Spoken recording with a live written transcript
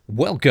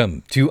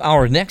Welcome to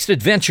our next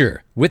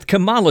adventure with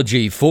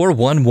Chemology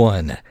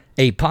 411,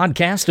 a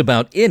podcast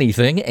about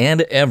anything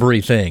and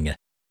everything.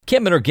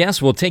 Kim and her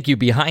guests will take you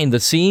behind the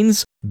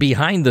scenes,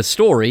 behind the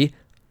story,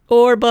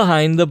 or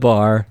behind the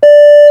bar.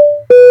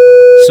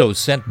 So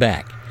sit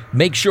back.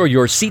 Make sure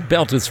your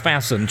seatbelt is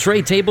fastened,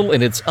 tray table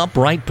in its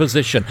upright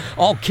position,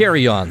 all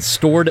carry-ons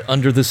stored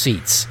under the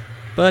seats.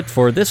 But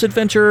for this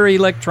adventure,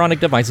 electronic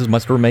devices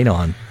must remain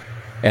on.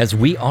 As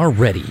we are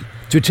ready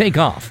to take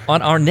off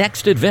on our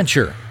next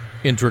adventure,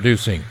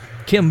 introducing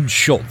Kim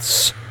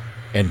Schultz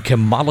and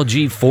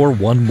Chemology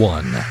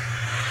 411.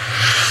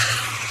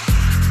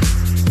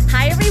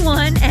 Hi,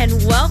 everyone, and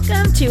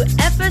welcome to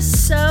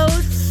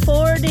episode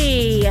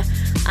 40.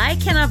 I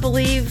cannot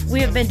believe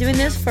we have been doing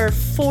this for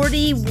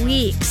 40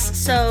 weeks.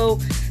 So,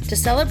 to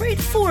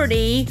celebrate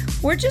 40,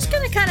 we're just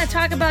going to kind of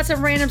talk about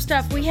some random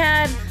stuff. We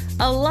had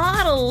a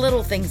lot of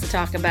little things to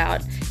talk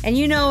about. And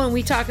you know, when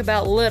we talk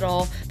about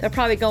little, they'll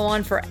probably go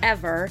on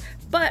forever.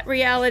 But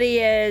reality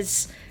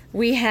is,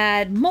 we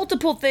had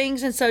multiple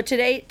things, and so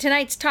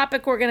tonight's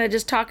topic, we're going to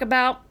just talk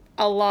about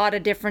a lot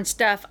of different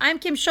stuff. I'm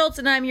Kim Schultz,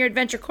 and I'm your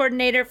adventure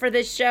coordinator for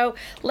this show.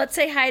 Let's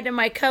say hi to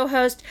my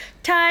co-host,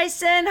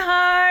 Tyson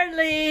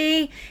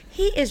Hartley.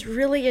 He is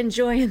really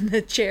enjoying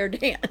the chair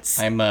dance.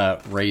 I'm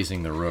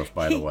raising the roof,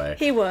 by the way.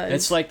 He was.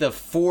 It's like the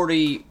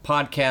 40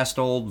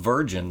 podcast-old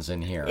virgins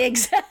in here.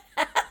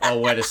 Exactly. Oh,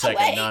 wait a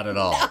second. Not at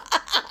all.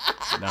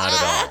 Not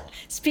at all.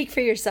 Speak for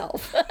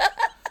yourself.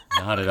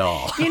 Not at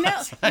all. You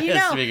know,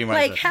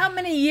 like how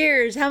many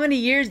years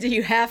do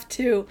you have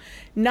to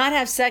not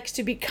have sex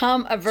to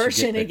become a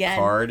virgin again?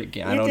 Card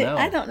again? I don't know.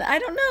 I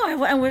don't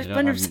know. I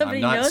wonder if somebody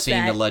knows that. I'm not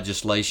seeing the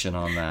legislation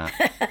on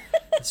that.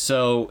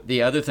 So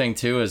the other thing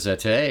too is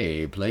that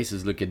hey, place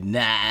is looking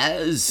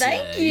nice.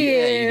 Thank you.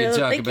 Yeah, you can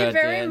talk Thank about you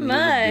very that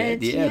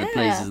much. Yeah, the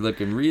place is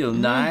looking real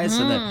nice.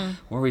 And then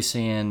what are we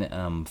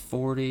saying?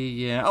 40.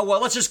 Yeah. Oh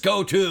well, let's just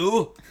go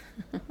to.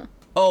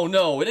 Oh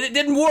no, it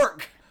didn't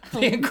work.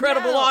 The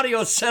incredible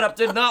audio setup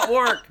did not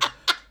work.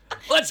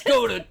 Let's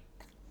go to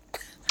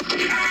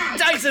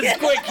Tyson's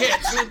Quick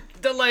Hits,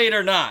 delayed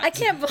or not. I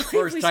can't believe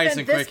First we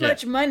Tyson spent this Quick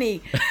much Hit.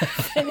 money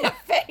and it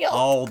failed.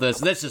 Oh,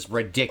 this is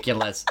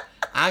ridiculous.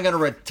 I'm going to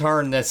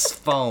return this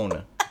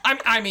phone.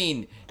 I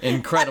mean,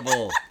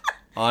 incredible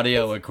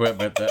audio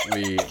equipment that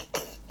we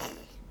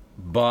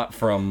bought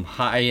from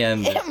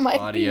high-end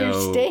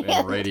audio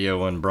and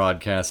radio and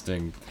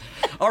broadcasting.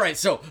 All right,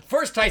 so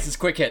first Tyson's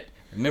Quick Hit.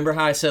 Remember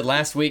how I said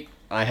last week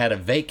I had a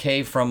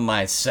vacay from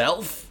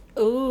myself?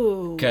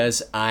 Ooh.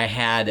 Because I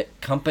had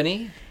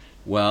company.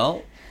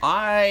 Well,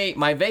 my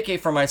vacay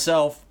from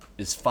myself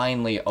is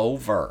finally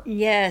over.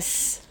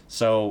 Yes.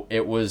 So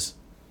it was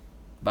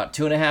about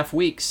 2.5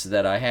 weeks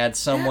that I had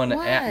someone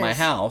at my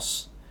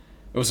house.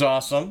 It was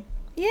awesome.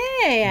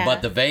 Yeah.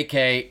 But the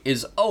vacay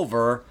is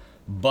over.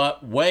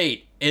 But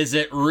wait, is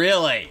it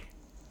really?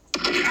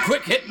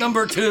 Quick hit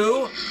number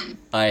 2.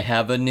 I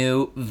have a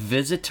new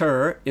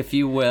visitor, if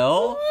you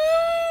will.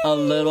 A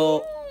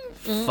little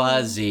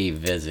fuzzy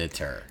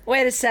visitor.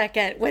 Wait a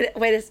second.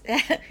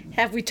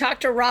 Have we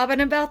talked to Robin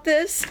about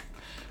this?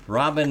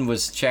 Robin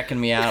was checking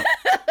me out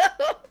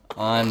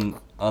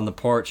on the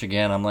porch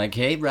again. I'm like,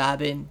 hey,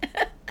 Robin.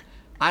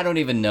 I don't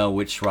even know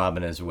which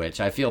Robin is which.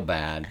 I feel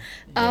bad.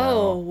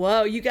 Oh,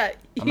 whoa.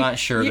 I'm not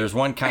sure. There's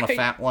one kind of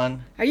fat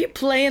one. Are you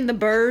playing the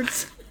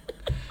birds?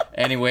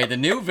 Anyway, the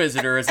new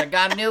visitor is I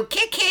got a new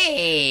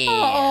Kiki.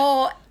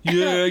 Oh.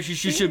 Yeah,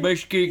 she's the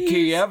best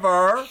Kiki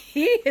ever.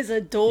 He is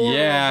adorable.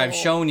 Yeah, I've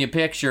shown you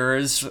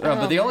pictures.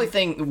 But the only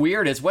thing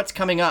weird is what's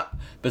coming up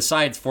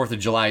besides 4th of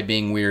July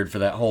being weird for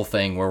that whole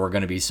thing where we're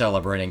going to be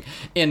celebrating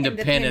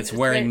independence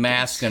wearing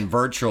masks and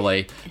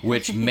virtually,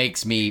 which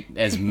makes me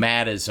as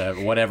mad as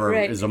whatever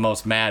is the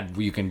most mad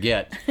you can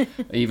get,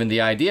 even the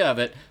idea of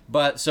it.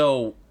 But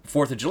so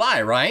 4th of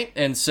July, right?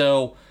 And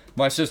so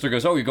my sister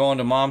goes, oh, you're going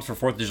to Mom's for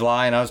 4th of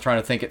July? And I was trying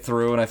to think it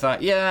through, and I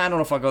thought, yeah, I don't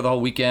know if I'll go the whole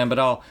weekend,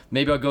 but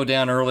maybe I'll go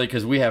down early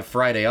because we have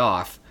Friday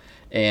off.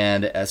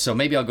 And so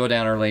maybe I'll go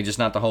down early, just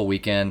not the whole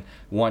weekend.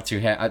 Want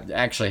to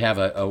actually have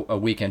a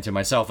weekend to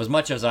myself. As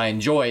much as I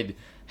enjoyed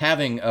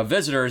having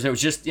visitors, it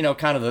was just,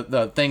 kind of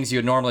the things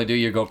you'd normally do.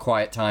 You go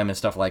quiet time and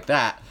stuff like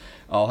that.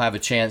 I'll have a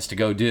chance to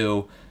go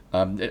do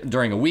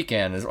during a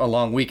weekend, a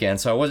long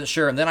weekend. So I wasn't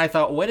sure. And then I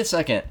thought, wait a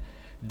second.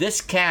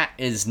 This cat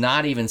is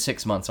not even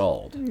 6 months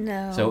old.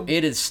 No. So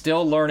it is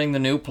still learning the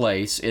new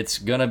place. It's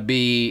going to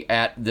be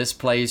at this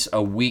place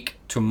a week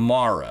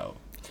tomorrow.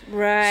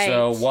 Right.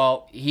 So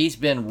while he's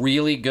been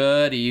really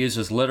good, he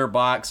uses litter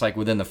box like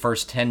within the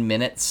first 10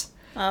 minutes.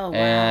 Oh, wow.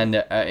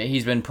 And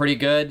he's been pretty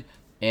good.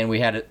 And we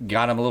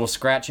got him a little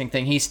scratching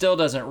thing. He still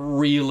doesn't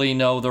really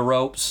know the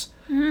ropes.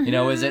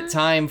 Mm-hmm. Is it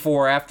time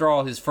for, after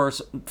all, his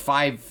first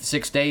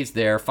 5-6 days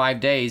there,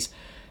 5 days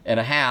and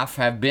a half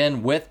have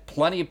been with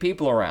plenty of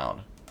people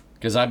around.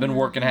 Because I've been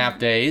working half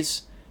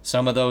days.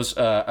 Some of those,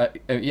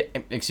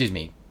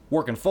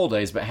 working full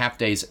days, but half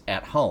days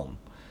at home.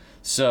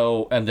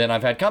 So, and then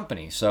I've had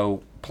company.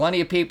 So,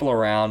 plenty of people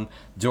around.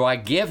 Do I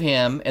give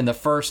him in the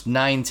first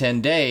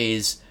 9-10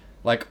 days,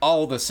 like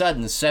all of a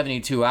sudden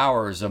 72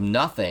 hours of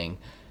nothing?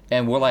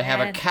 and will I have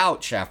a Bad.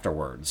 couch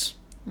afterwards?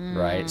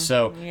 Right.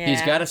 So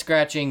he's got a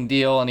scratching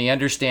deal, and he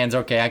understands.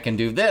 Okay, I can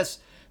do this.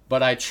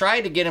 But I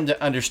tried to get him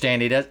to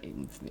understand.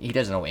 He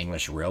doesn't know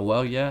English real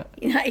well yet.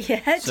 Not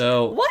yet.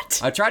 So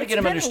what? I tried to get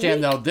him to understand.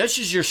 Now this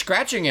is your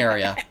scratching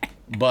area,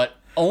 but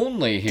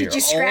only here. Did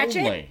you scratch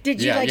only. it?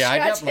 Did you yeah, like yeah,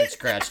 scratch I definitely it?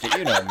 scratched it.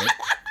 You know me.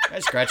 I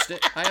scratched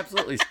it. I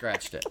absolutely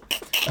scratched it.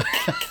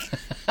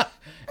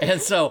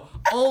 And so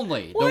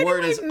only. Why The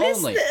word do I is miss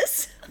only.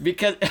 This?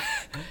 Because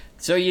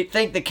so you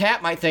think the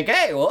cat might think,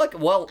 hey,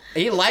 well,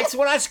 he likes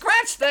when I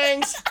scratch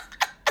things.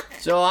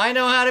 So I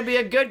know how to be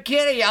a good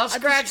kitty. I'll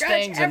scratch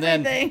things. And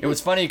then everything. it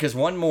was funny because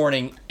one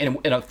morning in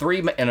a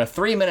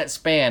 3-minute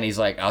span, he's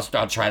like, I'll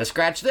try to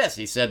scratch this.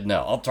 He said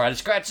no. I'll try to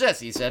scratch this.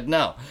 He said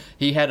no.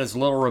 He had his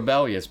little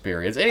rebellious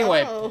periods.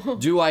 Anyway,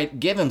 do I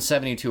give him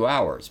 72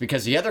 hours?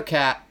 Because the other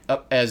cat,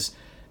 as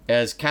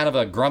kind of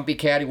a grumpy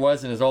cat he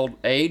was in his old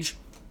age,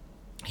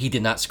 he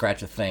did not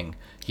scratch a thing.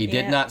 He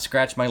did not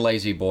scratch my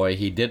lazy boy.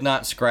 He did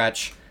not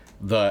scratch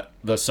the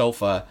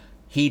sofa.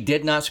 He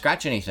did not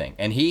scratch anything,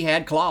 and he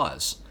had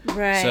claws.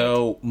 Right.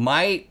 So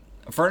my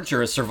furniture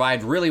has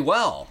survived really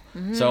well.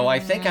 So I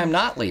think I'm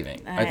not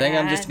leaving. I think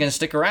I'm just going to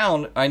stick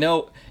around. I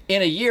know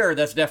in a year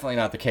that's definitely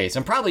not the case,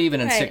 and probably even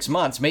in 6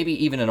 months, maybe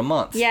even in a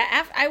month. Yeah,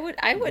 I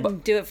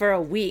wouldn't do it for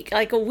a week.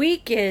 Like a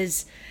week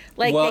is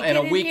like Well, they and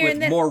get a in week here with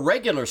and then, more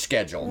regular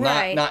schedule,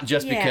 Right, not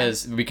just yeah.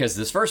 because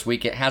this first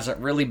week it hasn't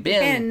really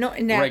been and no,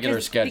 regular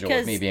 'cause- schedule with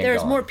because me being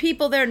there's gone. more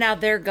people there now.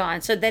 They're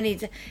gone, so then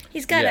he's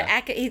got Yeah.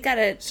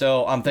 to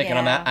So I'm thinking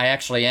Yeah. I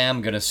actually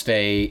am going to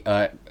stay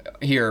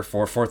here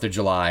for 4th of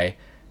July,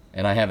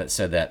 and I haven't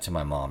said that to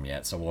my mom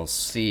yet, so we'll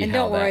see And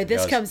how don't worry, that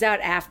this goes. comes out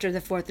after the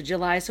 4th of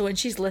July, so when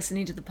she's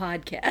listening to the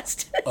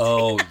podcast.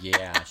 Oh,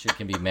 yeah, she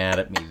can be mad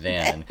at me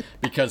then,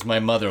 because my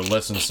mother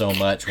listens so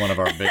much, one of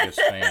our biggest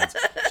fans.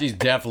 She's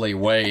definitely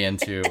way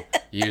into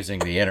using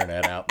the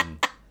internet out in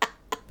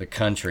the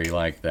country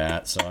like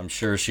that, so I'm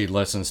sure she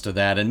listens to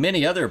that and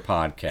many other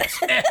podcasts.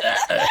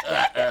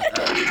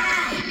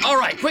 All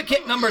right, quick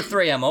hit number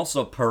 3. I'm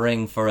also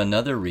purring for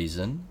another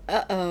reason.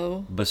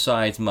 Uh-oh.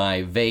 Besides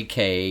my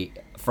vacay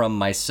from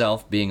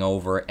myself being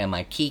over and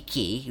my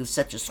Kiki, who's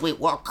such a sweet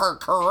walker.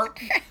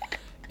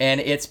 And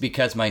it's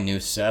because my new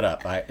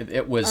setup.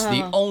 It was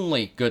the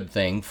only good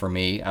thing for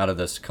me out of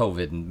this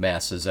COVID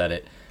mess is that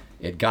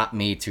it got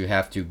me to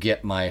have to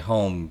get my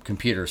home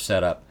computer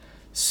set up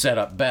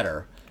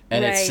better.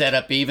 And it's Right. set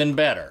up even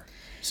better.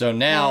 So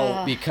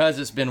now, because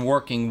it's been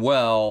working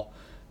well,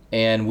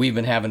 and we've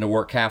been having to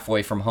work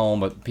halfway from home,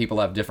 but people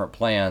have different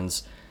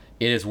plans,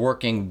 it is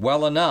working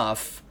well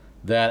enough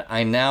that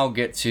I now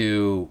get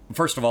to,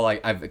 first of all,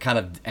 I've kind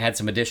of had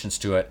some additions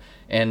to it,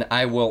 and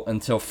I will,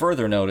 until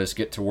further notice,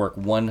 get to work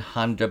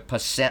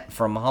 100%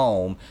 from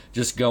home,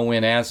 just go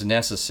in as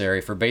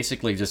necessary for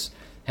basically just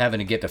having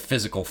to get to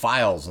physical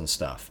files and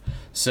stuff.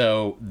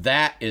 So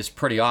that is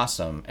pretty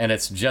awesome, and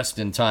it's just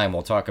in time.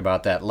 We'll talk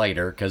about that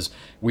later, because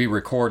we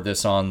record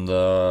this on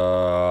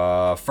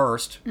the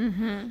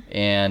 1st,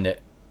 and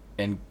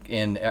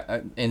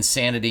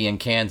Insanity in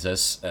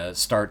Kansas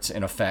starts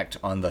in effect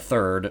on the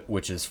 3rd,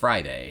 which is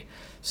Friday.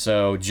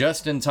 So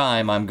just in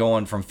time, I'm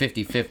going from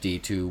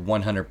 50-50 to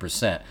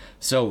 100%.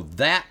 So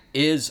that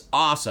is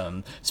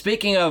awesome.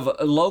 Speaking of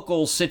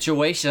local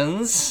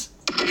situations,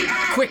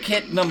 quick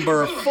hit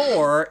number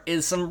 4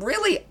 is some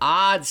really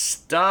odd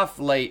stuff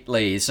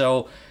lately.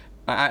 So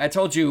I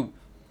told you,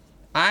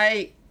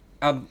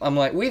 I'm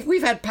like,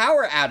 we've had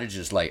power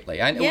outages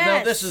lately. I know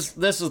Yes.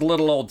 this is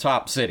little old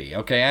Top City.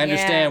 Okay, I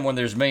understand when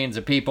there's millions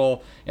of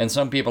people and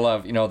some people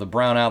have the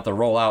brownout, the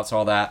rollouts,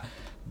 all that.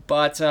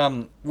 But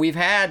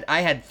I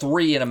had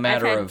 3 in a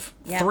matter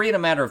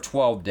of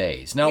 12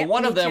 days. Now, Yep,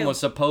 one of me them too. was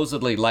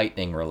supposedly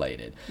lightning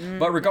related.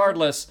 But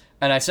regardless,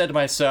 and I said to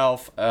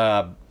myself,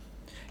 well,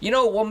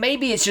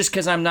 maybe it's just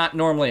because I'm not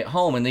normally at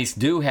home, and these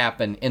do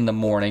happen in the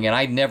morning, and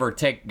I never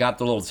got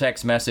the little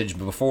text message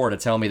before to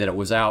tell me that it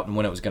was out and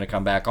when it was going to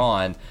come back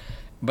on.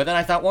 But then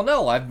I thought, well,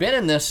 no, I've been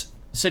in this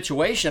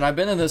situation. I've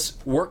been in this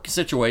work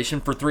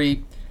situation for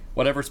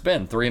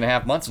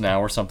 3.5 months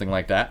now or something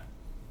like that.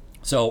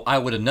 So I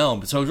would have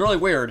known. So it was really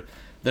weird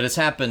that it's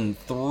happened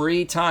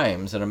 3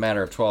 times in a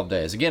matter of 12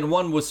 days. Again,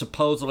 one was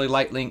supposedly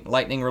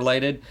lightning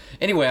related.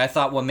 Anyway, I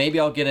thought, well, maybe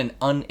I'll get an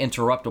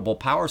uninterruptible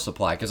power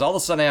supply, because all of a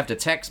sudden I have to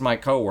text my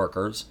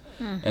coworkers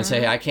and say,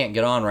 hey, I can't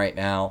get on right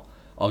now.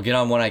 I'll get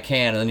on when I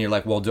can. And then you're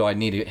like, well, do I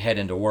need to head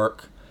into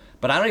work?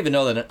 But I don't even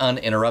know that an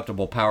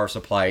uninterruptible power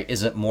supply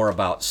isn't more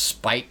about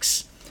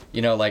spikes,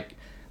 like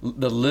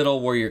the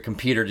little where your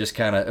computer just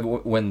kind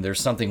of, when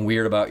there's something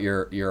weird about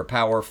your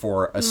power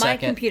for a My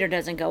second. computer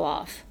doesn't go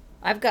off.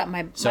 I've got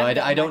my. So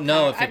I don't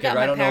know if it could.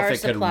 I don't know if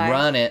it could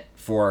run it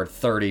for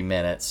 30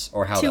 minutes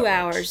or how. 2 that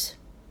hours. works.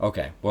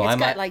 Okay. Well, It's I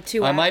might got like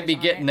 2 I might be hours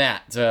on getting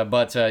that,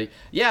 but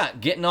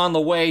getting on the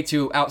way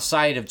to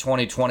outside of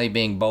 2020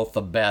 being both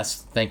the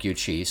best. Thank you,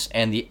 Cheese,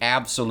 and the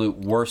absolute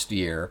worst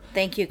year.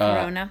 Thank you,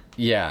 Corona.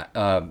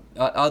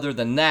 Other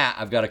than that,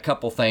 I've got a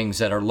couple things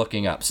that are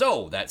looking up.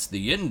 So that's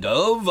the end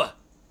of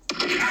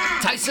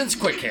Tyson's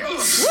Quick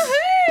Hits.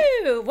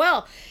 Woohoo!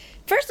 Well,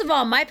 First of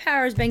all, my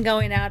power has been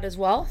going out as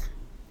well.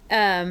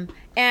 And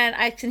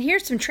I can hear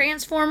some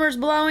transformers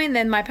blowing,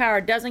 then my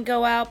power doesn't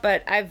go out,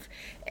 but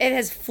it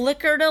has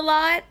flickered a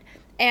lot.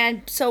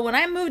 And so when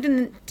I moved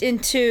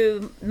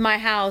into my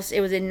house,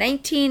 we moved in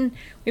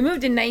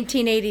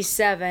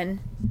 1987,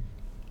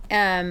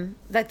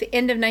 like the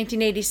end of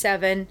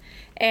 1987,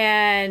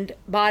 and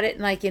bought it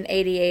in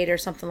 88 or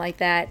something like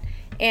that.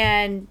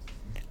 And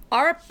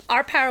our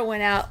power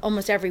went out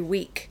almost every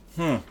week.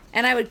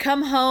 And I would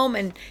come home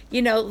and,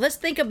 let's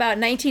think about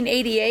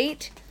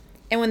 1988.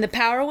 And when the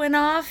power went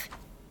off,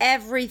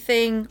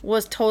 everything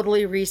was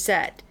totally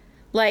reset.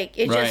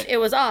 It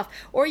was off.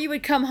 Or you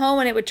would come home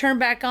and it would turn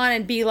back on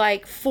and be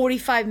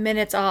 45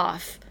 minutes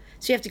off.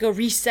 So you have to go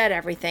reset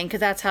everything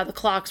because that's how the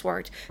clocks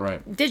worked.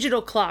 Right.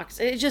 Digital clocks.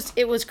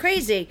 It was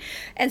crazy.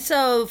 And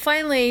so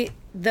finally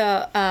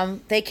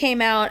they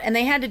came out and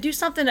they had to do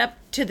something up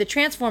to the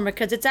transformer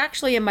because it's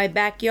actually in my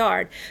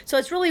backyard. So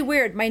it's really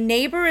weird. My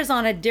neighbor is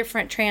on a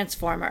different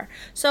transformer.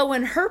 So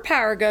when her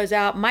power goes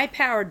out, my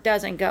power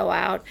doesn't go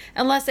out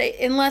unless they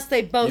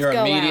both Your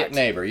go out. Your immediate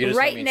neighbor. You just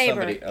right mean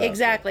neighbor. Somebody,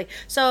 exactly. Okay.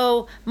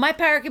 So my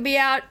power could be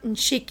out and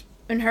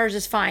hers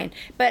is fine.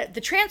 But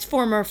the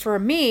transformer for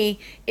me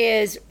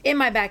is in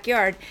my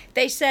backyard.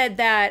 They said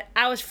that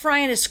I was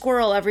frying a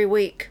squirrel every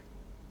week.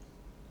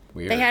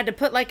 Weird. They had to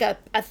put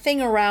a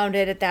thing around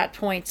it at that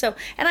point. So,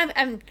 and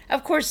I'm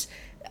of course,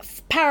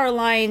 power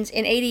lines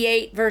in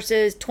 88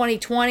 versus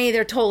 2020,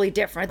 they're totally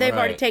different. They've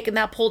already taken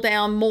that pull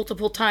down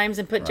multiple times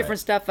and put different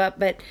stuff up.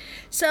 But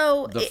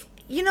so,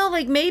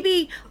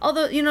 maybe,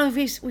 although,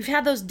 we've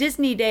had those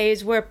Disney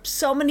days where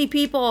so many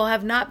people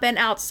have not been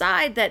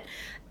outside that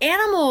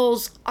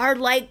animals are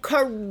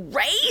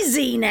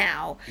crazy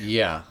now.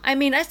 Yeah. I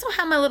mean, I still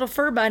have my little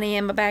fur bunny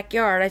in my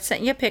backyard. I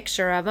sent you a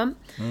picture of him,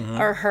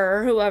 or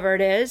her, whoever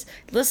it is.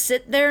 Just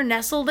sit there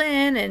nestled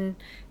in and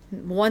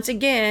once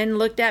again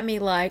looked at me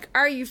like,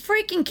 are you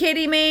freaking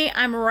kidding me?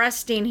 I'm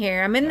resting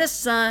here. I'm in the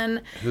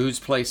sun. Whose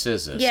place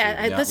is this?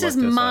 Yeah, this is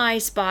my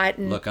spot.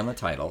 And, look on the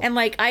title. And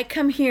I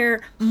come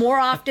here more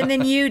often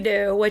than you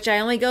do, which I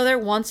only go there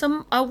once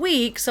a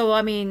week. So,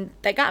 I mean,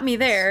 they got me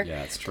there.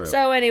 Yeah, it's true.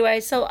 So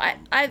anyway,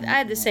 I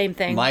had the same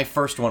thing. My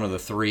first one of the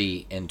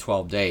 3 in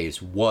 12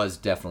 days was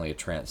definitely a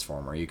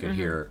transformer. You could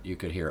hear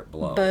it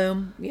blow.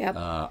 Boom. Yep.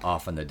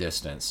 Off in the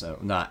distance. So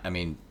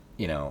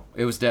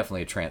it was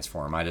definitely a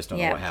transform. I just don't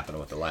know what happened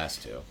with the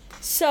last 2.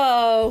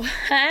 So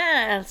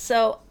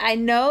I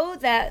know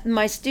that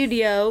my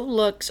studio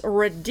looks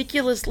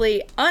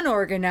ridiculously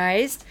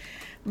unorganized,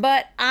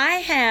 but I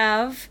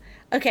have,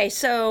 I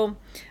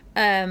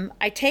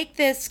take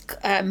this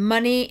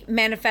money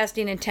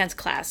manifesting intense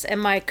class, and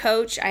my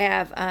coach, I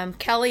have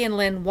Kelly and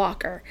Lynn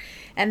Walker,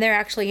 and they're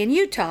actually in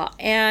Utah,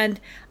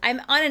 and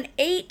I'm on an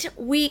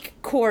 8-week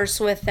course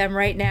with them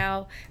right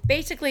now,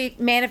 basically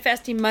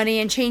manifesting money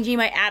and changing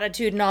my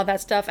attitude and all that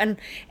stuff, and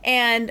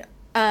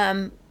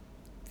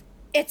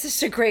it's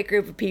just a great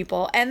group of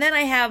people. And then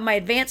I have my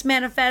advanced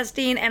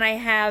manifesting, and I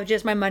have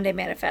just my Monday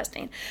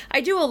manifesting.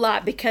 I do a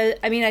lot because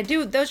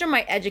those are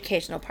my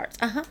educational parts.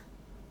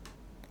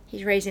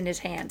 He's raising his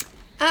hand.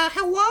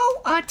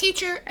 Hello,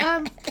 teacher.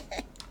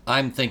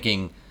 I'm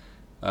thinking,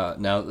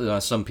 now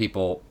some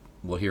people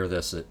will hear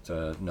this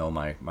that know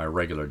my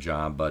regular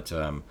job, but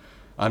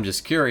I'm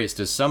just curious,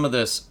 does some of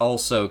this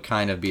also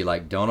kind of be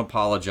don't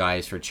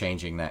apologize for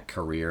changing that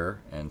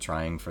career and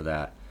trying for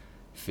that,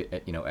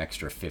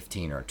 extra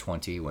 15 or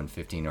 20 when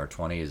 15 or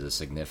 20 is a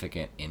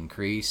significant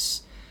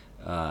increase?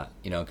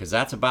 Because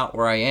that's about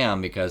where I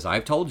am, because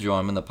I've told you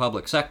I'm in the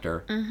public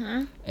sector,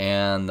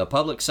 and the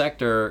public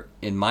sector,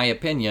 in my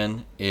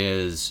opinion,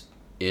 is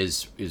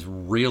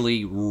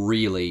really,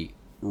 really,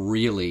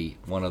 really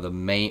one of the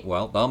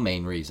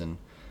main reason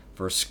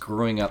for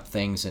screwing up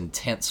things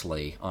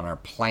intensely on our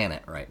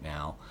planet right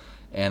now.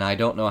 And I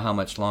don't know how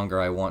much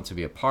longer I want to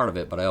be a part of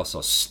it, but I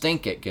also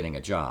stink at getting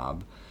a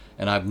job.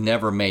 And I've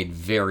never made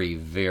very,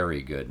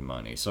 very good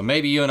money. So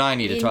maybe you and I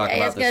need to talk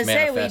about this manifesting.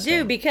 I was going to say we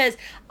do, because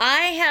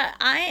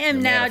I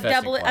am now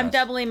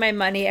doubling my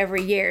money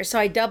every year. So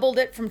I doubled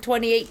it from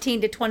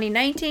 2018 to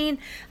 2019.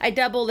 I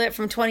doubled it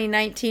from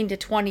 2019 to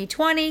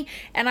 2020,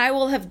 and I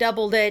will have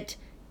doubled it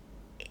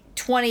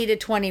 20 to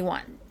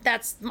 21.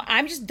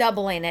 I'm just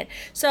doubling it.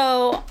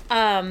 So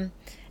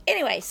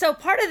anyway, so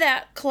part of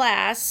that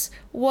class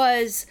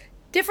was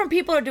different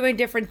people are doing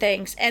different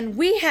things, and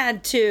we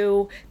had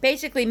to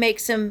basically make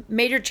some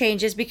major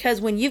changes, because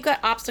when you've got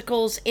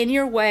obstacles in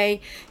your way,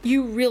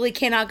 you really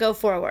cannot go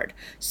forward.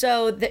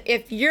 So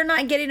if you're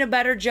not getting a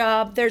better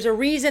job, there's a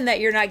reason that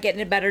you're not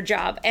getting a better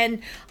job.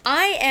 And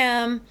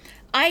I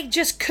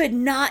just could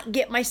not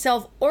get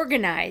myself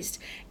organized.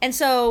 And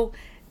so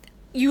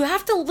you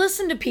have to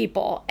listen to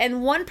people.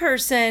 And one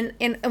person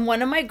in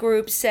one of my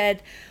groups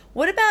said,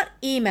 what about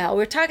email? We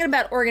were talking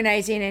about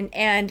organizing,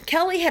 and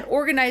Kelly had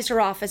organized her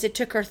office. It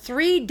took her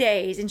 3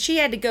 days, and she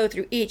had to go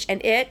through each.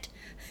 And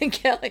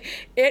Kelly,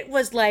 it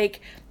was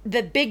like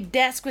the big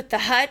desk with the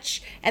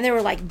hutch, and there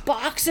were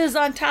boxes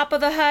on top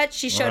of the hutch.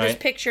 She showed us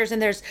pictures,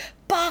 and there's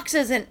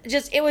boxes, and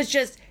it was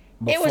just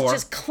It was Before?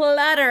 just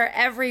clutter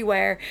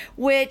everywhere,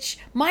 which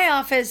my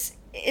office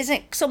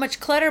isn't so much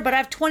clutter, but I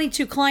have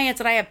 22 clients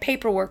that I have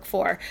paperwork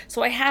for.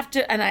 So I have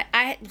to, and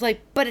I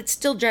like, but it's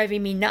still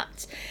driving me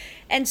nuts.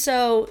 And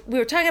so we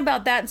were talking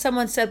about that, and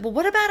someone said, well,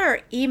 what about our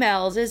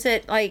emails? Is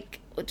it like,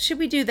 should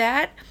we do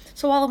that?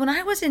 So when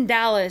I was in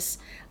Dallas,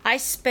 I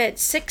spent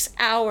 6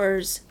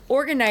 hours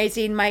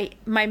organizing my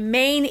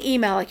main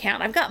email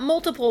account. I've got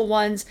multiple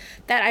ones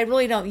that I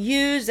really don't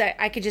use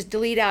that I could just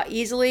delete out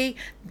easily.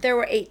 There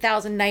were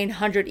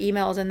 8,900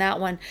 emails in that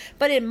one.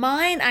 But in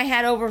mine, I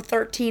had over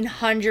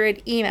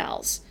 1,300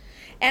 emails.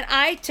 And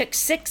I took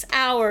 6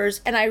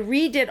 hours and I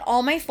redid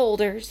all my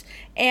folders,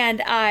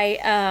 and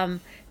I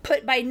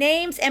put by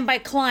names and by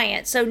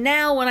client. So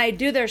now when I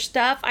do their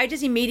stuff, I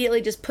just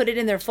immediately just put it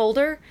in their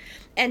folder.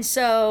 And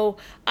so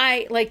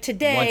I, like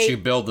today... Once you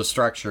build the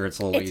structure, it's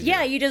a little easier.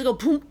 Yeah, you just go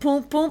boom,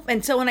 boom, boom.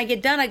 And so when I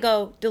get done, I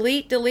go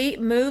delete, delete,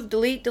 move,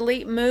 delete,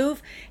 delete,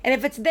 move. And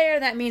if it's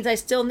there, that means I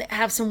still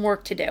have some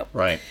work to do.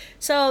 Right.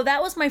 So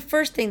that was my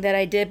first thing that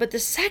I did. But the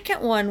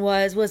second one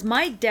was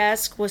my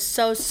desk was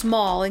so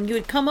small, and you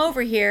would come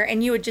over here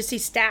and you would just see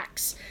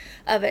stacks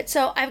of it.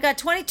 So I've got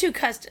 22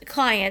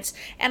 clients,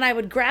 and I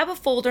would grab a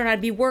folder and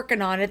I'd be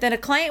working on it. Then a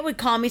client would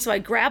call me, so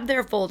I'd grab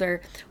their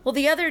folder. Well,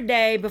 the other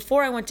day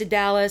before I went to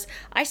Dallas,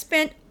 I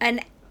spent an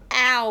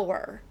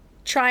hour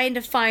trying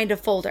to find a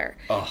folder.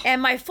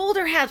 And my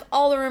folder has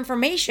all their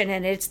information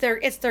in it.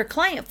 It's their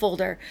client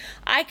folder.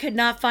 I could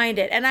not find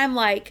it. And I'm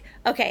like,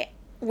 okay,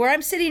 where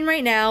I'm sitting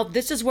right now,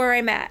 this is where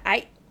I'm at.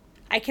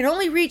 I can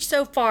only reach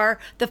so far.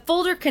 The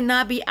folder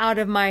cannot be out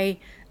of my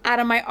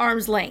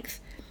arm's length.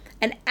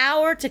 An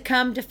hour to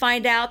come to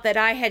find out that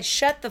I had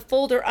shut the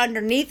folder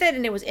underneath it,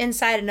 and it was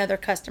inside another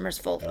customer's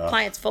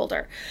client's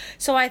folder.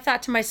 So I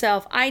thought to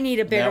myself, I need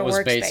a bigger workspace.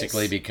 That was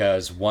basically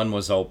because one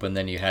was open,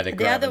 then you had to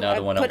grab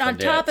another one, put on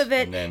top of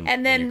it,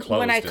 and then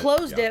when I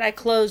closed yeah. it, I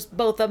closed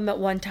both of them at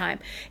one time.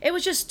 It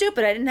was just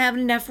stupid. I didn't have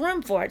enough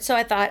room for it. So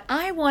I thought,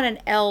 I want an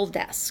L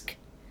desk.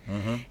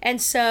 Mm-hmm.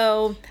 And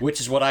so... Which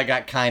is what I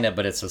got, kind of,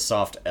 but it's a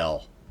soft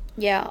L.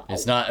 Yeah.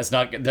 It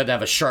doesn't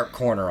have a sharp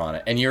corner on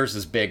it, and yours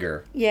is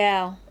bigger.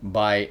 Yeah.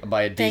 By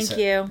a decent. Thank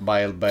you. By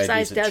a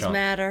Size decent does chunk.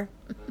 matter.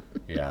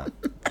 Yeah,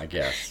 I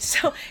guess.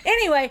 So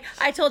anyway,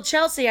 I told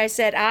Chelsea, I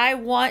said, I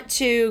want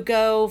to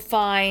go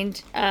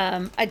find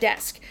a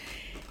desk.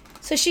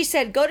 So she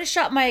said, go to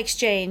Shop My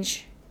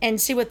Exchange and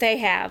see what they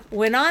have.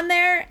 Went on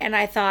there, and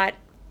I thought,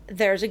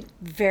 there's a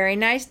very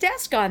nice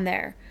desk on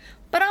there.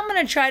 But I'm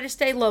going to try to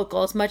stay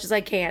local as much as I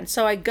can.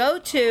 So I go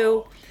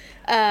to...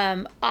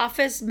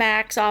 Office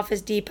Max,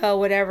 Office Depot,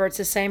 whatever, it's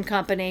the same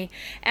company,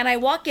 and I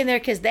walk in there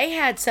because they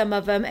had some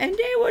of them, and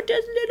they were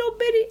just little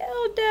bitty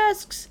L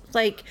desks,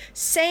 like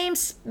same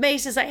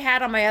space as I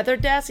had on my other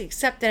desk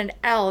except in an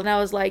L. And I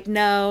was like,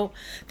 no,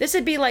 this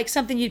would be like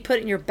something you'd put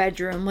in your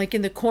bedroom, like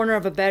in the corner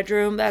of a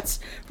bedroom.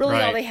 That's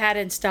really all they had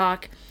in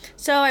stock.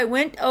 So I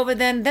went over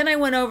then I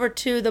went over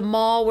to the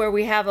mall where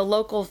we have a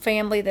local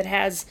family that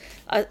has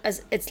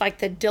it's like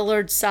the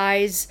Dillard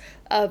size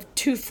of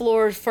 2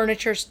 floors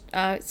furniture.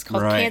 It's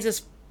called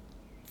Kansas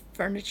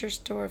Furniture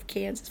Store of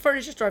Kansas.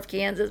 Furniture Store of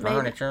Kansas, maybe.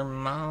 Furniture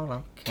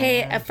Mall.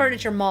 A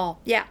furniture mall.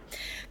 Yeah.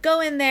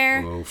 Go in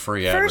there. Ooh,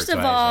 free First of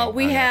all, advertising.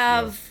 we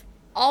have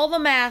all the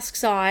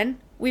masks on.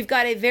 We've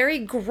got a very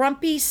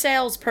grumpy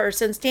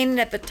salesperson standing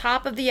at the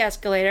top of the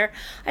escalator.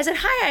 I said,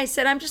 hi. I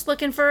said, I'm just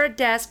looking for a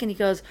desk. And he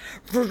goes,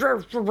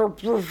 because you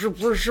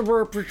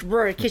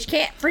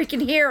can't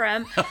freaking hear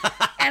him.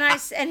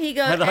 And he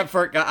goes,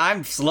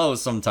 I'm slow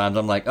sometimes.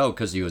 I'm like, oh,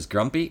 because he was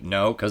grumpy?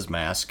 No, because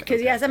mask. Because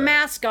he has a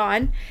mask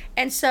on.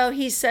 And so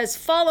he says,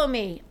 follow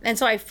me. And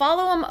so I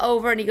follow him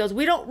over, and he goes,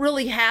 we don't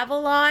really have a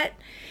lot.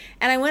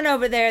 And I went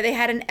over there. They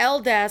had an L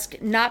desk,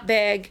 not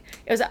big.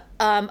 It was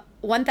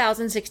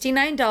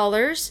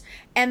 $1,069,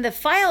 and the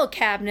file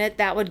cabinet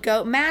that would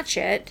go match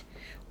it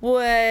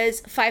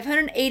was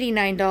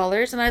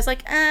 $589. And I was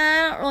like,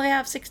 I don't really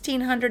have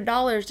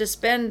 $1,600 to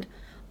spend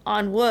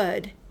on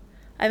wood.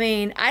 I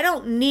mean, I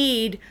don't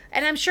need,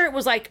 and I'm sure it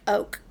was like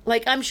oak.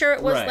 Like, I'm sure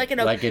it was like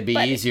an oak. Like it'd be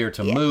easier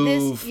to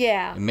move.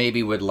 Yeah.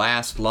 Maybe would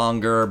last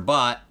longer,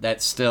 but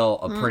that's still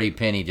a pretty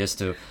penny just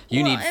to,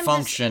 you need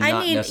function,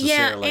 not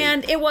necessarily. Yeah,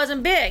 and it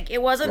wasn't big.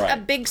 It wasn't a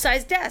big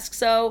size desk.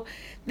 So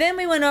then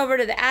we went over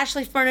to the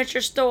Ashley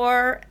Furniture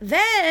Store.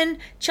 Then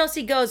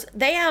Chelsea goes,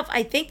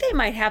 I think they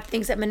might have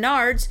things at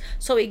Menards.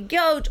 So we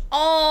go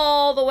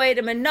all the way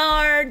to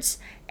Menards.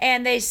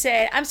 And they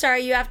said, I'm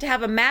sorry, you have to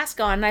have a mask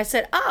on. And I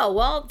said, oh,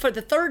 well, for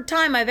the third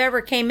time I've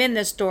ever came in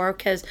this store,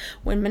 because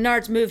when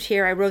Menards moved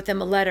here, I wrote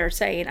them a letter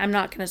saying, I'm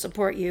not going to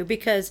support you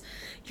because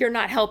you're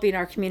not helping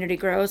our community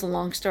grow. It's a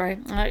long story.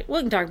 We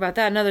can talk about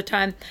that another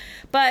time.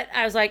 But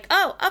I was like,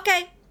 oh,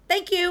 okay,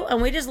 thank you.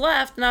 And we just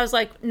left. And I was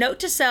like,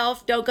 note to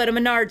self, don't go to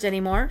Menards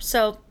anymore.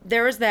 So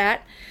there was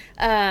that.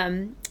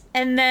 And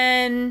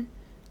then...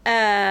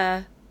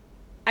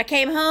 I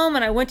came home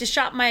and I went to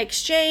Shop My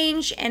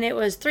Exchange, and it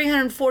was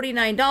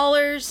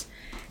 $349.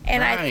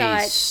 And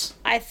nice.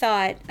 I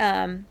thought,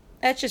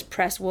 That's just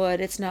pressed wood.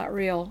 It's not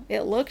real.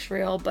 It looks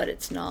real, but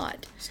it's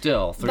not.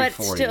 Still, $340. But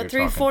still,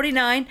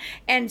 $349.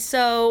 And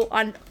so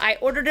I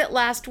ordered it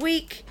last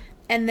week,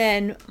 and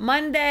then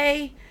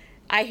Monday,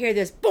 I hear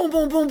this boom,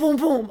 boom, boom, boom,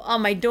 boom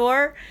on my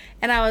door,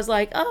 and I was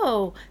like,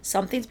 oh,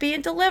 something's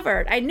being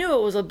delivered. I knew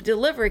it was a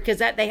delivery because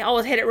they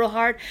always hit it real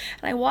hard.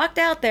 And I walked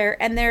out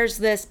there, and there's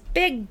this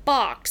big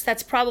box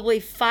that's probably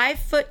 5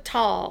 foot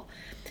tall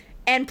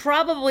and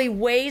probably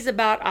weighs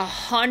about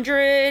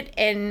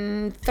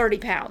 130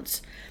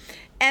 pounds.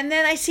 And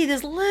then I see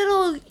this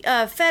little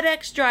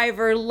FedEx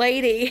driver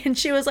lady, and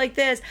she was like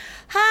this,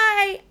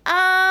 hi,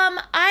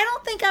 I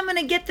don't think I'm going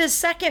to get this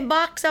second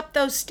box up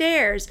those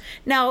stairs.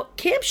 Now,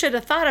 Kim should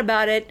have thought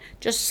about it,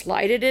 just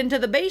slide it into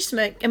the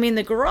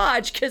the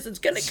garage, because it's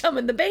going to come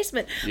in the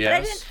basement. Yes. But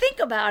I didn't think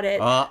about it.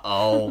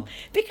 Uh-oh.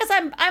 Because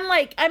I'm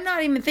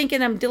not even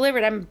thinking I'm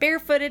delivered. I'm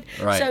barefooted.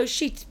 Right. So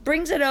she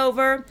brings it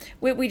over.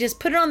 We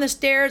just put it on the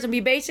stairs, and we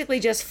basically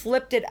just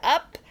flipped it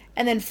up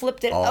and then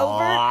flipped it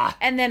over.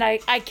 And then I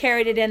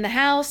carried it in the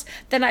house.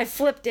 Then I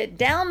flipped it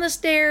down the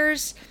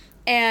stairs.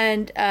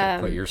 And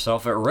Put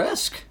yourself at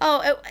risk.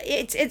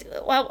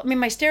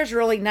 My stairs are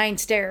only 9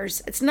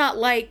 stairs. It's not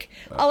like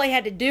all I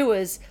had to do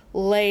was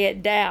lay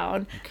it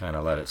down. Kind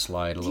of let it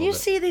slide a little bit. Do you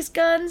see these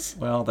guns?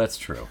 Well, that's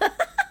true.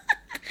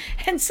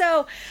 And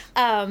so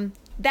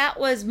that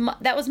was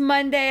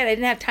Monday, and I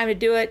didn't have time to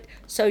do it.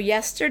 So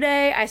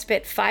yesterday I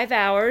spent 5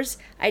 hours.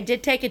 I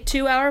did take a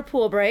 2-hour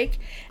pool break.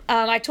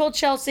 I told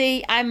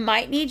Chelsea I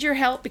might need your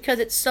help because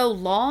it's so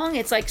long.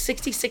 It's like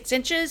 66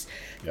 inches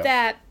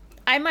that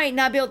I might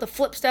not be able to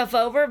flip stuff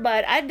over,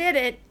 but I did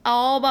it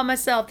all by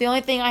myself. The only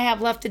thing I have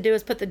left to do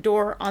is put the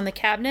door on the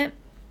cabinet.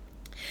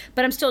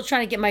 But I'm still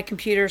trying to get my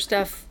computer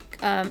stuff,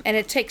 and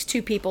it takes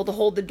 2 people to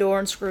hold the door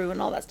and screw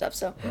and all that stuff.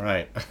 So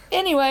Right.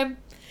 Anyway,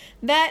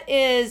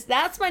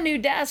 that's my new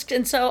desk.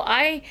 And so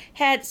I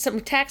had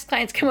some tax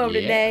clients come over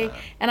today,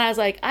 and I was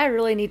like, I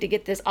really need to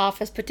get this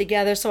office put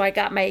together. So I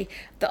got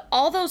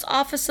all those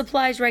office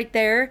supplies right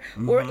there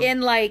were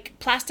in like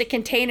plastic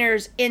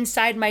containers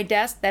inside my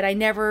desk that I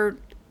never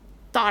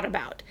thought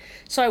about.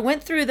 So I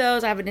went through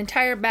those. I have an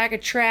entire bag of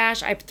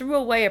trash. I threw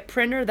away a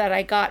printer that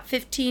I got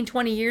 15,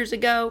 20 years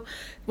ago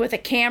with a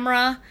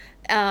camera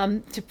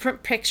to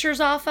print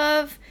pictures off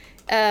of.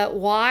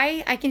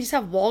 Why? I can just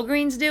have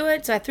Walgreens do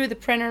it. So I threw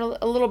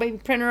a little baby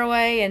printer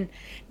away, and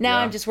now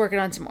I'm just working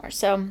on some more.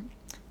 So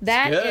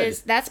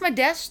that's my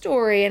desk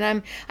story.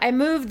 And I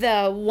moved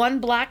the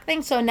one black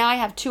thing, so now I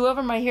have 2 of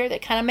them right here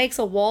that kind of makes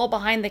a wall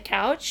behind the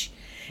couch.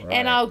 Right.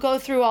 And I'll go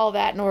through all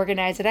that and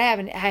organize it. I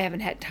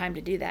haven't had time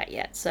to do that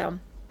yet. So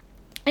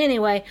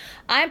anyway,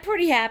 I'm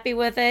pretty happy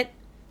with it.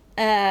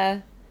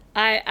 I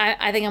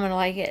think I'm gonna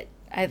like it.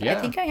 I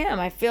think I am.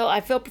 I feel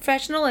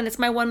professional, and it's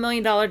my $1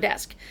 million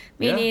desk,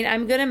 meaning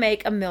I'm gonna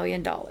make $1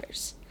 million.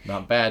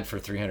 Not bad for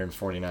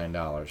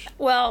 $349.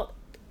 Well,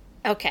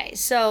 okay.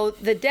 So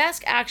the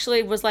desk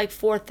actually was like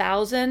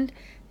 $4,000.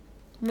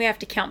 We have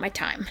to count my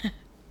time.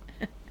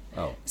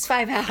 Oh, it's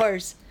 5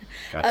 hours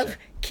gotcha. of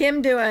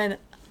Kim doing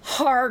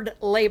hard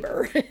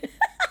labor.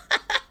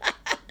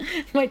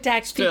 My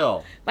tax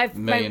still $1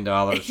 million.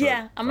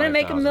 Yeah, I'm gonna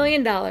make $1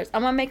 million. I'm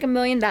gonna make $1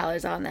 million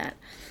on that.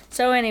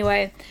 So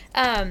anyway,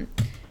 all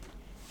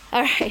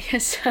right.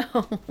 So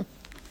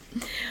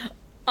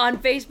on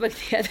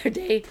Facebook the other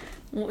day,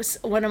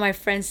 one of my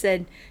friends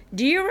said,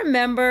 "Do you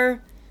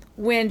remember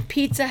when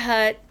Pizza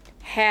Hut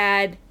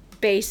had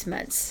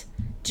basements?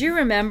 Do you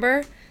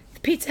remember?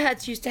 Pizza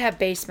Huts used to have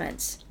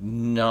basements."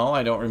 No,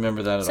 I don't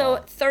remember that at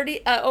all. So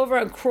over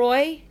on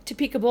Croy,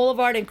 Topeka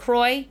Boulevard in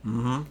Croy,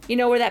 you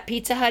know where that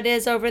Pizza Hut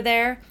is over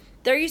there?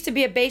 There used to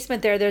be a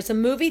basement there. There's a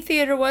movie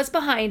theater was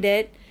behind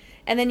it,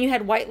 and then you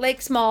had White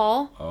Lakes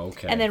Mall.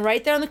 Okay. And then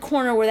right there on the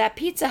corner where that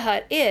Pizza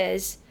Hut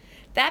is,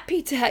 that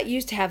Pizza Hut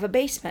used to have a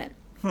basement.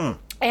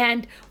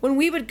 And when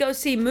we would go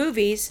see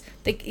movies,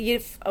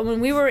 when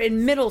we were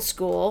in middle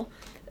school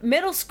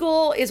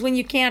is when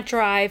you can't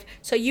drive,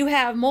 so you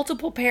have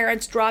multiple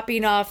parents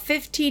dropping off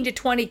 15 to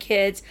 20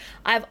 kids.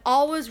 I've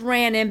always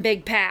ran in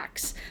big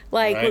packs.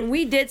 Like when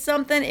we did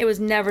something, it was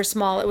never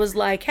small. It was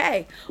like,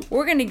 hey,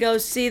 we're going to go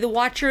see The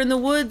Watcher in the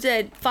Woods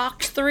at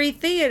Fox 3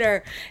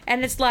 Theater.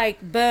 And it's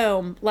like,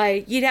 boom,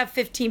 like you'd have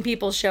 15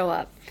 people show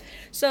up.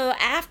 So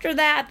after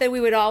that, then we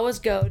would always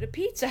go to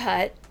Pizza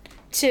Hut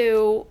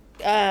to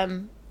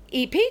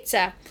eat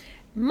pizza.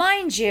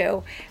 Mind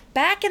you,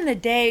 back in the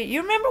day,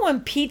 you remember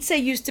when pizza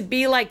used to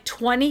be like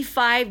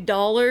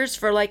 $25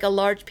 for like a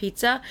large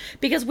pizza?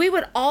 Because we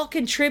would all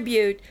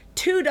contribute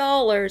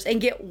 $2 and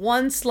get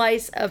one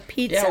slice of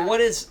pizza.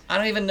 Yeah, I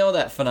don't even know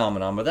that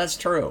phenomenon, but that's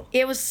true.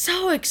 It was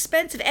so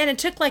expensive, and it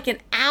took like an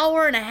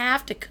hour and a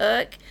half to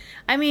cook.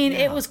 I mean,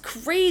 it was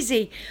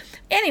crazy.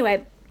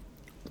 Anyway,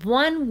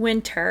 one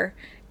winter,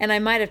 and I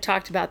might have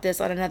talked about this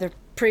on another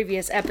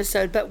previous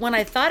episode, but when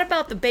I thought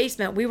about the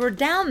basement, we were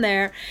down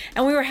there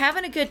and we were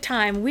having a good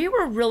time. We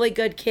were really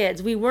good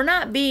kids. We were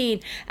not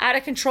being out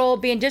of control,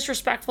 being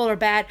disrespectful or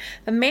bad.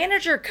 The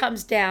manager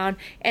comes down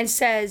and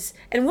says,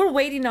 and we're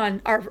waiting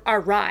on our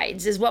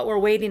rides is what we're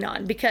waiting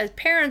on because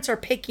parents are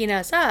picking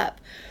us up.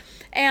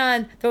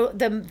 And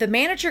the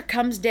manager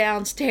comes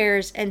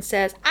downstairs and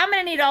says, I'm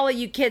going to need all of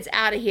you kids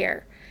out of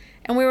here.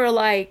 And we were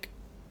like,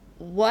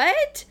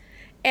 what?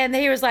 And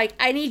he was like,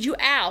 I need you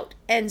out.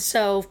 And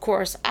so, of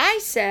course, I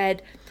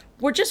said,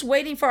 we're just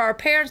waiting for our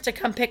parents to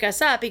come pick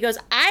us up. He goes,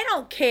 I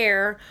don't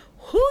care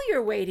who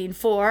you're waiting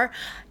for.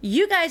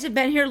 You guys have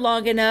been here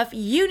long enough.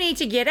 You need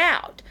to get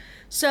out.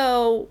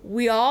 So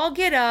we all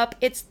get up.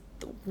 It's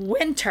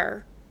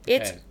winter.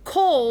 It's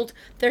cold.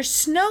 There's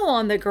snow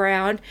on the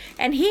ground.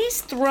 And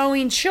he's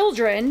throwing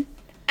children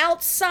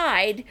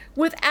outside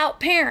without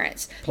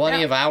parents.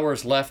 Plenty of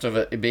hours left of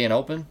it being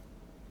open?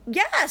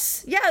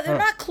 Yes. Yeah, they're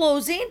not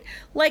closing.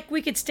 Like,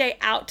 we could stay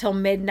out till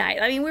midnight.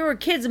 I mean, we were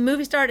kids. The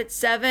movie started at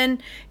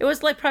 7. It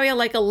was like probably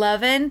like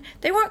 11.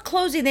 They weren't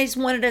closing. They just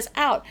wanted us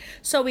out.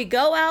 So we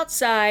go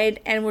outside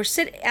and we're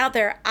sitting out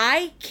there.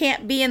 I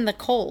can't be in the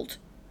cold.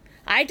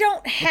 I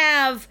don't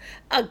have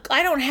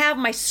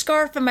my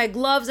scarf and my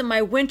gloves and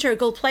my winter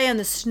go play in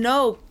the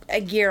snow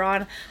gear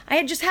on.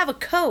 I just have a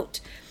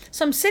coat.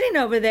 So I'm sitting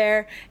over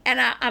there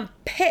and I'm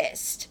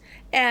pissed.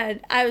 And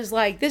I was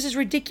like, this is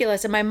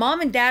ridiculous. And my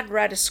mom and dad were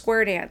at a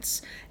square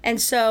dance.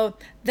 And so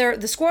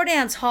the square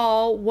dance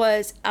hall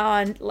was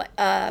on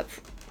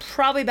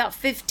probably about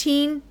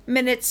 15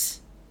 minutes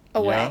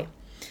away.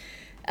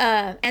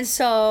 Yeah. And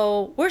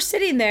so we're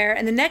sitting there.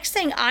 And the next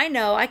thing I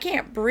know, I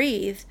can't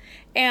breathe.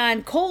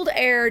 And cold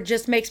air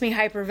just makes me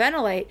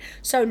hyperventilate.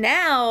 So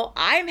now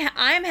I'm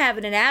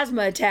having an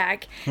asthma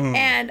attack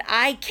and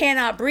I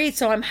cannot breathe.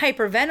 So I'm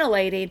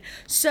hyperventilating.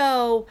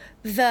 So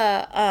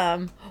the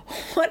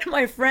one of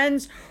my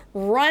friends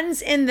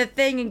runs in the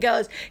thing and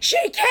goes, she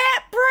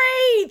can't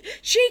breathe.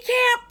 She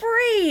can't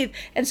breathe.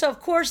 And so, of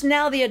course,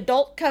 now the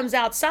adult comes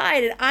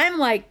outside and I'm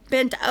like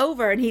bent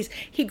over and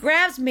he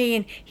grabs me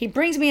and he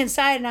brings me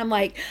inside and I'm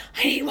like,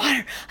 I need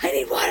water. I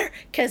need water.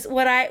 Because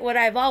what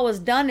I've always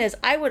done is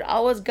I would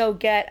always go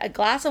get a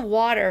glass of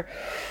water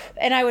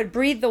and I would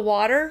breathe the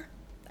water.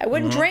 I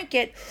wouldn't drink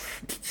it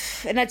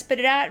and I'd spit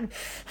it out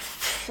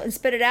and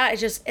spit it out.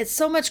 It's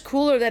so much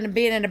cooler than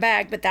being in a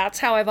bag, but that's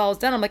how I've always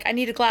done. I'm like, I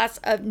need a glass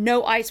of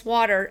no ice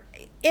water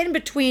in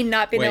between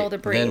not being able to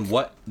breathe.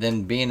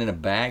 Then being in a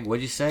bag,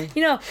 what'd you say?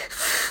 You know.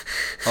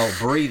 Oh,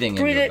 breathing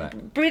in a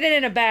bag. Breathing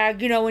in a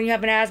bag, you know, when you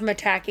have an asthma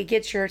attack, it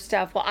gets your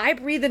stuff. Well, I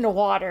breathe into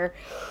water.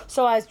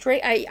 So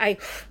I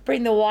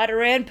bring the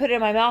water in, put it in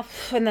my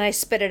mouth, and then I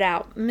spit it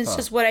out. And it's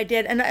just what I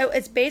did. And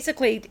it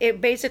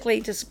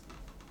basically just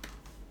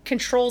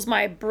controls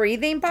my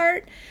breathing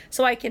part,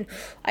 so I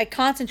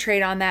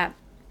concentrate on that.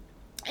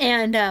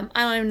 And I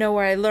don't even know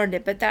where I learned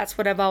it, but that's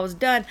what I've always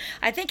done.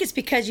 I think it's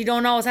because you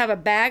don't always have a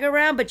bag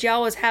around, but you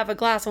always have a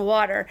glass of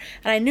water.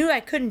 And I knew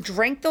I couldn't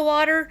drink the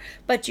water,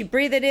 but you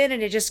breathe it in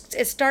and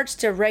it starts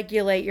to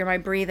regulate my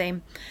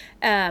breathing.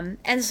 And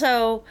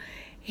so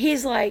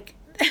he's like,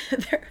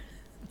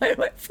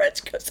 my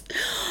friend goes,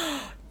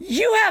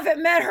 you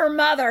haven't met her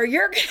mother.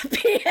 You're going to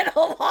be in a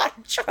lot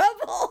of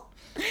trouble.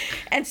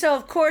 And so,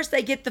 of course,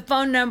 they get the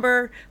phone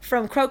number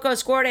from Croco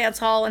Square Dance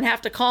Hall and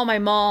have to call my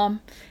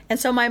mom. And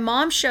so my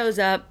mom shows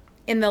up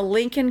in the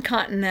Lincoln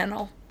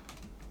Continental.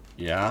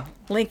 Yeah?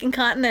 Lincoln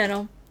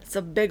Continental. It's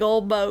a big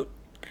old boat.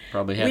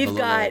 Probably have the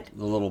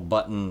little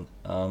button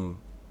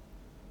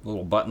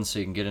so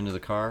you can get into the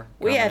car.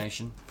 We have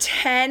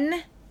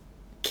 10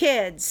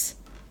 kids.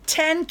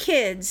 10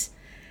 kids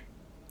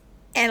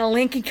and a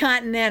Lincoln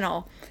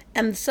Continental.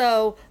 And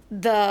so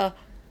the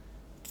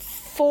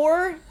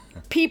 4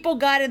 people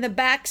got in the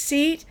back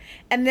seat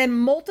and then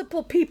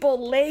multiple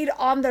people laid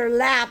on their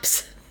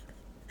laps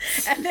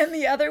and then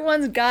the other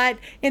ones got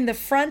in the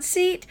front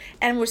seat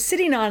and were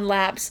sitting on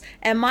laps,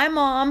 and my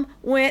mom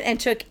went and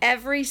took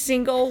every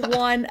single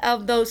one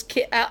of those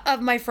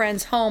of my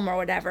friends home or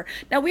whatever.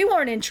 Now, we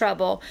weren't in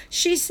trouble.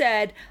 She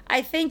said,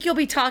 I think you'll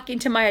be talking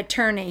to my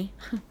attorney.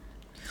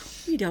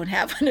 We don't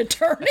have an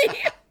attorney.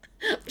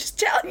 I'm just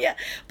telling you.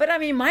 But I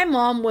mean, my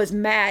mom was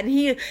mad.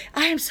 And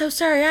I am so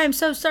sorry. I am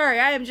so sorry.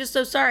 I am just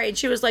so sorry. And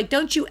she was like,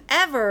 don't you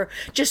ever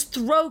just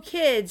throw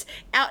kids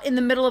out in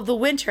the middle of the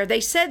winter. They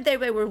said they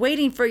were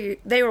waiting for you.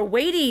 They were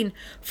waiting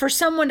for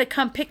someone to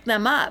come pick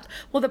them up.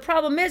 Well, the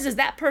problem is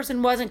that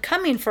person wasn't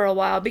coming for a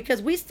while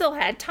because we still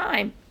had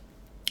time.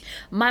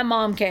 My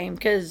mom came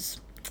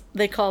because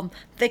they called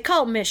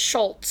Miss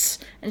Schultz,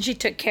 and she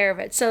took care of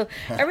it. So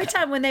every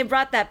time when they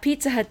brought that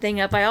Pizza Hut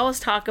thing up, I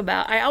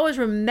always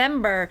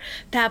remember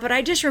that, but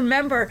I just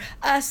remember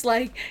us,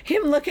 like,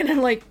 him looking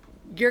and like,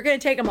 you're going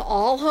to take them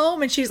all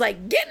home? And she's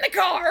like, get in the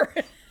car.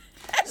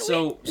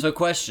 So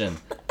question.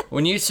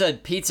 When you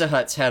said Pizza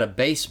Huts had a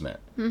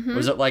basement,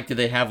 was it like, did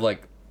they have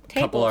like a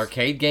couple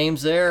arcade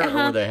games there, or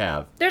what did they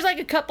have? There's like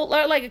a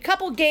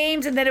couple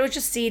games, and then it was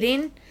just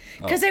seating.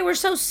 Because they were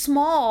so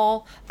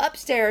small,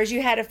 upstairs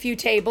you had a few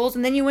tables,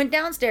 and then you went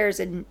downstairs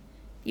and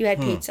you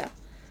had pizza.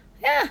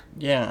 Yeah.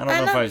 Yeah, I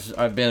don't know if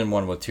I've been in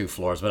one with 2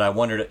 floors, but I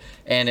wondered,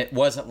 and it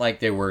wasn't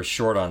like they were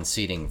short on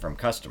seating from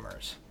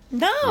customers.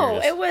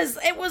 No, it was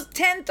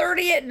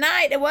 10:30 at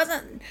night. It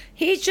wasn't.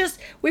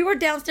 We were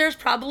downstairs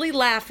probably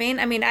laughing.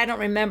 I mean, I don't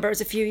remember. It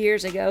was a few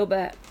years ago,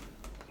 but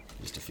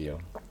just a few.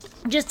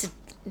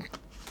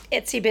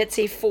 itsy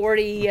bitsy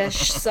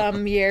 40-ish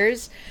some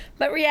years.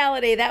 But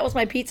reality, that was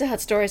my Pizza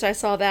Hut story, so I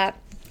saw that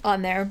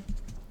on there.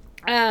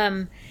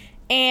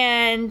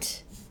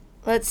 And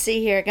let's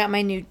see here. I got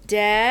my new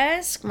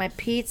desk, my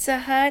Pizza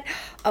Hut.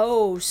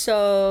 Oh,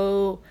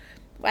 so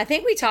I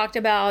think we talked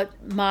about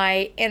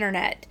my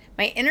internet.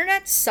 My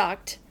internet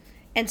sucked.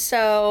 And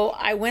so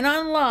I went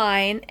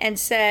online and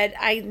said,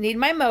 I need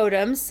my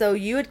modems. So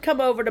you would come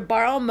over to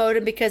borrow a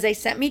modem because they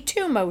sent me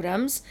 2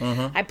 modems.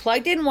 Mm-hmm. I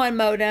plugged in 1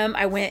 modem.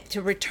 I went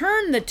to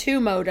return the 2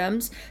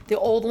 modems, the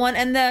old one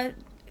and the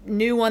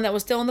new one that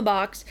was still in the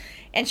box.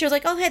 And she was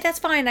like, okay, that's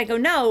fine. I go,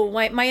 no,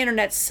 my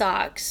internet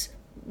sucks.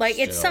 Like,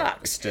 it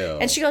sucks. Still.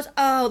 And she goes,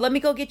 oh, let me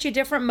go get you a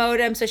different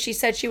modem. So she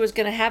said she was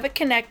going to have it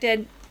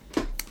connected.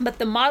 But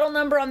the model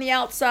number on the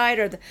outside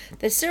or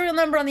the serial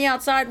number on the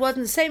outside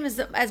wasn't the same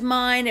as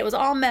mine. It was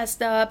all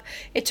messed up.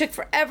 It took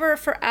forever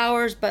for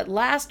hours. But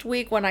last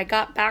week when I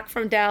got back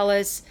from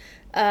Dallas,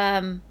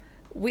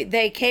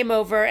 they came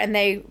over and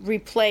they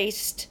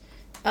replaced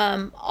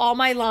all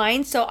my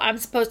lines. So I'm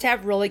supposed to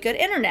have really good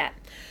internet.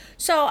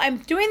 So I'm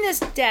doing this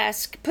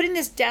desk, putting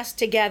this desk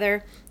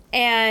together,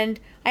 and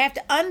I have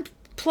to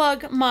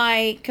unplug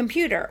my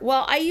computer.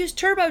 Well, I use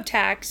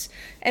TurboTax,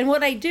 and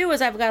what I do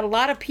is I've got a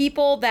lot of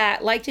people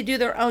that like to do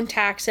their own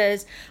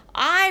taxes.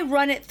 I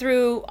run it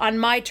through on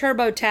my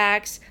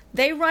TurboTax.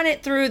 They run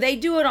it through, they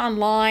do it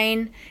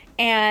online,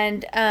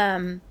 and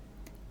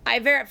I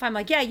verify. I'm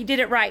like, yeah, you did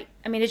it right.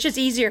 I mean, it's just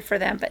easier for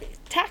them, but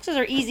taxes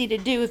are easy to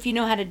do if you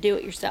know how to do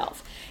it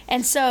yourself.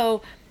 And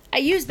so I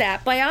use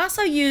that, but I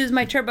also use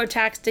my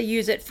TurboTax to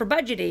use it for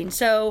budgeting.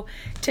 So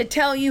to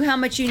tell you how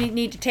much you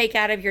need to take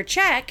out of your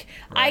check,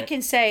 right. I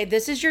can say,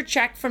 this is your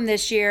check from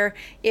this year.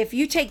 If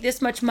you take this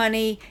much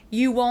money,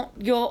 you'll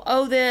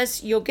owe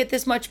this, you'll get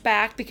this much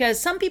back, because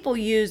some people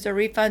use their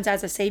refunds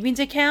as a savings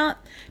account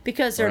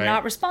because they're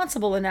not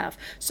responsible enough.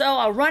 So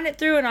I'll run it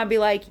through and I'll be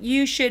like,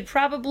 you should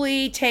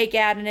probably take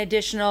out an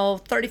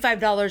additional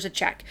 $35 a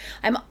check.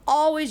 I'm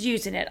always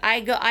using it.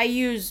 I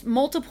use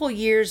multiple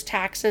years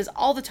taxes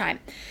all the time.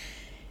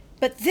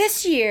 But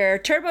this year,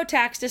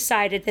 TurboTax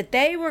decided that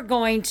they were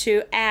going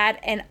to add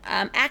an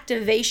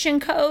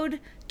activation code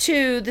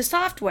to the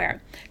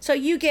software. So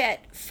you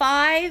get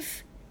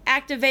 5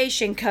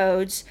 activation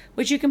codes,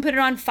 which you can put it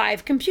on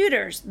 5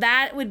 computers.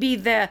 That would be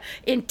the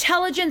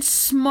intelligent,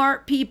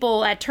 smart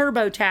people at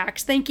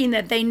TurboTax thinking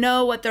that they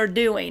know what they're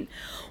doing.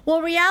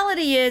 Well,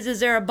 reality is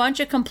there are a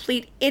bunch of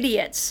complete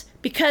idiots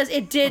because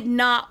it did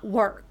not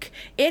work.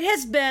 It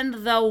has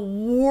been the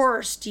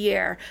worst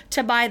year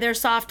to buy their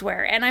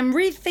software. And I'm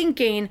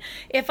rethinking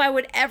if I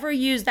would ever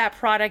use that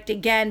product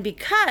again,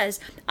 because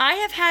I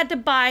have had to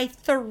buy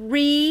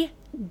 3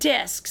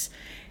 discs.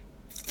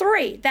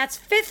 3. That's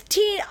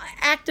 15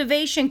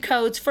 activation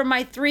codes for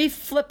my 3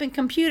 flipping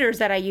computers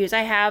that I use.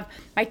 I have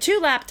my 2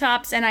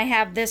 laptops and I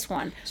have this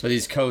one. So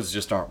these codes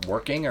just aren't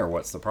working, or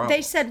what's the problem?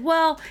 They said,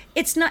 well,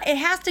 it's not, it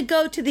has to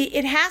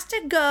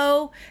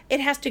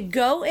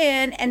go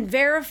in and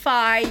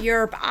verify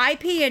your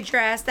IP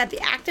address that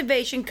the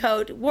activation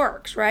code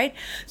works, right?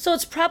 So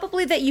it's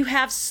probably that you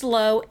have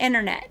slow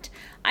internet.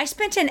 I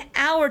spent an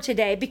hour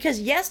today because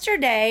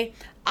yesterday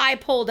I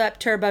pulled up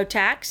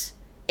TurboTax.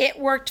 It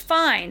worked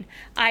fine.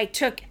 I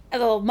took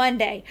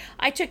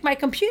my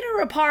computer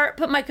apart,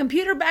 put my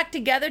computer back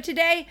together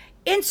today,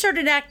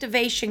 inserted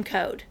activation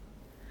code.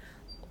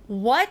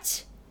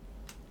 What?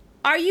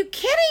 Are you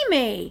kidding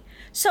me?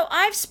 So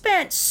I've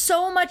spent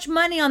so much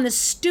money on this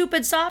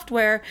stupid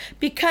software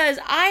because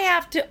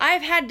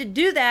I've had to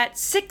do that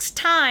 6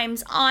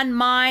 times on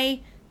my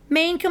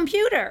main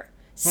computer.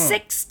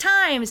 6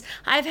 times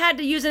I've had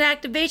to use an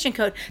activation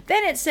code.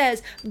 Then it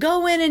says,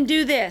 go in and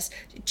do this,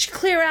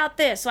 clear out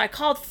this. So I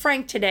called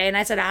Frank today and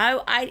I said,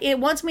 it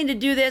wants me to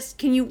do this.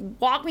 Can you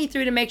walk me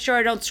through to make sure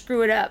I don't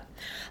screw it up?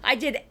 I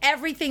did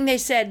everything they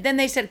said. Then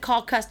they said,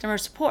 call customer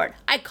support.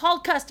 I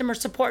called customer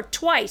support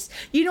twice.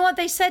 You know what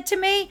they said to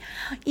me?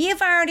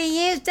 You've already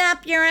used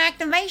up your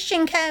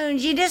activation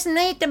codes. You just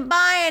need to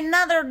buy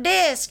another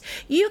disc.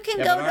 You can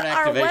go to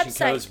our website.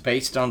 Activation codes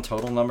based on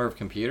total number of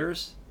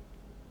computers?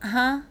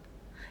 Uh-huh.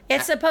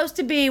 It's supposed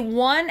to be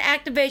 1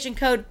 activation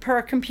code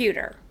per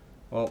computer.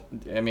 Well,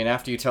 I mean,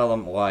 after you tell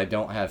them, well, I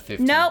don't have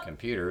 15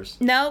 computers.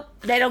 Nope,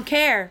 they don't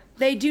care.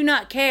 They do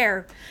not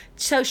care.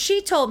 So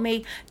she told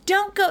me,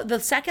 the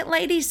second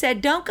lady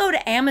said, don't go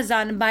to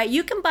Amazon and buy it.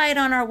 You can buy it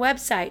on our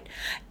website.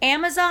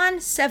 Amazon,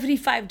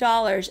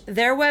 $75.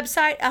 Their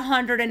website,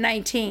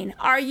 $119.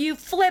 Are you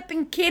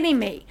flipping kidding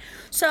me?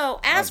 So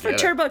as for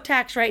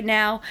TurboTax right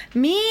now,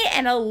 me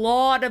and a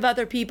lot of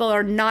other people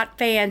are not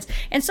fans.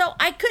 And so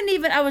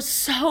I was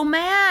so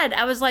mad.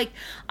 I was like,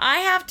 I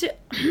have to,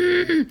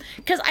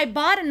 because I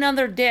bought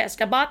another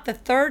disc. I bought the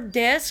 3rd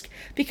disc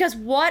because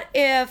what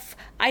if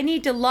I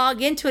need to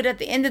log into it at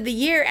the end of the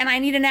year and I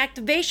need an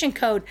activation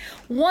code?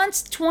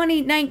 Once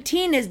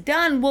 2019 is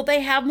done, will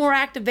they have more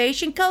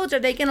activation codes? Are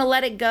they going to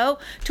let it go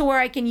to where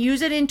I can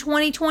use it in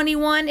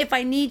 2021 if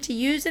I need to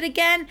use it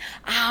again?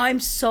 Oh, I'm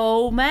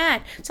so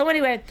mad. So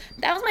anyway,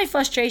 that was my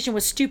frustration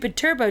with stupid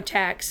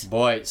TurboTax.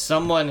 Boy,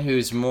 someone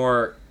who's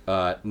more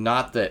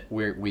not that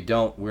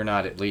we're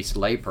not at least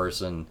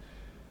layperson,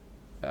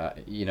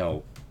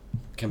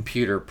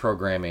 computer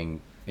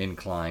programming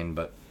inclined,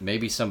 but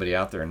maybe somebody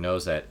out there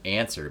knows that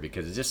answer,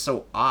 because it's just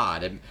so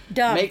odd. It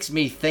makes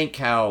me think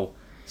how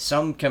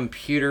some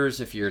computers,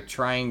 if you're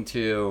trying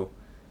to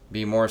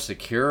be more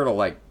secure,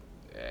 it'll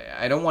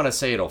I don't want to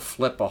say it'll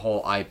flip a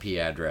whole IP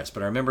address,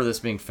 but I remember this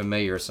being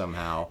familiar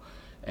somehow,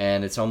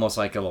 and it's almost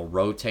like it'll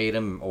rotate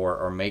them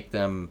or make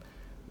them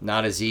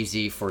not as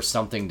easy for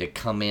something to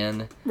come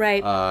in.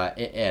 Right.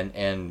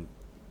 And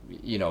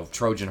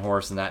Trojan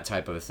horse and that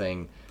type of a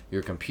thing,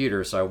 your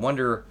computer. So I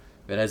wonder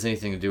if it has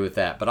anything to do with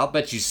that. But I'll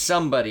bet you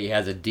somebody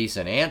has a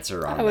decent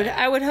answer on that.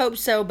 I would hope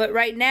so. But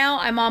right now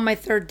I'm on my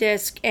third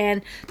disk,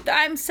 and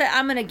I'm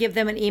going to give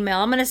them an email.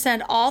 I'm going to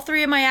send all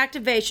 3 of my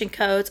activation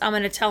codes. I'm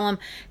going to tell them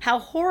how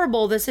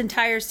horrible this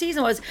entire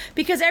season was,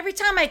 because every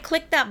time I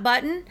click that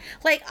button,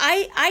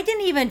 I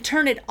didn't even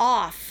turn it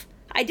off.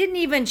 I didn't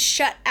even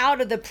shut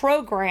out of the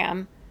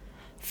program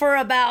for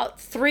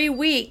about 3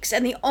 weeks,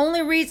 and the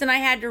only reason I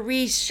had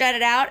to shut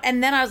it out,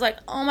 and then I was like,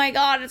 oh my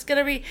god, it's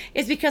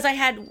because I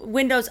had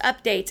Windows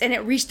updates, and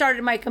it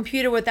restarted my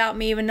computer without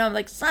me even knowing. I'm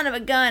like, son of a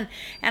gun.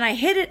 And I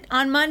hit it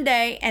on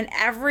Monday, and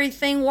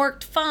everything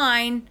worked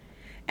fine,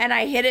 and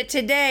I hit it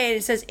today, and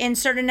it says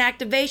insert an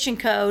activation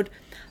code.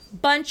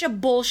 Bunch of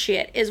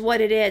bullshit is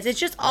what it is. It's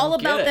just all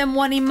about them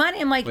wanting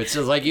money. I'm like, it's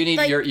like you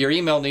need your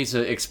email needs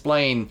to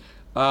explain.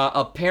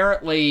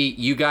 Apparently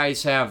you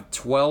guys have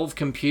 12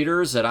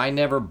 computers that I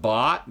never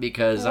bought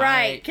because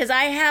because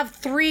I have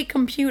 3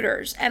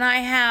 computers and I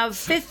have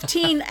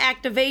 15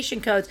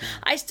 activation codes.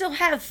 I still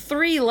have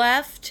 3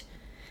 left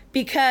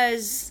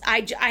because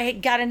I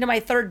got into my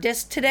third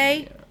disk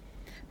today. Yeah.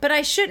 But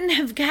I shouldn't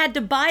have had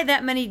to buy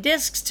that many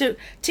discs to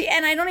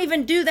and I don't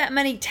even do that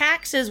many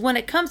taxes when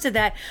it comes to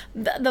that.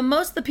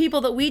 Most of the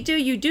people that we do,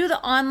 you do the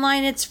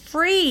online, it's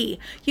free.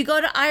 You go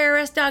to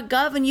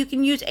irs.gov and you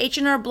can use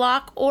H&R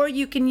Block, or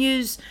you can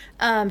use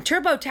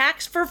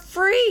TurboTax for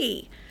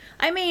free.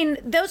 I mean,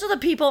 those are the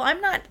people.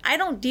 I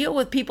don't deal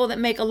with people that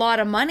make a lot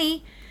of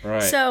money.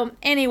 Right. So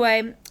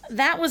anyway,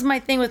 that was my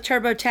thing with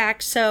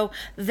TurboTax. So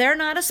they're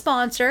not a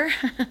sponsor,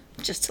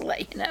 just to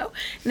let you know.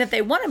 And if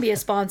they want to be a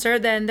sponsor,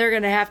 then they're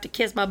going to have to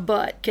kiss my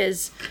butt,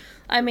 because,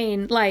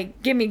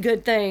 give me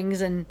good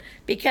things. And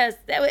because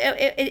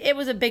it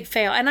was a big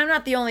fail. And I'm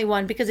not the only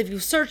one, because if you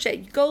search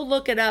it, go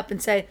look it up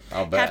and say,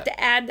 have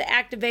to add the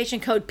activation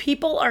code.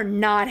 People are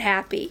not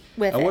happy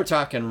with it. And we're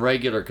talking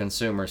regular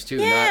consumers, too,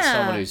 not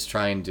someone who's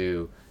trying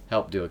to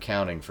help do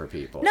accounting for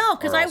people. No,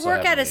 because I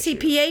work at a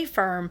CPA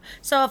firm.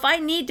 So if I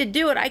need to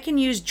do it, I can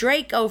use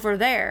Drake over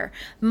there.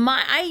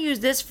 I use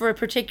this for a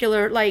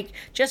particular,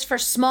 just for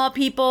small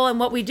people. And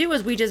what we do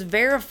is we just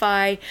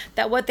verify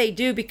that what they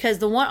do, because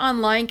the one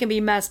online can be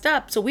messed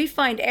up. So we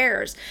find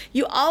errors.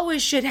 You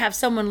always should have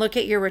someone look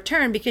at your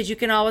return, because you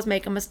can always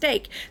make a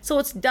mistake. So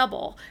it's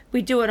double.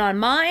 We do it on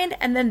mine,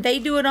 and then they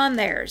do it on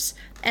theirs.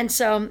 And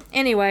so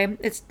anyway,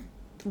 that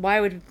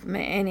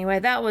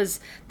was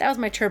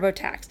my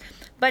TurboTax.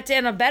 But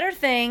in a better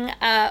thing,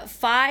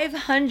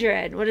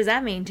 500. What does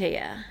that mean to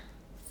you?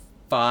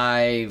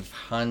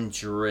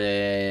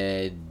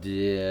 500.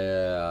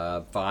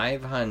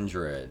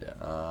 500.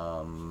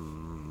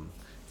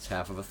 It's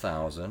half of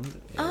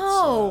 1,000.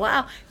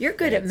 Wow! You're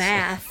good at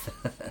math.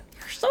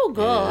 You're so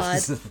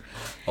good.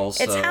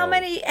 Also,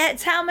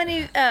 it's how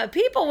many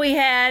people we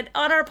had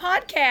on our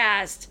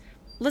podcast,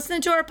 listening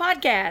to our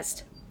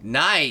podcast.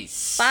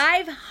 Nice.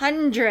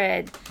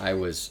 500. I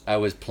was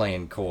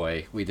playing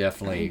coy. We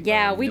definitely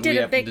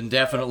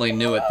definitely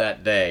knew it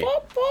that day.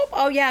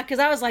 Oh yeah, because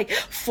I was like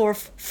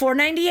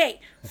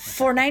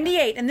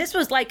 498, and this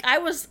was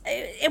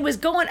it was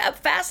going up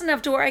fast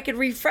enough to where I could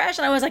refresh,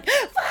 and I was like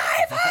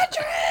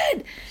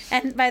 500.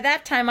 And by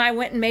that time, I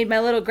went and made my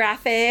little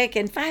graphic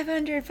and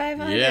 500.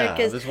 Yeah,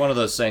 this is one of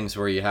those things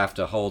where you have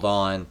to hold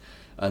on.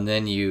 And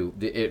then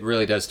it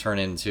really does turn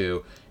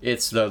into,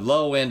 it's the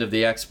low end of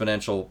the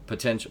potential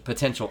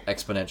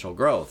exponential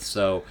growth.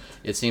 So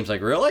it seems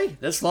like, really?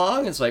 This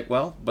long? It's like,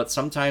 well, but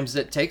sometimes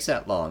it takes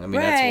that long. I mean,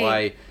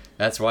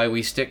 that's why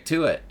we stick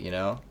to it,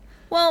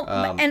 Well,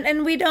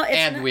 and we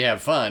don't. We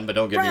have fun, but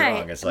don't get me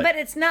wrong. It's like, but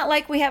it's not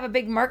like we have a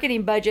big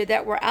marketing budget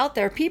that we're out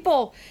there.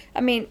 People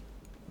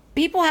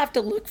have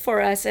to look for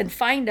us and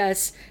find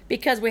us,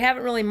 because we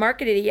haven't really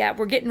marketed it yet.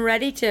 We're getting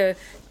ready to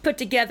put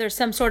together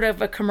some sort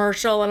of a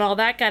commercial and all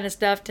that kind of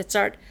stuff to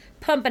start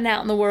pumping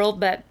out in the world.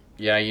 But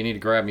yeah, you need to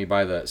grab me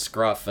by the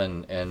scruff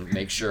and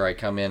make sure I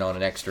come in on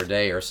an extra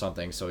day or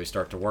something, so we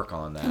start to work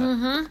on that.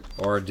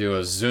 Mm-hmm. Or do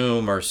a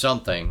Zoom or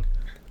something,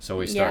 so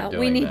we start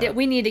doing that.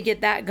 We need to get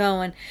that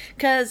going,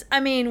 because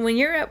when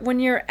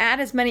you're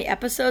at as many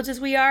episodes as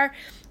we are,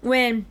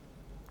 when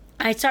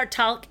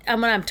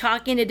I'm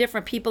talking to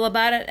different people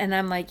about it, and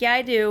I'm like, yeah,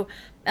 I do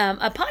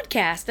a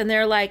podcast, and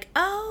they're like,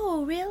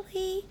 oh,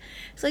 really?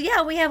 So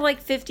yeah, we have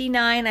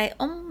 59,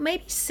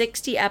 maybe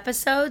 60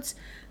 episodes.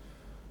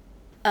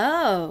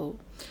 Oh,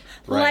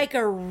 right. Like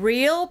a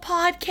real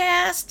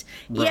podcast?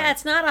 Right. Yeah,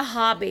 it's not a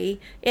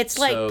hobby. It's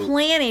like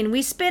planning.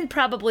 We spend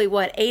probably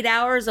 8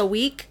 hours a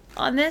week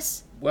on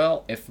this?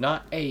 Well, if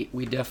not 8,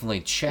 we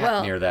definitely chat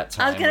Well, near that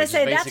time. I was gonna which is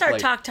say, that's our basically-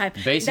 talk time.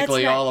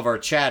 Basically, That's not- all of our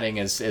chatting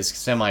is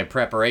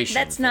semi-preparation.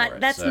 That's for not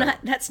it, that's so. not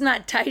that's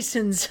not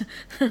Tyson's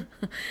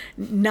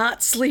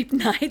not sleep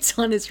nights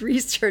on his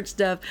research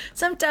stuff.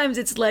 Sometimes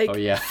it's like Oh,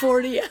 yeah.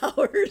 40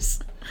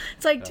 hours.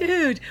 It's like,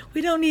 dude,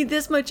 we don't need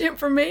this much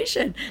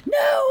information.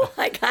 No,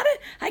 I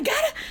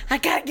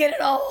gotta get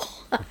it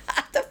all. I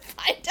have to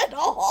find it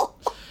all.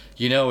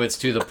 You know, it's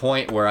to the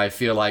point where I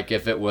feel like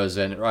if it was,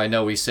 and I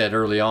know we said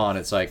early on,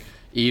 it's like,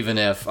 even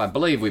if, I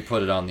believe we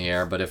put it on the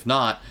air, but if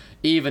not,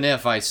 even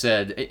if I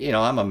said, you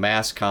know, I'm a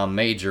mass comm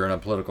major and a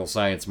political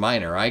science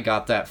minor, I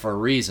got that for a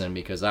reason,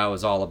 because I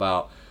was all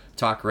about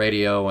talk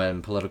radio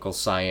and political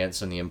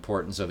science and the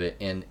importance of it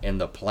in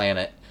the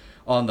planet,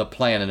 on the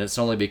planet. It's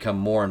only become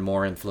more and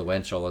more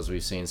influential as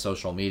we've seen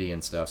social media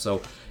and stuff.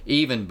 So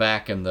even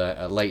back in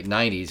the late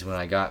 90s when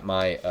I got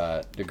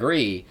my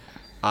degree,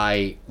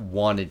 I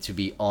wanted to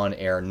be on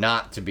air,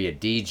 not to be a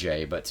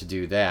DJ, but to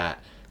do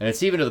that. And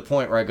it's even to the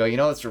point where I go, you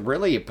know, it's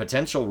really a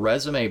potential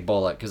resume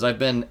bullet, because I've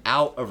been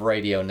out of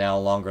radio now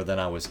longer than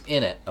I was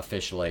in it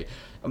officially.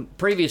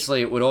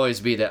 Previously, it would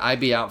always be that I'd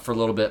be out for a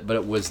little bit, but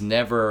it was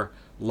never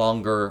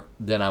longer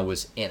than I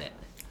was in it.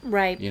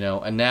 Right. You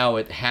know, and now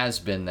it has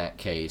been that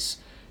case.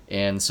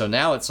 And so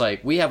now it's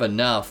like we have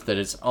enough that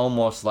it's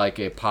almost like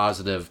a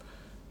positive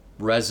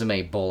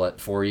resume bullet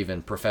for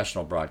even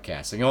professional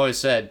broadcasting. I always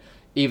said,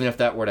 even if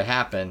that were to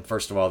happen,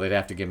 first of all, they'd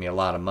have to give me a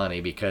lot of money,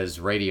 because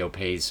radio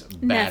pays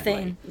badly.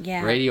 Nothing,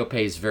 yeah. Radio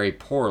pays very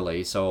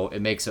poorly, so it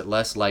makes it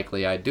less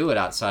likely I'd do it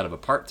outside of a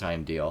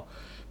part-time deal.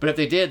 But if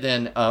they did,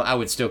 then I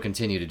would still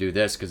continue to do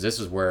this, because this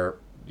is where,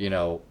 you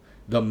know,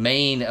 the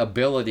main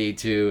ability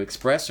to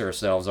express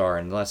ourselves are,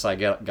 unless I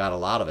got a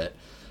lot of it.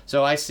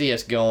 So I see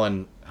us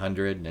going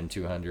 100 and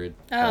 200.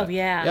 Oh,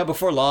 yeah. Yeah,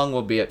 before long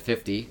we'll be at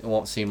 50. It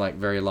won't seem like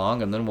very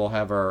long, and then we'll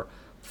have our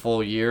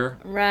full year.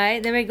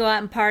 Right. Then we go out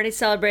and party,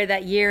 celebrate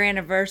that year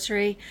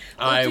anniversary.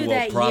 I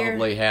will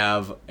probably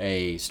have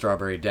a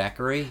strawberry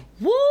daiquiri.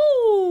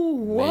 Woo!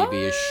 What?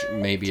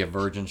 Maybe a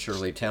Virgin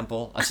Shirley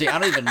Temple. See, I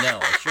don't even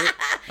know.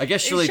 I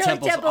guess Shirley Shirley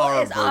Temples Temple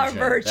are is our virgin.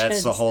 virgins.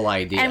 That's the whole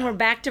idea. And we're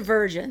back to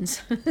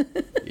virgins.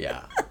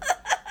 Yeah.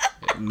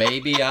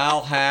 Maybe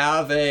I'll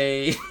have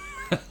a...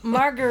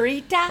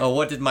 Margarita.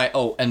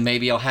 And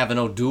maybe I'll have an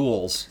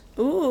O'Doul's.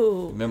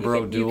 Ooh. Remember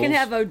You O'Doul's? can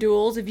have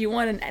O'Doul's if you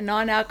want a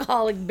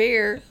non-alcoholic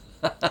beer.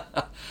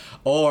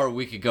 Or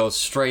we could go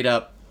straight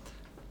up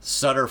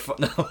Sutter...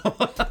 No,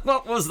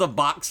 what was the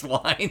boxed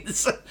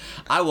wines?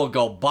 I will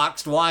go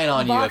boxed wine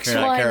on you if you're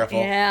not careful.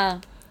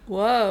 Yeah.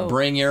 Whoa.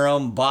 Bring your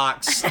own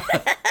box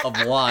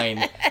of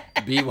wine.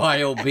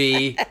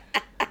 BYOB.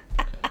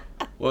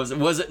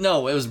 Was it?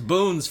 No, it was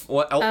Boone's.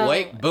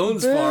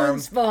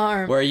 Boone's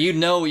Farm. Where you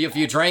know if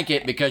you drank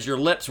it because your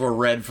lips were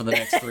red for the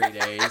next 3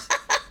 days.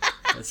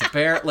 It's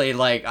apparently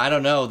like, I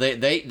don't know.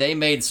 They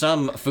made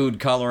some food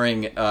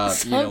coloring,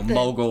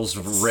 moguls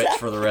rich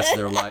for the rest of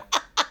their life.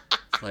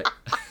 Like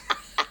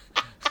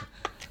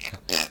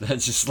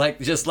that's just like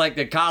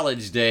the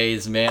college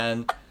days,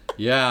 man.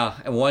 Yeah,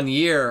 and 1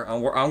 year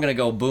I'm gonna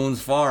go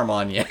Boone's Farm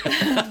on you.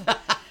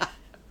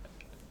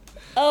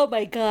 Oh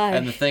my God.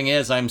 And the thing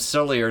is, I'm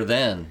sillier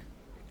then.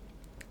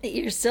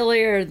 You're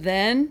sillier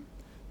then?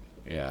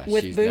 Yeah.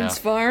 With Boone's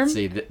Farm?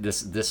 See,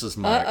 this is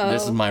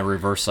my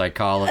reverse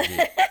psychology.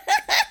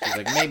 She's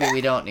like, maybe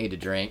we don't need to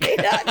drink.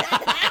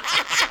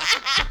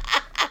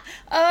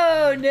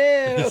 Oh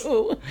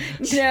no,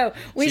 no.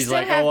 She's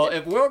like,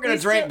 if we're gonna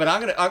drink,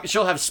 but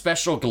she'll have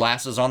special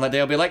glasses on that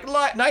day. I'll be like,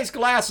 nice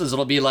glasses.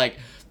 It'll be like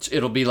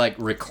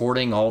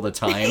recording all the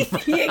time.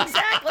 Yeah,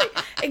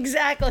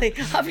 exactly.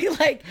 I'll be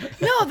like,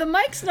 no, the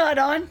mic's not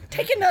on.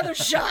 Take another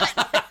shot.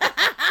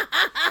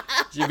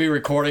 She'll be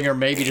recording, or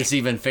maybe just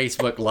even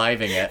Facebook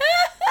living it.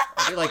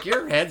 I'll be like,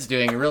 your head's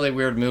doing really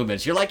weird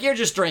movements. You're like, you're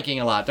just drinking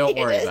a lot. Don't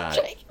worry about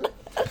it.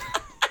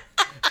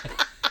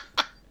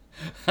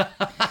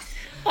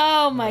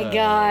 Oh my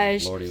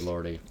gosh.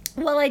 Lordy.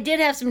 Well, I did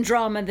have some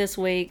drama this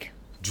week.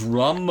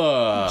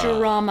 Drama.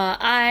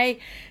 I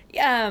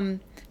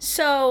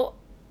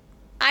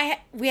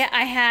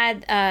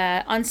had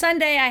on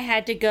Sunday I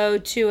had to go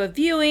to a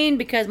viewing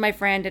because my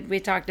friend we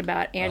talked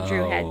about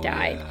Andrew had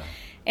died. Yeah.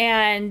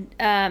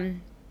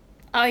 And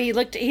he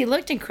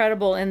looked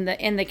incredible in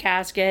the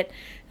casket.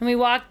 And we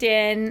walked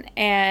in,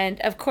 and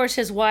of course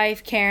his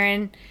wife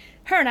Karen,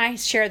 her and I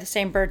share the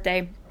same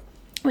birthday.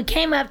 We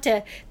came up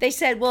they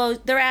said, well,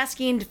 they're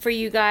asking for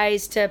you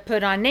guys to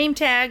put on name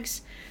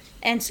tags.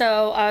 And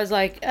so I was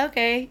like,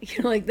 okay,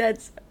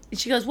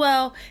 she goes,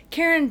 well,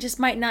 Karen just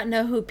might not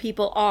know who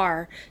people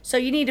are. So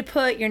you need to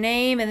put your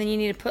name, and then you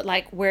need to put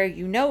like where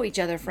you know each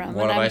other from.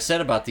 What have I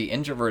said about the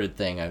introverted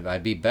thing?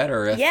 I'd be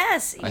better if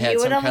I had you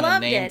some kind of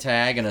loved name it.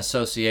 tag and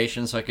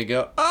association, so I could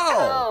go,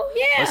 yeah.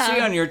 I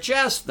see on your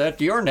chest that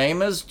your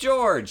name is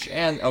George.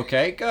 And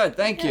okay, good,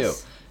 thank you.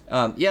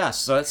 Yes,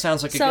 so that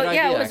sounds like a good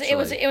idea.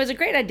 It was a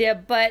great idea,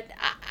 but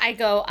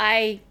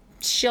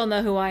she'll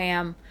know who I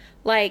am.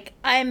 like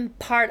I'm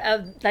part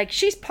of, like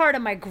she's part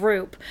of my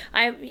group.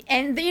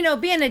 And you know,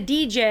 being a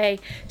DJ,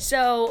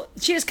 so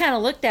she just kind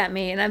of looked at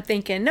me, and I'm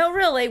thinking, no,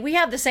 really, we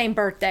have the same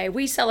birthday.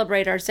 We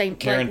celebrate our same.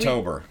 Karen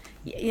Tober.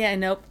 Yeah,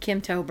 nope, Kim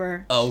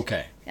Tober. Oh,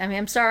 okay. I mean,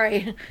 I'm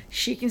sorry,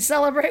 she can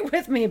celebrate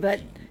with me,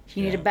 but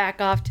you need to back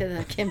off to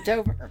the Kim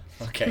Tober.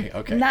 Okay.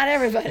 Not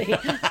everybody.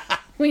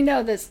 We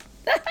know this.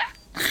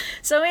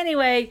 So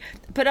anyway,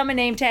 put on my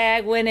name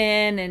tag, went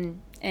in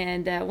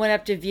and went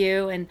up to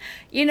view, and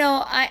you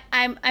know,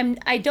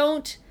 I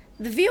don't,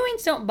 the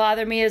viewings don't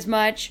bother me as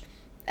much.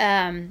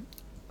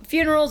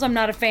 Funerals I'm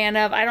not a fan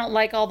of. I don't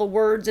like all the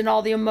words and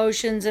all the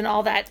emotions and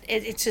all that.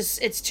 It's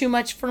just, it's too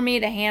much for me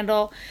to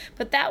handle.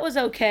 But that was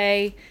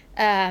okay.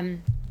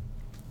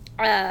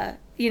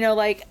 You know,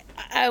 like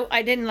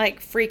I didn't like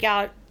freak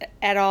out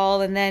at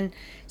all, and then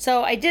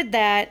so I did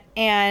that,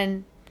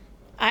 and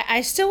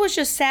I still was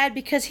just sad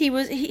because he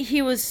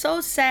was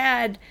so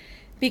sad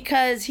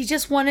because he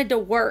just wanted to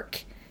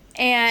work.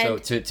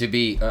 And so to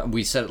be,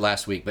 we said it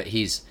last week, but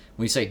when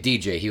we say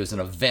DJ, he was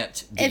an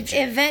event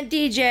DJ. Event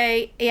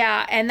DJ,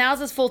 yeah, and that was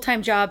his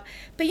full-time job.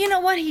 But you know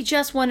what? He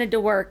just wanted to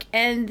work,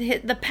 and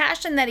the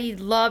passion that he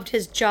loved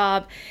his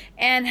job,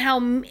 and how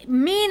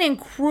mean and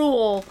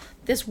cruel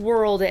this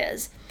world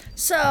is.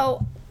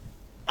 So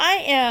I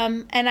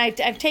am, and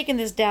I've taken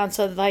this down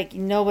so that, like,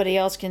 nobody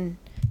else can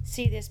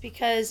see this,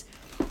 because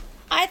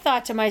I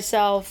thought to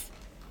myself,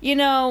 you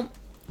know,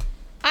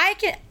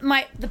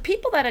 the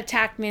people that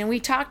attacked me, and we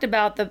talked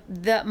about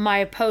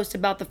my post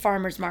about the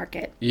farmers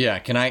market. Yeah,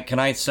 can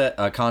I set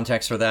a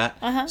context for that?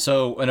 Uh-huh.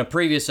 So in a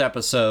previous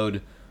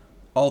episode,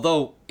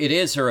 although it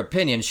is her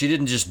opinion, she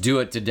didn't just do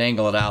it to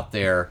dangle it out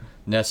there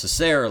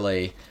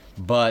necessarily.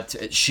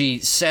 But she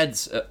said,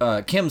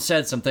 Kim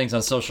said some things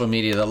on social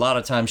media that a lot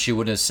of times she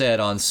wouldn't have said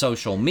on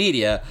social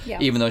media,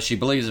 even though she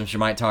believes them, she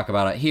might talk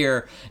about it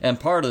here. And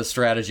part of the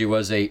strategy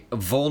was a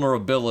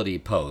vulnerability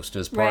post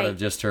as part of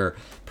just her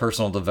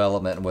personal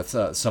development with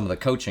some of the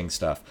coaching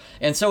stuff.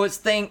 And so it's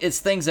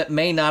things that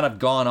may not have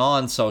gone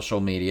on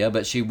social media,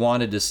 but she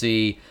wanted to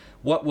see,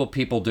 what will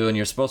people do? And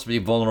you're supposed to be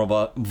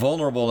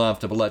vulnerable enough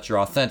to let your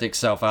authentic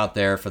self out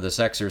there for this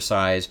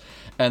exercise.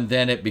 And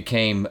then it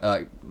became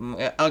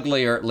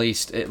ugly, or at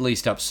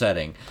least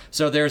upsetting.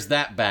 So there's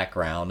that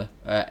background,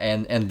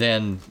 and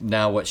then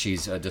now what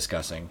she's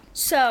discussing.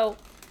 So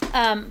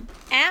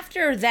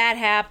after that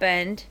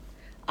happened,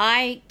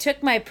 I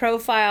took my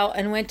profile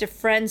and went to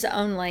friends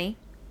only,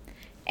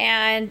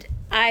 and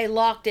I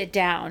locked it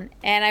down.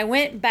 And I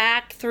went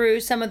back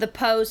through some of the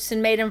posts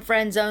and made them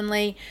friends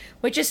only,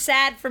 which is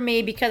sad for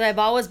me because I've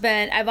always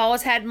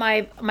had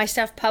my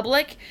stuff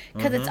public,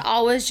 because it's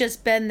always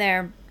just been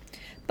there.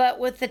 But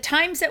with the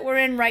times that we're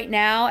in right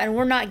now, and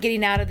we're not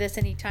getting out of this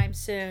anytime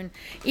soon,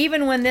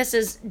 even when this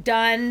is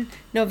done,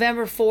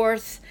 November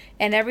 4th,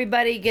 and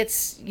everybody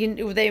gets,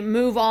 they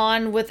move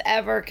on with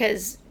ever,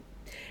 because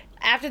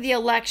after the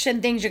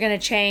election, things are going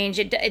to change.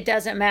 It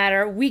doesn't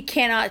matter. We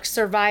cannot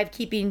survive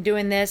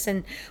doing this,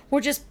 and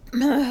we're just,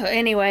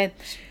 anyway.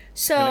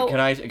 So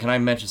can I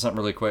mention something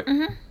really quick?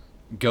 Mm-hmm.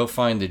 Go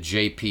find the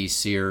J.P.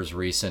 Sears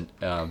recent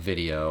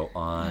video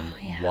on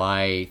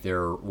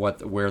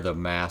where the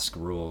mask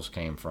rules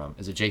came from.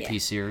 Is it J.P.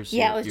 Sears?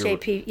 Yeah, it was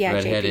J.P. Yeah,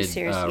 redheaded, J.P.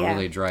 Sears.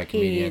 Really dry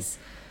comedian.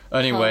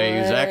 Anyway, he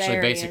was actually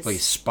basically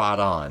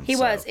spot on. He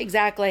was,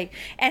 exactly.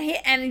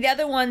 And the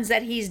other ones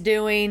that he's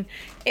doing,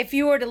 if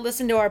you were to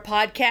listen to our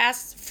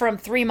podcast from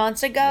 3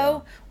 months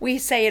ago, we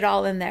say it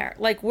all in there.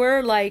 Like,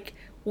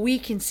 we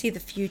can see the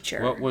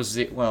future. What was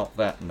it? Well,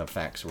 that and the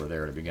facts were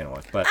there to begin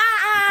with. But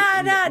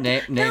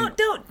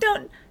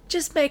don't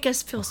just make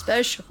us feel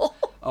special.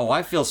 Oh,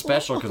 I feel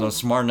special because I'm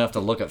smart enough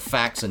to look at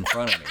facts in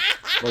front of me.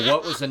 But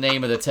what was the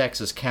name of the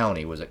Texas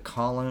county? Was it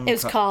Collin? It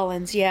was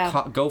Collins,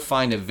 yeah. Go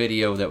find a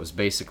video that was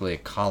basically a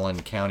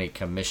Collin County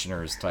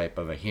Commissioner's type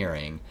of a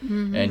hearing,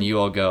 and you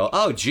all go,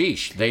 oh,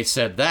 geesh, they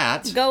said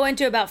that. Go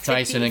into about 50,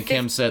 Tyson and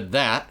Kim said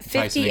that.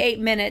 58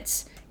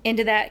 minutes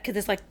into that, because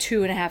it's like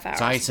 2.5 hours.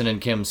 Tyson and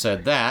Kim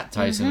said that.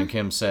 Tyson and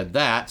Kim said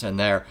that. And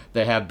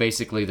they have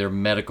basically their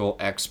medical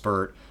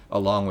expert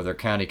along with their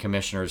county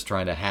commissioners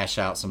trying to hash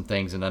out some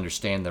things and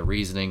understand the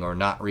reasoning or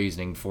not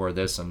reasoning for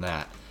this and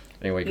that.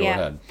 Anyway, go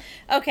ahead.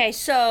 Okay,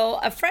 so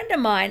a friend of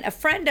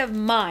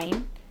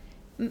mine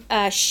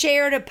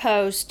shared a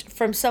post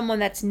from someone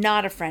that's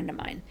not a friend of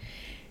mine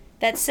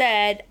that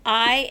said,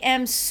 I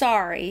am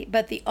sorry,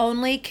 but the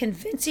only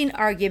convincing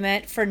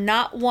argument for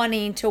not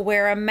wanting to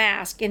wear a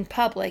mask in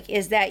public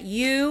is that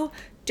you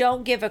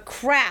don't give a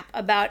crap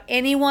about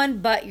anyone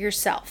but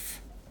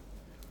yourself.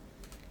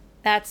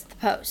 That's the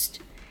post.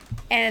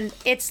 And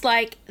it's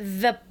like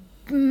the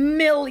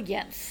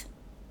millionth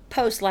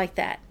post like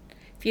that.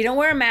 If you don't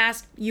wear a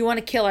mask, you want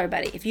to kill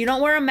everybody. If you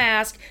don't wear a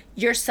mask,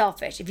 you're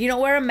selfish. If you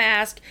don't wear a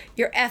mask,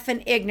 you're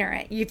effing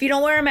ignorant. If you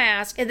don't wear a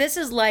mask, and this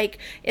is like,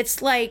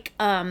 it's like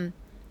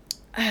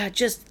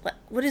just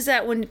what is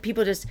that when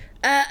people just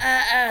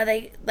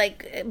they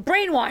like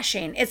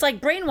brainwashing. It's like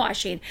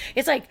brainwashing.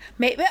 It's like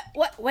wait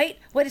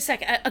a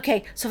second.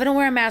 Okay, so if I don't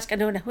wear a mask, I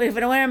don't know. If I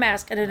don't wear a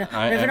mask, I don't know. If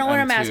I don't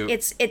wear a mask,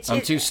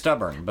 I'm too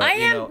stubborn. But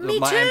me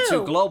too. I'm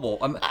too global.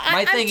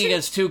 My thinking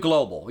is too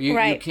global. You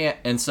can't.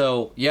 And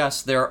so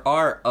yes, there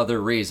are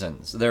other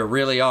reasons. There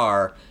really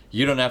are.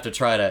 You don't have to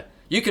try to.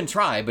 You can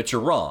try, but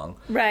you're wrong.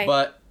 Right.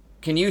 But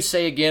can you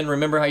say again?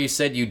 Remember how you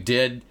said you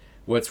did.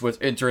 What's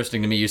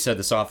interesting to me, you said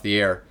this off the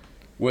air,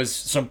 was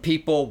some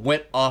people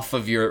went off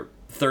of your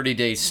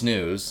 30-day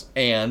snooze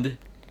and...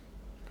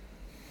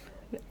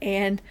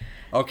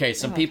 Okay,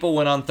 some people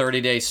went on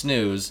 30-day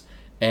snooze,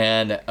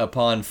 and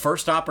upon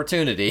first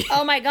opportunity...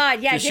 Oh my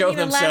God, yeah, it didn't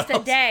even last a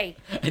day.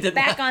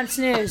 Back on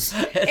snooze.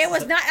 It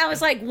was not, I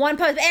was like one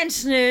post and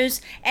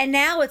snooze, and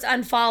now it's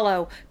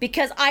unfollow,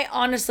 because I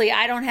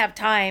don't have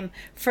time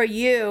for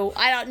you.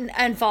 I don't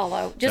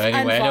unfollow, just unfollow.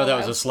 Anyway, I know that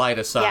was a slight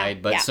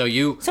aside, but so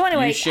you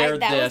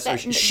shared this, or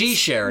she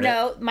shared it.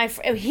 No,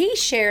 he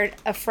shared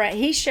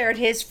he shared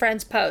his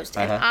friend's post,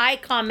 and I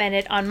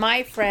commented on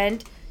my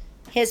friend,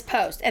 his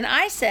post, and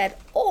I said,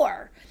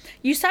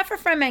 you suffer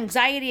from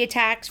anxiety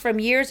attacks from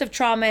years of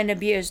trauma and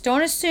abuse.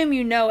 Don't assume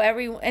you know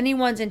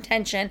anyone's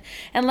intention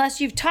unless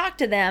you've talked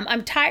to them.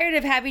 I'm tired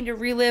of having to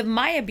relive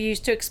my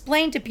abuse to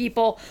explain to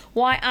people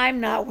why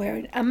I'm not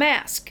wearing a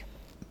mask.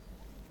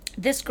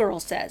 This girl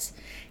says,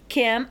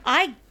 Kim,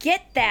 I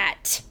get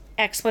that!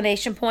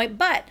 Exclamation point,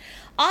 but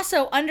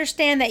also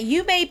understand that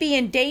you may be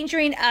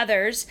endangering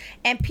others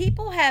and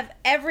people have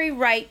every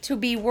right to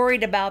be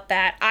worried about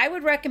that. I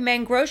would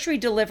recommend grocery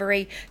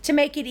delivery to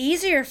make it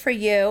easier for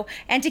you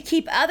and to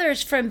keep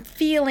others from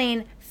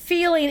feeling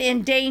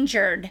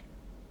endangered.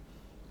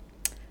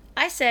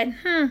 I said,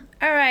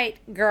 all right,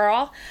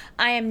 girl,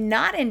 I am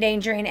not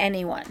endangering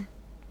anyone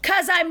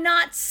because I'm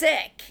not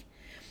sick.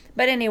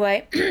 But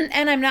anyway,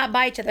 and I'm not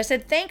by each other. I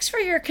said, thanks for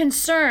your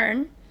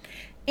concern.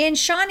 In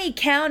Shawnee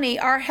County,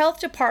 our health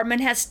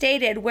department has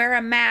stated wear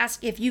a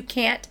mask if you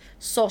can't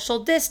social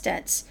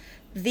distance.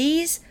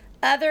 These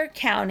other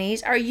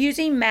counties are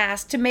using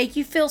masks to make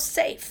you feel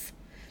safe.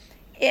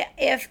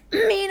 If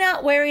me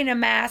not wearing a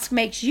mask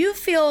makes you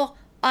feel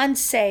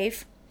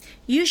unsafe,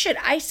 you should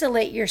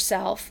isolate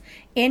yourself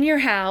in your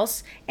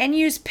house and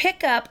use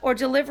pickup or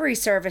delivery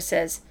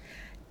services.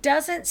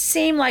 Doesn't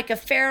seem like a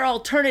fair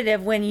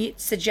alternative when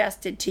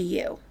suggested to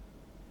you.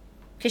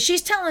 Because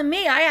she's telling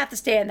me I have to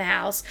stay in the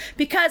house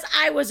because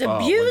I was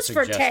abused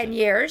for 10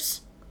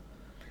 years.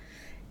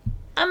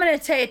 I'm going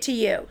to say it to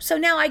you. So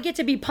now I get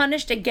to be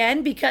punished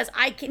again because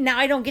I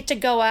don't get to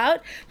go out.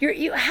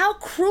 How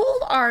cruel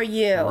are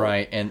you?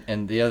 Right,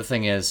 and the other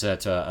thing is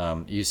that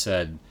you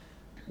said,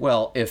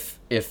 well, if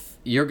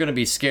you're going to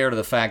be scared of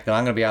the fact that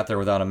I'm going to be out there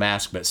without a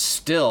mask, but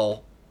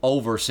still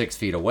over 6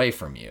 feet away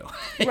from you.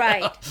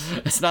 Right.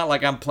 It's not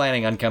like I'm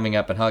planning on coming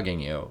up and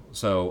hugging you.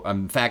 So,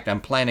 in fact,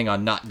 I'm planning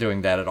on not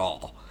doing that at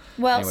all.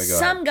 Well, anyway,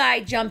 some guy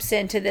jumps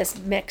into this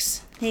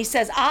mix. He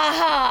says,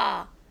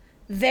 aha,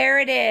 there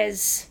it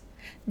is.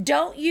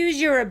 Don't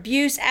use your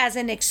abuse as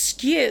an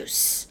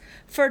excuse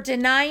for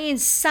denying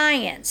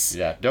science.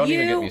 Yeah, don't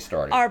even get me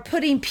started. You are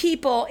putting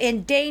people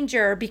in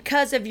danger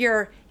because of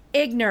your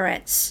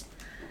ignorance.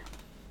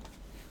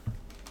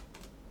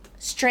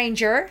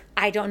 Stranger,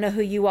 I don't know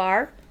who you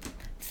are.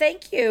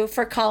 Thank you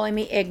for calling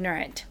me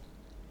ignorant.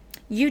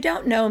 You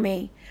don't know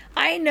me.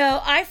 I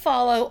know I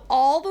follow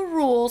all the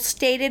rules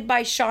stated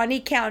by Shawnee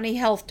County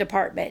Health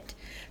Department.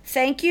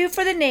 Thank you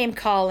for the name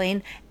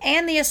calling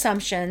and the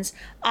assumptions.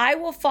 I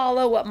will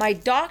follow what my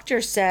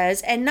doctor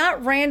says and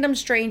not random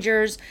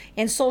strangers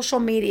in social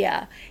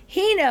media.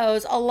 He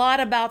knows a lot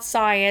about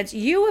science.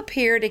 You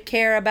appear to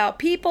care about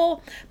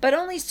people, but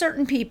only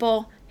certain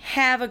people.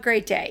 Have a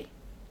great day.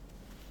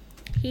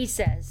 He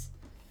says,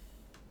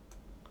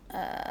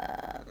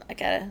 I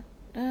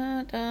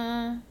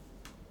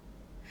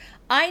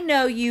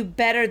know you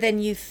better than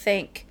you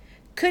think.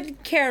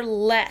 Couldn't care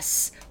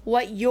less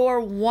what your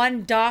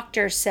one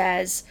doctor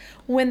says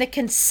when the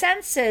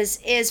consensus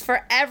is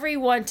for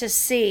everyone to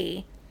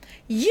see.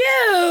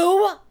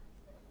 You,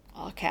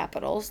 all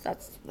capitals,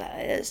 that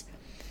is,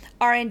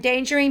 are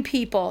endangering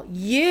people.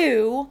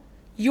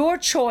 Your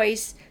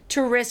choice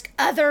to risk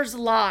others'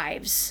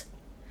 lives.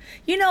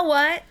 You know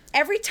what?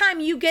 Every time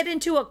you get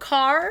into a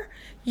car,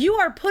 you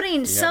are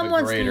putting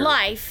someone's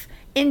life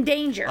in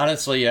danger.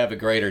 Honestly, you have a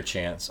greater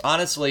chance.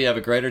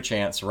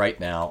 Right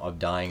now of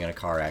dying in a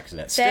car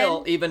accident.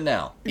 Still, even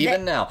now,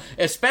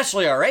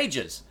 especially our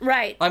ages.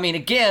 Right. I mean,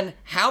 again,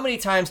 how many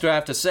times do I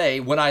have to say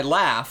when I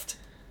laughed,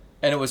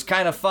 and it was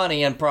kind of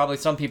funny, and probably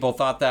some people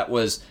thought that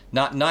was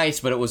not nice,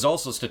 but it was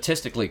also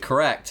statistically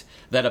correct,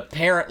 that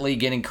apparently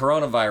getting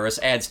coronavirus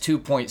adds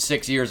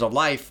 2.6 years of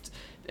life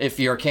if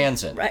you're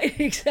Kansan. Right,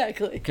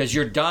 exactly. Because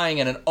you're dying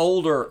in an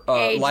older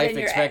life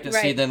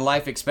expectancy than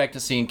life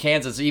expectancy in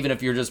Kansas, even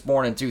if you're just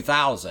born in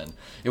 2000.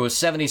 It was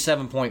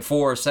 77.4,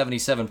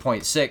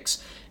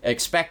 77.6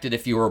 expected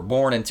if you were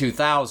born in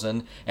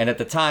 2000, and at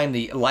the time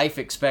the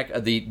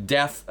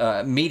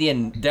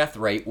median death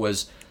rate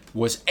was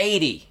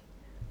 80.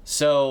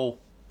 So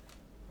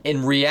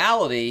in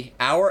reality,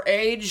 our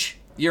age,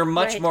 you're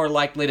much Right. more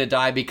likely to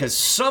die because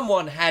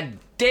someone had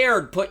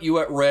dared put you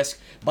at risk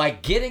by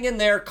getting in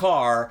their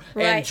car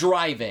Right. and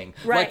driving.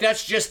 Right. Like,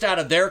 that's just out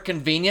of their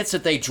convenience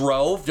that they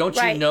drove. Don't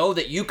Right. you know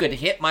that you could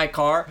hit my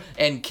car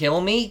and kill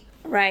me?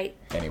 Right.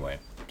 Anyway,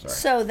 sorry.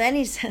 So then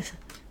he says,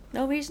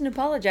 no reason to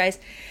apologize.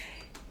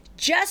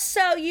 Just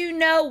so you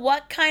know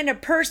what kind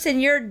of person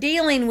you're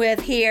dealing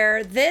with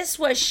here, this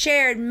was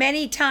shared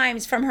many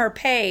times from her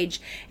page,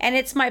 and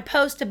it's my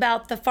post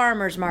about the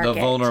farmer's market.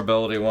 The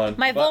vulnerability one.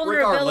 My But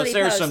vulnerability regardless,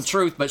 there's some post.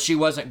 truth, but she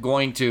wasn't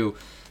going to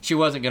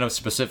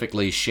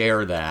specifically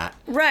share that.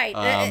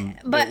 Right.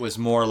 But it was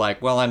more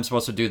like, well, I'm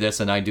supposed to do this,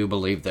 and I do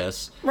believe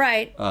this.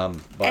 right. But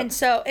And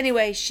so,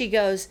 anyway, she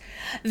goes,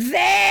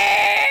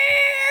 there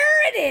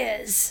it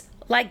is.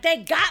 Like, they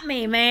got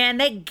me, man.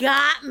 They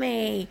got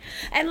me.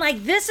 And,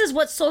 like, this is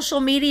what social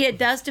media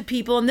does to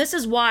people. And this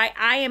is why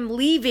I am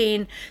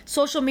leaving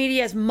social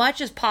media as much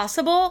as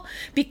possible.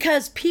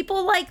 Because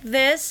people like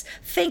this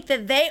think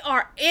that they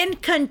are in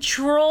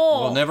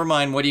control. well, never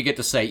mind. What do you get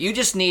to say? You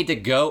just need to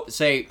go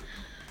say,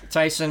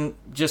 Tyson,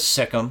 just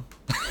sick 'em.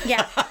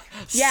 Yeah.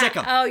 Yeah. Sick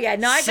 'em. Oh, yeah.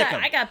 No, Sick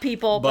 'em. I got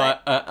people.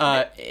 But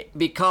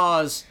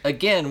because,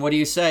 again, what do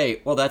you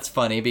say? Well, that's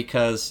funny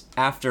because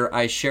after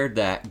I shared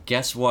that,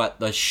 guess what?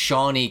 The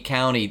Shawnee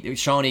County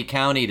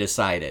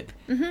decided.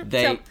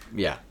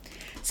 Mm-hmm.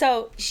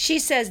 So she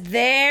says,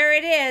 there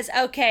it is.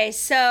 Okay,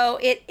 so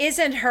it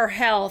isn't her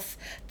health.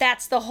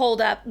 That's the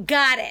holdup.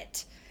 Got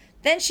it.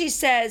 Then she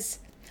says,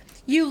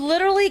 you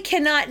literally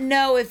cannot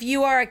know if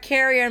you are a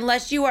carrier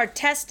unless you are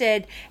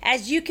tested,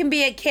 as you can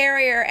be a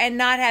carrier and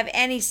not have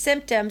any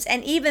symptoms.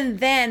 And even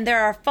then, there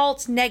are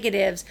false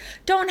negatives.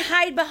 Don't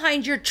hide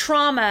behind your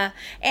trauma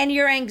and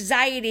your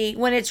anxiety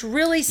when it's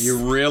really... You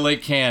really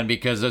can,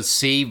 because I've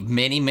seen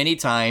many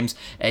times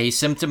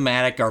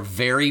asymptomatic are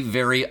very,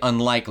 very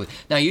unlikely.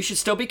 Now, you should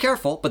still be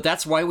careful, but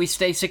that's why we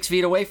stay 6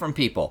 feet away from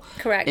people.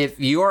 Correct. If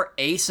you are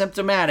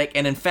asymptomatic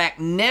and, in fact,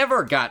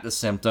 never got the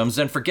symptoms,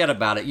 then forget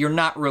about it. You're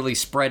not really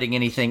spreading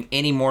anything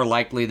any more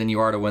likely than you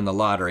are to win the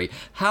lottery.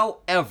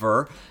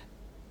 However,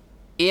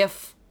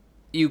 if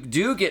you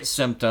do get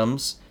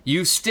symptoms,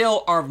 you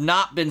still have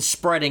not been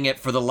spreading it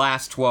for the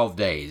last 12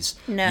 days.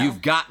 No.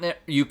 You've gotten it,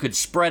 you could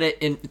spread it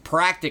in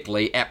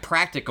practically at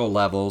practical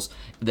levels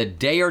the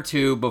day or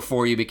two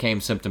before you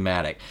became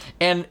symptomatic.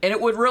 And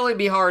it would really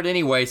be hard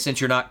anyway, since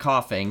you're not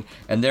coughing,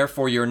 and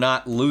therefore you're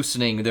not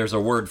loosening, there's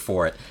a word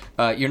for it.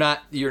 You're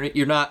not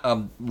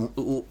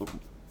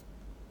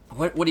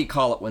what do you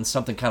call it when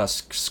something kind of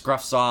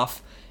scruffs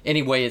off?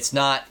 Anyway, it's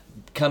not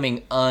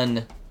coming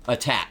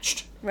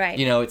unattached. Right.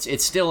 You know,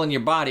 it's still in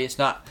your body.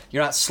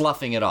 You're not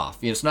sloughing it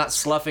off. It's not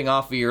sloughing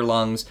off of your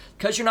lungs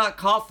because you're not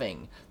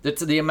coughing.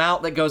 The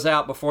amount that goes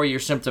out before you're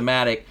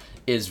symptomatic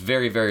is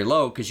very, very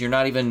low because you're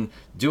not even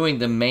doing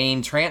the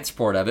main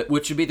transport of it,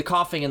 which would be the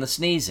coughing and the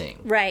sneezing.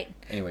 Right.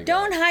 Anyway, go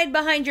don't ahead. hide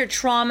behind your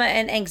trauma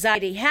and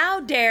anxiety.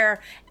 How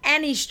dare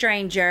any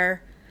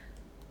stranger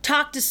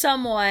talk to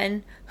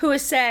someone who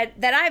has said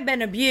that I've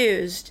been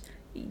abused?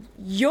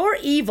 You're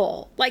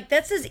evil. Like,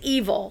 this is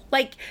evil.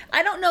 Like,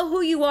 I don't know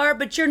who you are,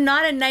 but you're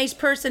not a nice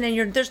person,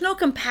 and there's no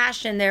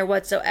compassion there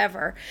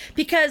whatsoever.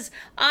 Because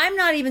I'm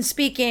not even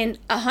speaking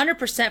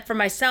 100% for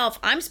myself.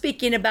 I'm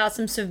speaking about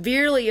some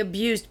severely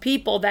abused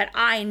people that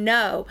I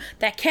know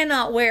that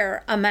cannot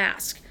wear a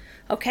mask.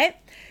 Okay?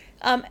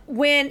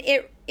 When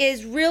it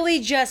is really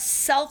just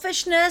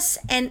selfishness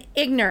and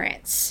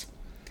ignorance.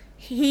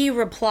 He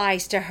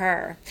replies to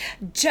her,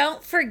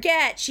 don't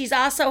forget, she's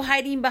also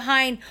hiding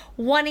behind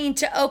wanting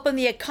to open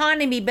the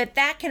economy, but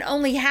that can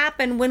only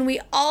happen when we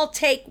all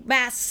take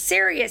masks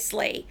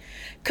seriously.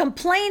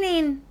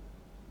 Complaining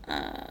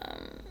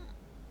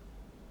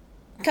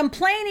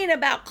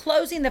about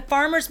closing the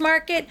farmer's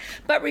market,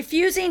 but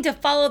refusing to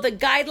follow the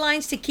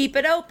guidelines to keep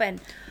it open.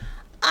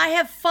 I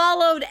have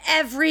followed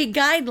every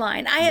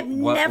guideline. I have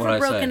never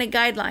broken a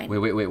guideline.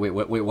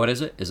 Wait, what is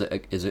it? Is it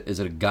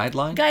a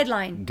guideline?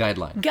 Guideline.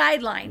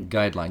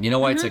 Guideline. You know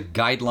why it's a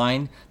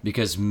guideline?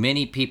 Because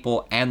many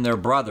people and their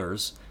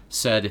brothers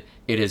said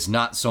it is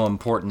not so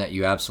important that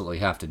you absolutely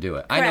have to do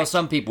it. I know Correct.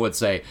 some people would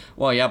say,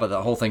 well, yeah, but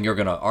the whole thing you're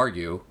going to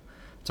argue,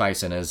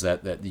 Tyson, is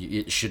that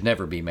it should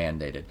never be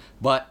mandated.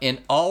 But in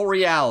all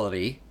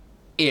reality,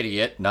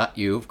 idiot, not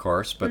you, of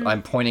course, but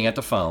I'm pointing at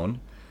the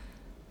phone,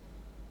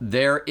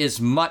 there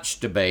is much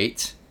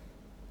debate.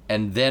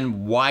 And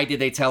then why did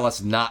they tell us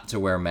not to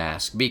wear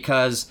masks?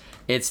 Because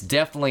it's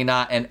definitely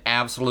not an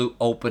absolute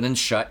open and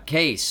shut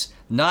case.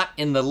 Not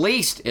in the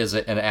least is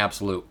it an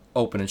absolute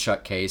open and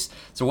shut case.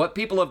 So what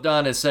people have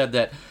done is said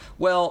that,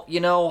 well, you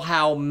know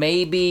how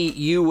maybe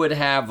you would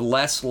have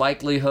less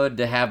likelihood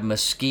to have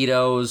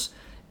mosquitoes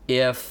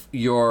if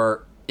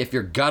your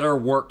gutter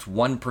worked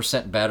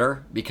 1%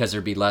 better because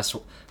there'd be less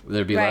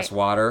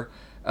water.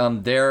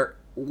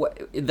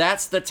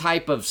 That's the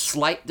type of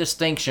slight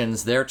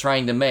distinctions they're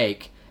trying to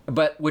make,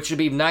 but which would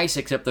be nice,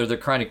 except they're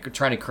trying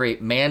to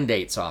create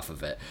mandates off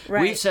of it.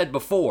 Right. We've said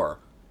before,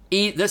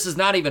 this is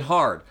not even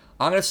hard.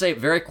 I'm going to say it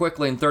very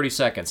quickly in 30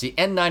 seconds. The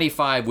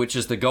N95, which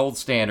is the gold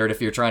standard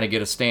if you're trying to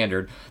get a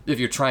standard, if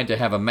you're trying to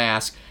have a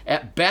mask,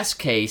 at best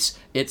case,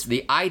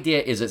 the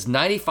idea is it's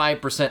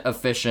 95%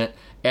 efficient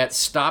at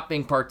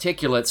stopping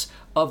particulates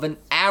of an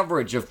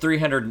average of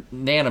 300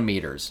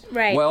 nanometers.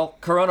 Right. Well,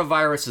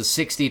 coronavirus is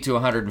 60 to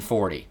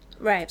 140.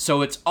 Right.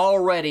 So it's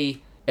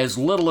already as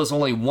little as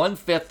only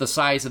 1/5 the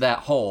size of that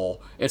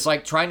hole. It's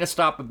like trying to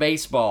stop a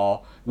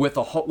baseball with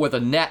a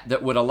net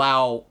that would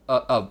allow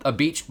a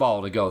beach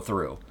ball to go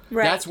through.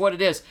 Right. That's what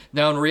it is.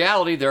 Now, in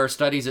reality, there are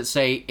studies that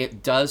say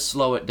it does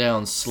slow it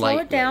down slightly.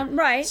 Slow it down,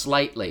 right.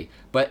 Slightly.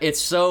 But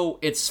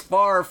it's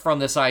far from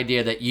this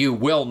idea that you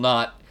will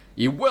not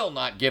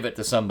give it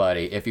to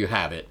somebody if you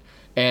have it.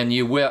 And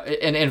you will,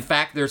 and in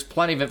fact, there's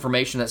plenty of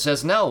information that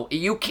says no,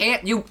 you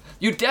can't. You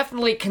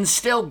definitely can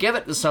still give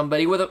it to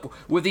somebody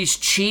with these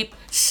cheap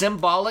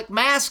symbolic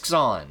masks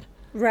on.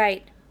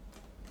 Right.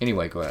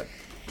 Anyway, go ahead.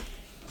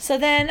 So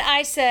then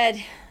I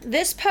said,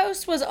 this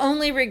post was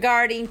only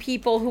regarding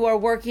people who are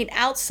working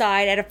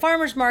outside at a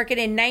farmer's market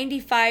in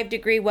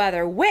 95-degree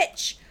weather,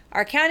 which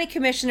our county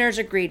commissioners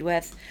agreed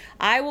with.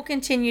 I will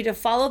continue to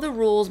follow the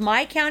rules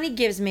my county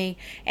gives me,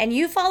 and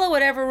you follow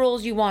whatever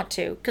rules you want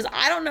to, because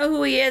I don't know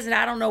who he is and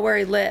I don't know where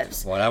he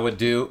lives. What I would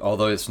do,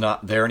 although it's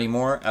not there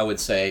anymore, I would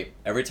say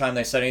every time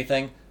they said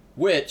anything,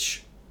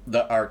 which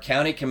our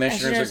county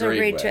commissioners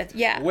agreed with.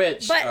 Yeah.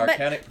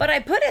 County... But I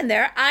put in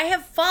there, I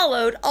have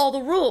followed all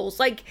the rules.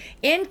 Like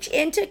in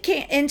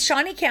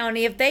Shawnee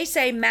County, if they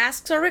say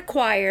masks are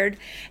required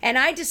and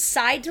I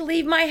decide to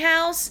leave my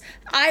house,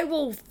 I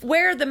will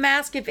wear the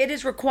mask if it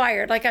is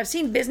required. Like I've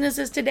seen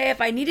businesses today,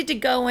 if I needed to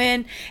go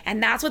in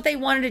and that's what they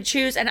wanted to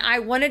choose and I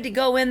wanted to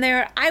go in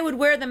there, I would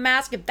wear the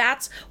mask if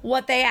that's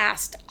what they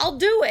asked. I'll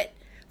do it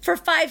for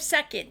 5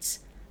 seconds.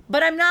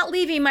 But I'm not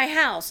leaving my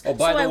house, so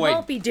I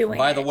won't be doing it.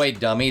 By the way,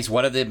 dummies,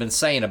 what have they been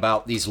saying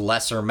about these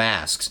lesser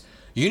masks?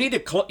 You need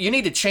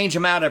to change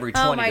them out every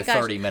 20 to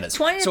 30 minutes.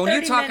 20 to so when you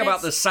 30 talk minutes,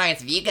 about the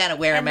science, you got to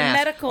wear a and the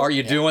mask. medical- Are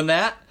you doing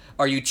that?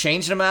 Are you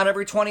changing them out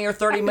every 20 or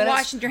 30 minutes?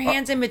 Washing your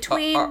hands in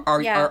between.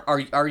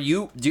 Are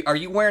you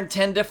wearing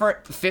 10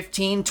 different,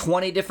 15,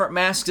 20 different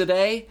masks a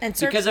day?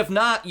 Because if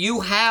not,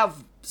 you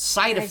have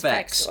side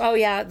effects. Oh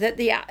yeah,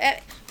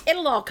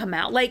 it'll all come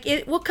out. Like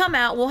it will come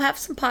out. We'll have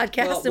some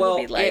podcasts that will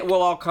be like. It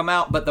will all come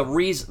out. But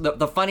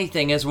the funny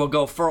thing is, we'll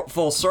go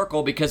full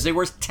circle because they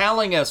were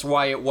telling us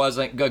why it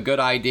wasn't a good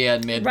idea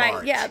in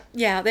mid-March. Right?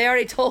 Yeah. They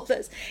already told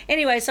us.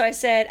 Anyway, so I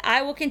said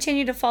I will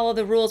continue to follow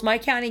the rules my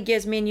county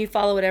gives me, and you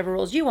follow whatever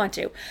rules you want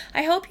to.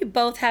 I hope you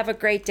both have a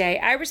great day.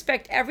 I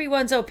respect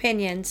everyone's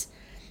opinions,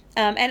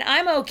 and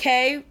I'm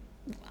okay.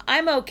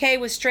 I'm okay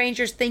with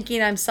strangers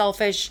thinking I'm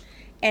selfish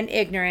and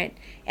ignorant.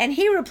 And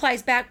he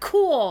replies back,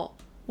 "Cool.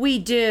 We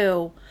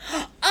do."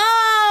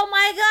 Oh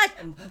my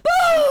gosh!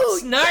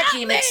 Boo!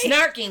 Snarky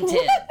McSnarkington.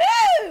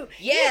 Woo-hoo!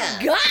 Yeah.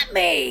 You got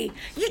me.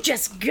 You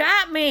just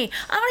got me.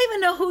 I don't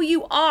even know who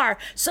you are.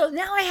 So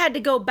now I had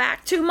to go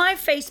back to my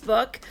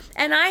Facebook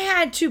and I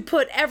had to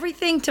put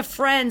everything to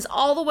friends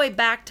all the way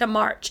back to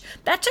March.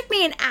 That took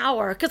me an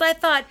hour because I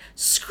thought,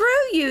 screw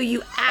you,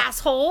 you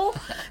asshole.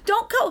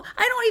 Don't go.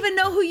 I don't even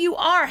know who you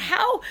are.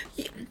 How?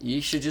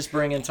 You should just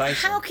bring in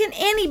Tyson. How can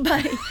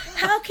anybody?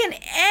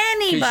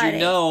 Because you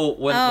know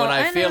when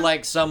I feel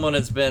like someone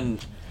has been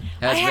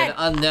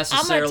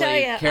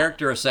unnecessarily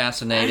character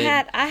assassinated.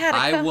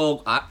 I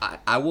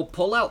will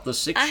pull out the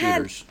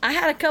 6-shooters. I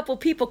had a couple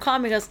people call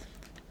me and goes,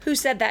 "Who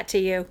said that to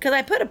you?" Because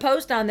I put a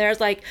post on there. It's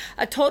like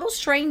a total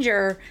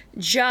stranger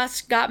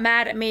just got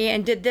mad at me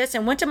and did this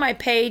and went to my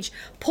page,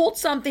 pulled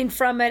something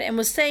from it, and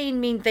was saying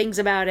mean things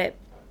about it.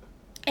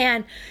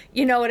 And,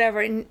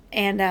 whatever.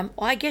 And well,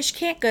 I guess you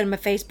can't go to my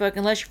Facebook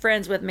unless you're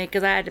friends with me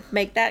because I had to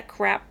make that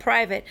crap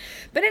private.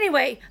 But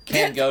anyway.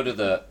 Can't go to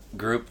the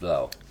group,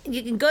 though.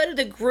 You can go to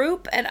the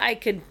group and I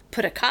could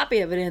put a copy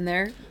of it in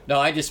there. No,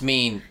 I just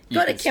mean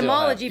go to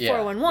Chemology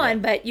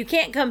 411, but you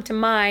can't come to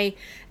my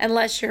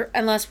unless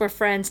we're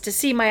friends to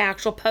see my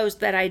actual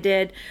post that I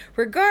did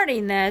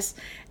regarding this,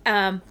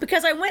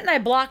 because I went and I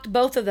blocked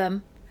both of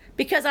them.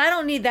 Because I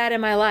don't need that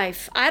in my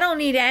life. I don't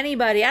need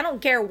anybody. I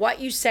don't care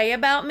what you say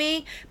about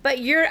me, but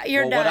you're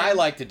done. What I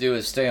like to do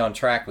is stay on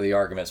track with the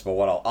arguments, but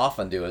what I'll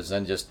often do is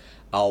then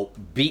I'll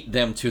beat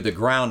them to the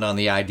ground on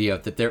the idea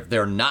that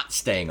they're not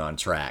staying on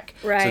track.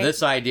 Right. So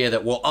this idea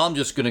that, well, I'm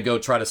just going to go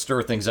try to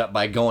stir things up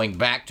by going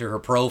back to her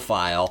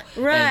profile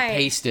right. and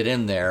paste it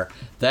in there.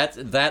 That's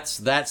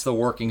the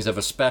workings of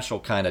a special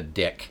kind of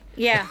dick.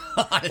 Yeah.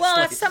 Well,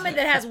 that's somebody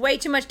that has way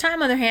too much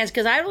time on their hands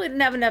because I really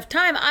didn't have enough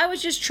time. I was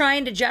just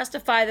trying to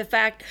justify the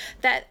fact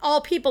that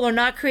all people are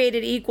not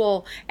created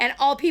equal and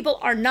all people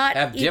are not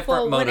have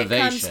equal when it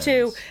comes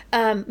to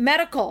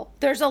medical.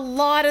 There's a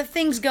lot of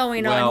things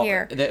going on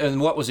here.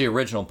 And what was the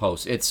original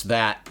post? It's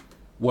that,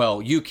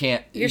 well, you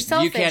can't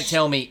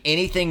tell me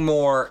anything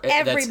more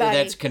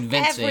that's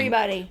convincing.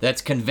 Everybody.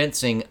 That's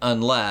convincing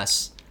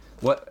unless...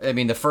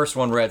 the first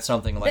one read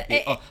something like,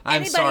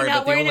 I'm sorry,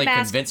 but the only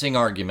convincing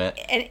argument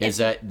is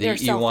that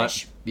you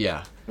want...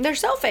 Yeah. They're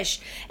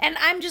selfish. And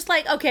I'm just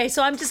like, okay,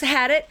 so I'm just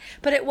had it,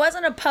 but it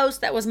wasn't a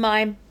post that was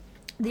mine.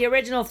 the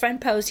original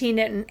friend post, he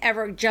didn't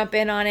ever jump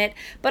in on it.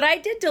 But I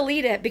did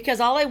delete it because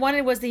all I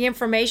wanted was the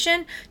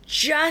information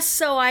just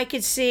so I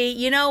could see,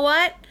 you know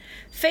what?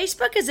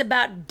 Facebook is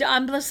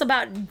I'm just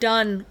about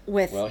done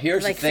with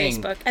here's like the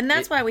thing. Facebook. And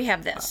that's why we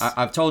have this.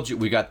 I've told you,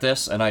 we got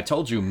this, and I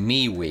told you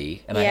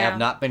MeWe, and I have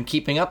not been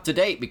keeping up to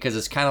date because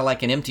it's kind of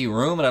like an empty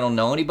room, and I don't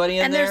know anybody in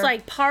there. And there's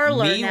like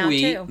Parler now,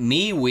 too.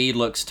 MeWe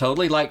looks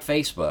totally like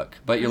Facebook,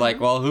 but you're like,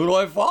 well, who do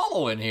I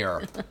follow in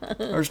here?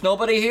 There's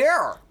nobody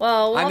here.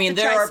 Well, I mean,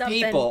 there are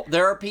people,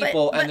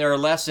 but, and there are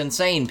less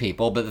insane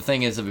people, but the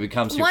thing is, if it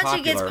becomes too popular.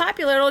 Once it gets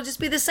popular, it'll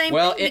just be the same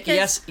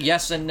thing.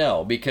 Yes and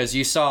no, because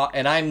you saw,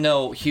 and I'm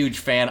no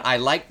huge fan. I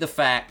like the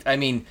fact, I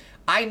mean,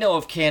 I know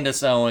of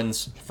Candace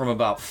Owens from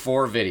about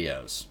 4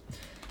 videos,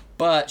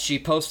 but she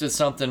posted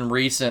something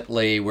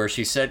recently where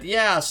she said,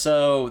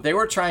 so they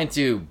were trying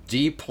to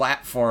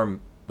deplatform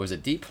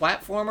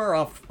her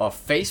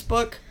off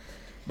Facebook?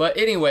 But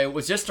anyway, it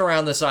was just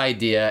around this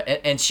idea,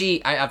 and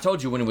I've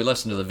told you when we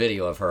listened to the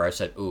video of her, I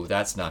said, ooh,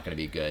 that's not going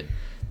to be good,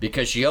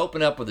 because she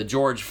opened up with the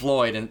George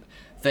Floyd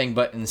thing,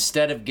 but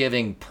instead of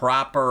giving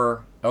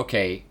proper,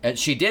 and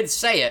she did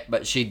say it,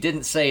 but she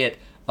didn't say it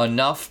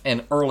enough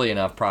and early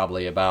enough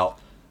probably about,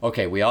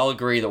 we all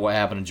agree that what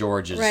happened to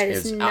George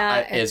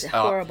is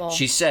horrible.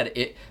 She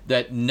said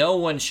that no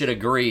one should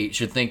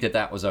think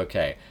that was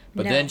okay.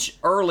 But then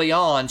early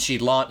on she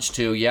launched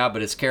to,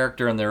 but it's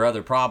character and there are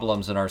other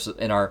problems in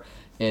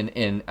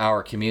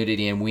our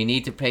community, and we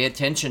need to pay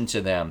attention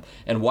to them.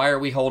 And why are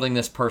we holding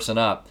this person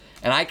up?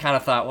 And I kind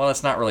of thought, well,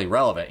 it's not really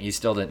relevant. He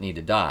still didn't need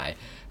to die.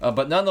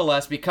 But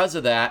nonetheless, because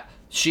of that,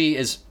 she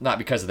is, not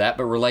because of that,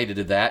 but related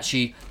to that,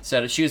 she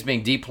said she was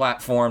being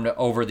deplatformed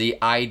over the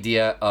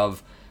idea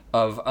of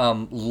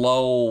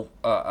low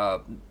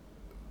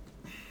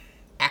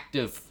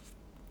active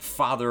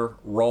father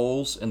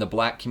roles in the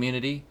black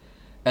community.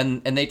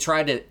 And they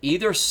tried to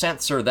either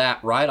censor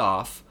that right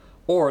off,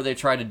 or they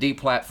tried to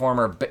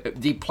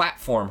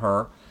deplatform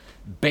her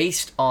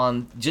based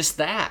on just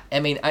that. I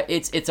mean,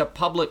 it's a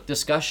public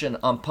discussion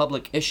on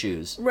public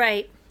issues.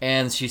 Right.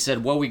 And she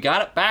said, well, we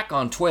got it back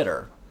on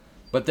Twitter.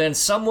 But then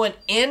someone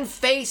in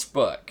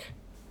Facebook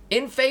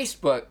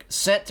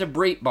sent to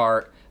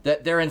Breitbart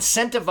that they're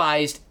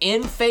incentivized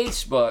in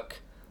Facebook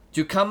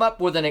to come up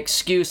with an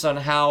excuse on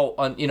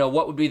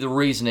what would be the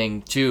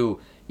reasoning to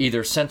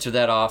either censor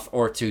that off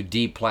or to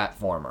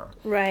deplatform her.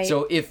 Right.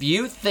 So if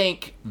you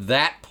think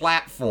that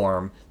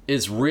platform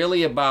is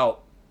really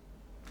about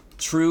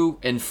true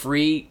and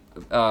free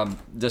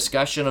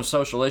discussion of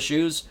social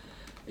issues,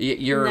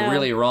 you're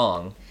really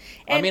wrong.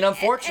 I mean,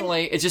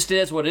 unfortunately, it just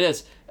is what it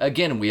is.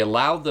 Again, we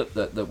allowed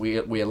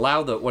we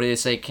allowed the what do you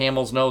say,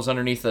 camel's nose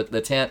underneath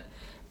the tent.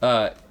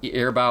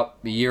 Here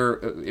about the year,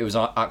 it was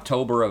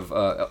October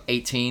of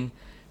 18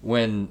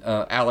 when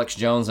Alex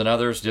Jones and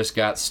others just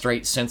got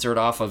straight censored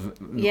off of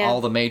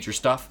all the major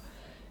stuff.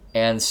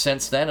 And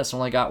since then, it's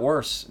only got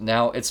worse.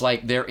 Now it's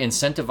like they're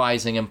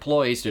incentivizing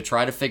employees to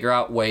try to figure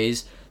out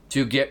ways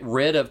to get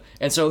rid of.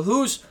 And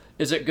so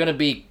is it going to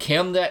be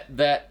Kim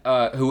that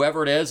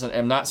whoever it is, and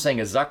I'm not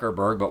saying a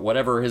Zuckerberg, but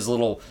whatever his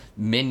little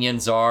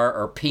minions are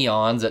or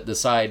peons that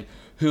decide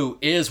who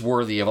is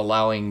worthy of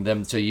allowing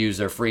them to use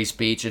their free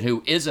speech and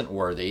who isn't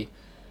worthy?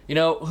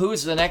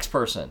 Who's the next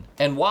person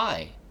and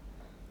why?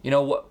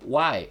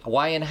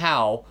 Why and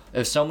how?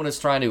 If someone is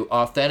trying to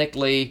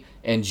authentically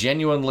and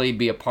genuinely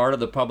be a part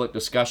of the public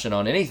discussion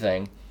on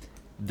anything,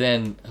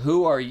 then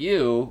who are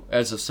you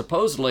as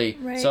supposedly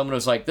someone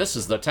who's like, this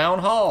is the town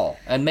hall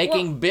and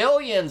making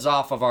billions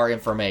off of our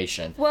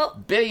information.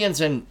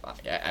 Billions and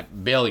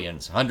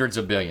billions, hundreds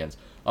of billions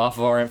off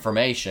of our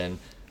information.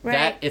 Right.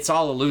 That it's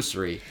all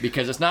illusory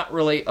because it's not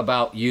really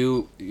about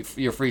your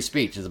free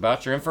speech. It's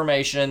about your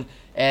information,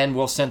 and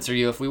we'll censor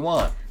you if we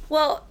want.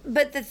 Well,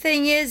 but the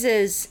thing is,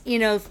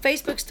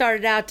 Facebook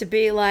started out to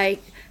be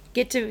like,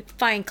 get to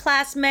find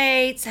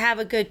classmates, have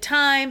a good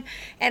time,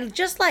 and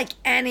just like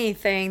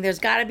anything, there's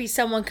got to be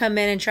someone come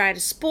in and try to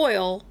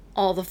spoil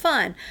all the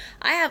fun.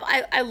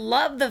 I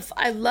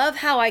love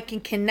how I can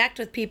connect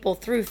with people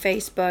through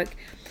Facebook,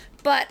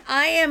 but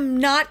I am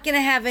not going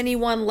to have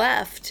anyone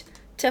left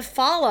to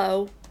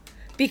follow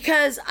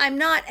because I'm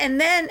not. And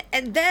then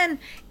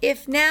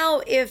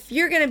if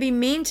you're going to be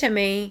mean to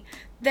me,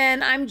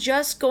 then I'm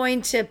just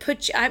going to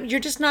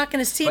you're just not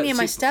going to see any of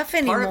my stuff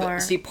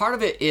anymore. Part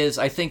of it is,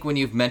 I think when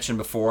you've mentioned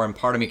before, and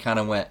part of me kind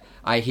of went,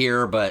 I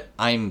hear, but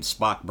I'm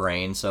Spock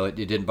brain, so it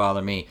didn't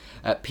bother me.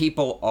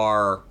 People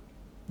are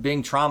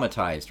being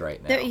traumatized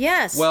right now.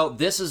 Yes. Well,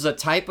 this is a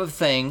type of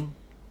thing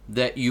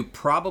that you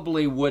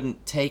probably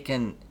wouldn't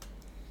taken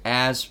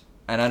as,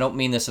 and I don't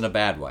mean this in a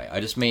bad way,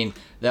 I just mean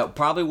that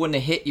probably wouldn't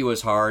have hit you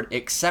as hard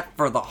except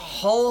for the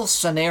whole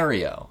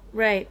scenario.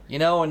 Right.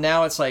 And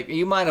now it's like,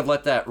 you might have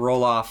let that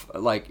roll off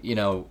like,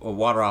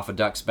 water off a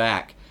duck's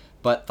back,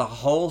 but the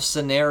whole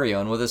scenario,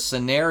 and with a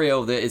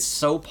scenario that is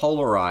so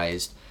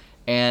polarized,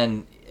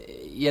 and,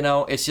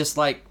 it's just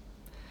like,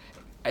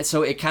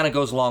 so it kind of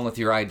goes along with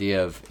your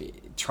idea of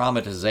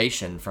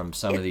traumatization from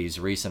some of these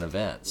recent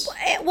events.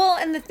 Well,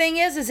 and the thing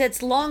is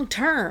it's long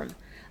term.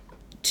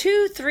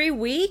 2-3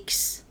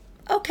 weeks,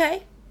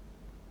 okay,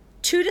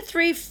 2 to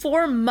 3,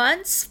 4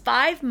 months,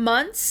 5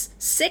 months,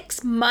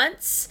 6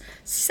 months,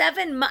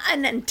 7 months,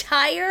 an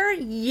entire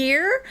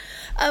year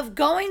of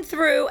going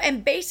through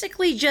and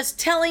basically just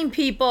telling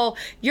people,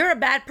 you're a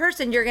bad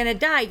person, you're going to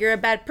die, you're a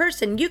bad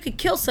person, you could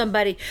kill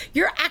somebody,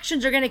 your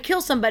actions are going to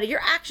kill somebody,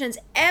 your actions.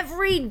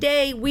 Every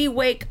day we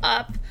wake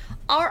up,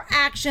 our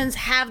actions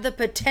have the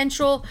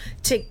potential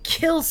to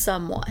kill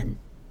someone.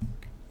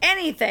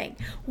 Anything.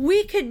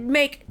 We could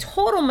make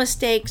total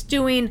mistakes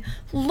doing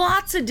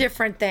lots of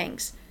different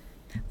things.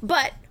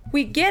 But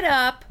we get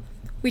up,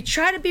 we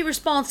try to be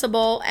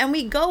responsible, and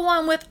we go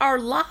on with our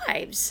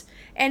lives.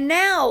 And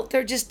now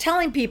they're just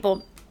telling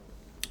people,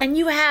 and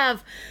you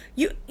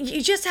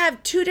just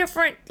have two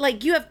different,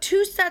 like you have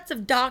two sets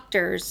of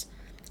doctors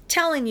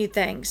telling you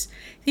things.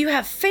 You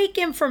have fake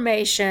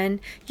information,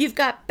 you've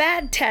got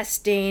bad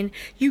testing,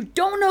 you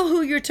don't know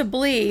who you're to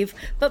believe,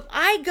 but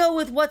I go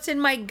with what's in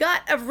my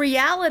gut of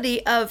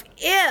reality of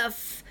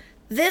if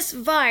this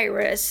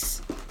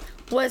virus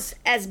was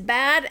as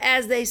bad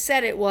as they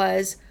said it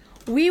was,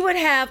 we would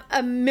have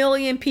 1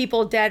 million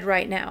people dead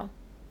right now.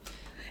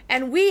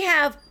 And we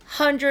have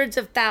hundreds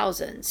of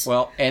thousands.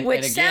 Well, and which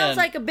again, sounds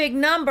like a big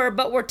number,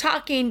 but we're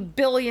talking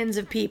billions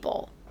of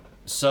people.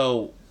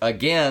 So,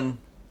 again,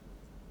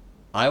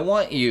 I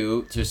want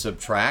you to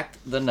subtract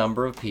the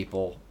number of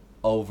people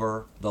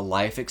over the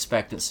life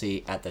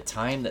expectancy at the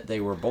time that they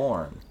were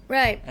born.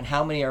 Right. And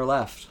how many are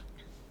left?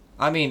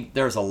 I mean,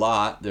 there's a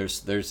lot.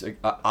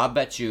 I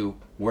bet you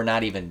we're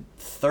not even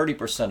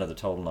 30% of the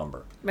total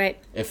number. Right.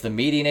 If the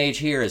median age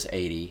here is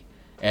 80,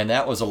 and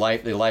that was the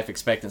life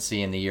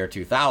expectancy in the year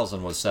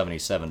 2000 was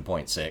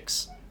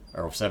 77.6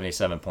 or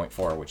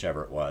 77.4,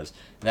 whichever it was.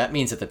 That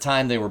means at the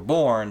time they were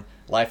born,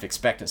 life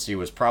expectancy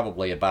was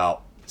probably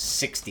about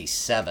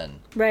 67.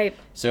 Right.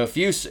 So if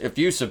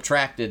you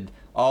subtracted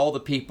all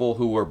the people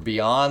who were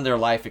beyond their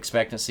life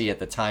expectancy at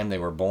the time they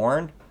were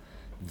born,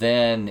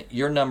 then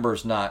your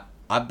number's not.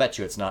 I bet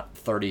you it's not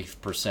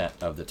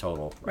 30% of the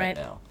total right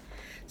now.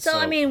 So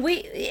I mean,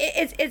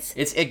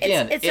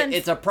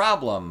 it's a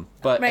problem.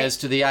 But right. As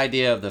to the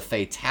idea of the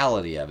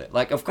fatality of it,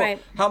 like of course,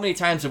 right. How many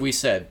times have we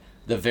said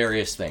the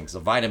various things, the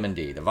vitamin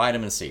D, the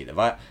vitamin C, the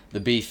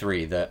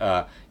B3,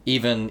 the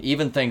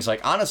even things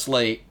like,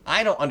 honestly,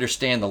 I don't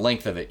understand the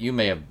length of it. You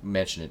may have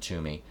mentioned it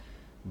to me,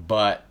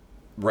 but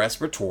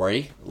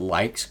respiratory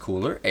likes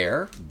cooler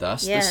air,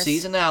 thus yes. the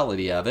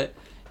seasonality of it.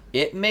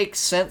 It makes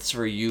sense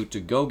for you to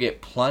go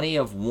get plenty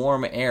of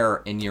warm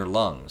air in your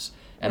lungs.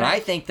 And right. I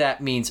think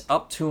that means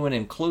up to and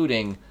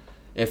including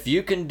if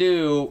you can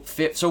do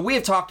so we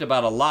have talked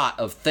about a lot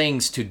of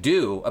things to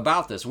do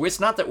about this. It's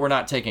not that we're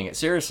not taking it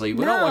seriously.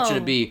 We don't want you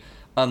to be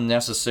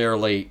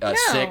unnecessarily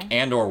sick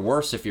and or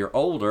worse if you're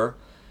older.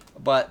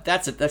 But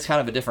that's kind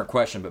of a different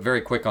question. But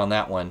very quick on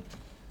that one.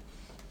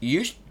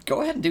 You should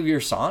go ahead and do your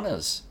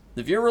saunas.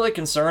 If you're really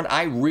concerned,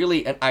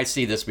 I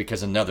see this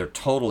because another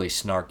totally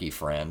snarky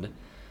friend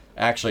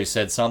actually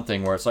said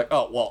something where it's like,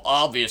 oh, well,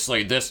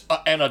 obviously this,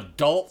 an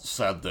adult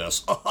said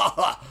this.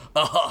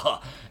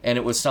 And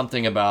it was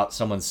something about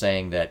someone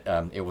saying that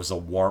it was a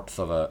warmth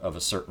of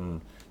a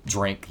certain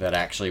drink that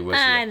actually was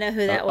I know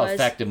who that was.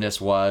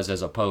 Effectiveness was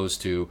as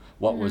opposed to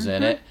what was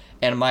in it.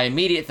 And my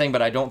immediate thing,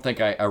 but I don't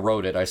think I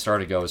wrote it, I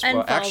started to go as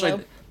well.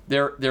 Actually,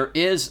 there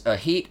is a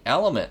heat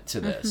element to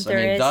this. I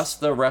mean, thus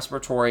the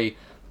respiratory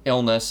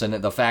illness and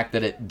the fact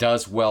that it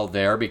does well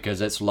there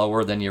because it's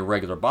lower than your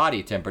regular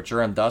body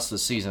temperature and thus the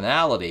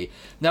seasonality.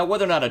 Now,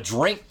 whether or not a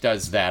drink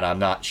does that, I'm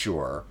not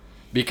sure,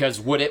 because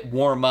would it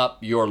warm up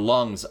your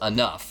lungs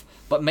enough?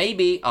 But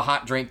maybe a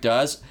hot drink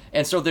does.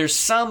 And so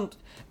there's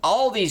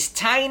all these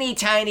tiny,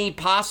 tiny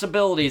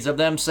possibilities of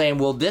them saying,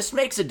 well, this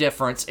makes a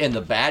difference in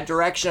the bad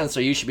direction, so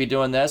you should be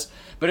doing this.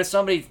 But if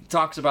somebody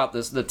talks about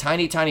this, the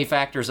tiny, tiny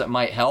factors that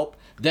might help,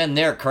 then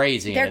they're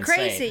crazy. They're and insane.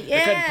 crazy. Yeah.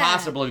 There couldn't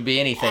possibly be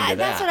anything to that.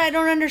 That's what I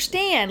don't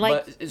understand.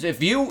 Like, but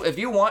if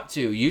you want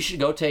to, you should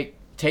go take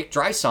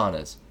dry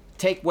saunas,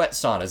 take wet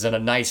saunas in a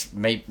nice,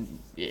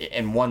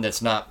 and one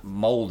that's not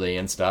moldy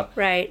and stuff.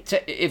 Right.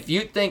 If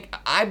you think,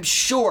 I'm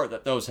sure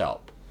that those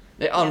help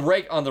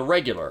on the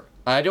regular.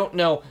 I don't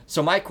know.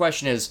 So my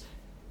question is,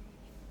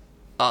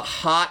 a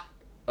hot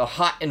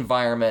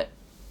environment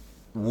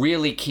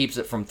really keeps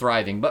it from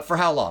thriving, but for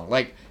how long?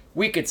 Like,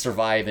 we could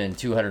survive in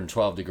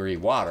 212 degree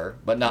water,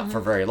 but not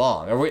for very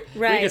long. Or we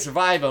could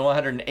survive in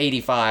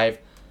 185.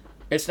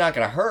 It's not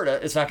going to hurt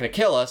us. It's not going to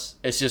kill us.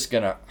 It's just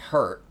going to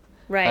hurt.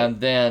 Right. And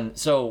then,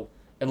 so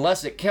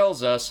unless it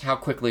kills us, how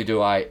quickly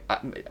do I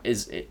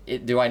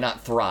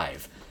not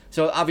thrive?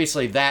 So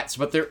obviously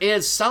but there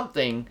is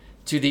something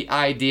to the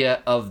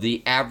idea of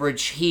the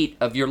average heat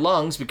of your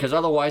lungs, because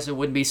otherwise it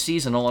wouldn't be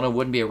seasonal and it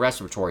wouldn't be a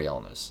respiratory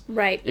illness.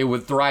 Right. It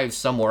would thrive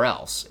somewhere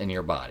else in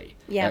your body.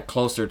 Yeah.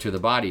 Closer to the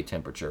body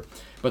temperature.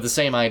 But the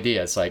same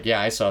idea. It's like,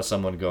 I saw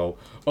someone go,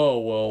 oh,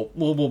 well,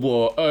 blah, blah,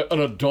 blah,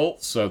 an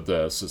adult said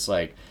this. It's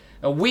like,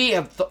 we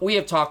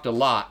have talked a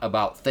lot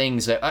about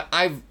things that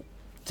I've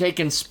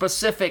taken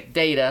specific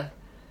data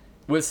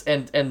with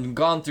and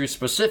gone through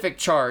specific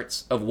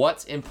charts of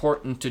what's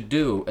important to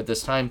do at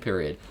this time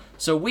period.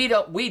 So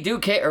we do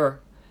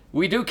care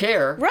we do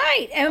care.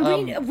 Right.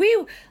 And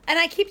we and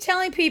I keep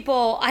telling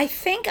people, I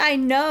think I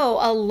know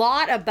a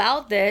lot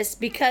about this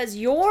because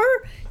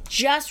you're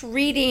just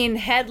reading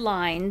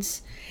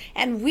headlines,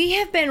 and we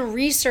have been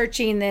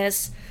researching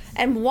this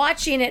and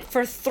watching it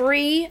for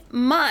 3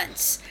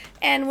 months.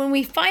 And when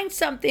we find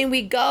something,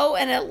 we go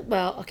and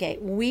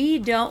we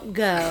don't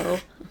go.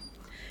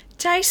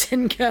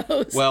 Tyson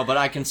goes. Well, but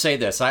I can say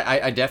this.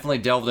 I definitely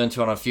delved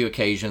into it on a few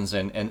occasions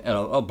and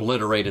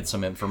obliterated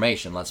some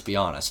information, let's be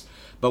honest.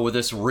 But with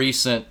this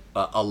recent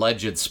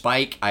alleged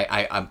spike,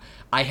 I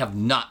have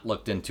not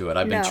looked into it.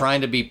 I've been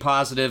trying to be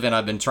positive, and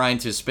I've been trying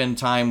to spend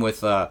time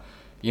with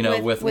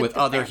with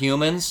other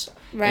humans.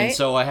 Right. And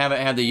so I haven't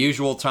had the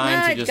usual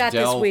time to just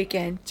delve. This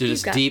weekend.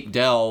 Deep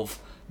delve.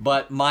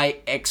 But my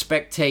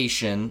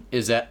expectation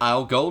is that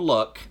I'll go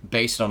look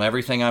based on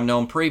everything I've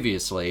known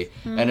previously,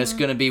 and it's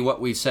going to be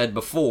what we said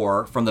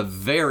before from the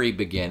very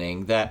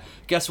beginning. That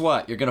guess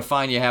what? You're going to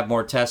find you have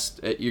more tests.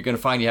 You're going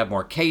to find you have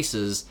more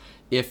cases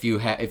if you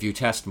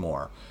test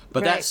more.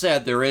 But that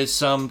said, there is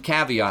some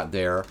caveat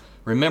there.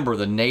 Remember,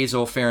 the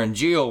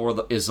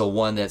nasopharyngeal is the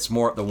one that's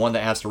the one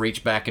that has to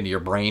reach back into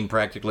your brain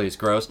practically. It's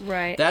gross.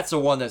 Right. That's the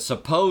one that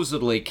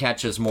supposedly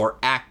catches more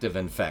active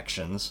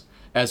infections,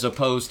 as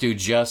opposed to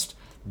just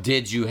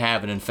did you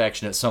have an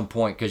infection at some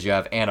point because you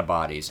have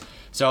antibodies.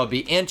 So I'd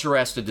be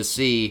interested to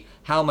see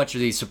how much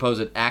of these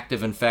supposed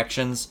active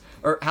infections,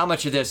 or how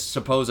much of this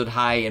supposed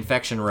high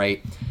infection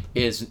rate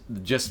is a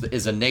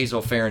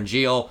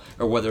nasopharyngeal,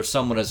 or whether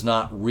someone is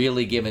not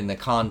really giving the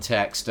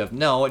context of,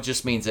 no, it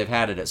just means they've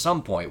had it at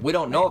some point. We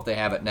don't know if they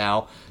have it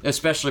now,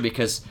 especially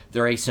because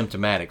they're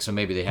asymptomatic, so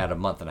maybe they had it a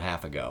month and a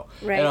half ago.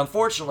 Right. And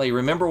unfortunately,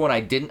 remember when I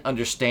didn't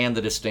understand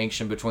the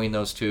distinction between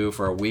those two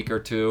for a week or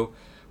two?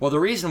 Well, the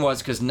reason was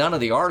because none of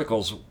the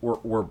articles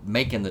were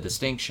making the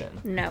distinction.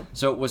 No.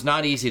 So it was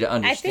not easy to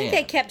understand. I think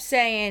they kept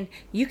saying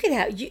you could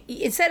have,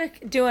 instead of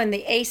doing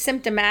the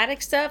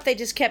asymptomatic stuff, they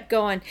just kept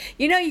going,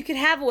 you could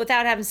have it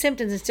without having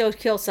symptoms and still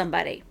kill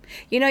somebody.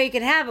 You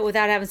can have it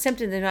without having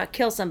symptoms and not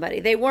kill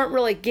somebody. They weren't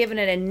really giving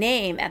it a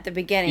name at the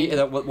beginning.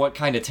 Yeah, what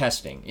kind of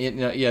testing?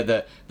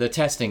 The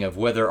testing of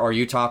whether, are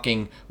you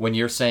talking when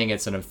you're saying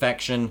it's an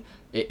infection,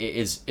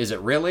 is it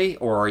really,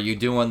 or are you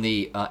doing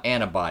the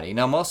antibody?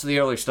 Now, most of the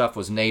earlier stuff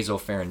was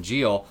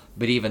nasopharyngeal,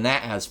 but even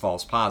that has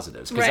false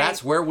positives, because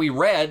that's where we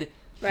read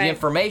the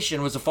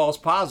information was the false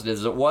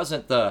positives. It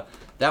wasn't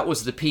that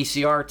was the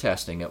PCR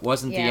testing. It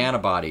wasn't the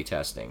antibody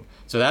testing.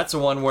 So that's the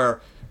one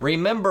where,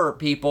 remember,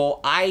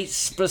 people, I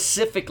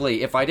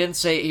specifically, if I didn't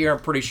say it here, I'm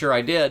pretty sure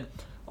I did,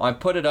 I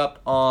put it up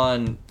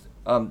on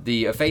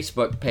the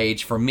Facebook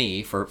page for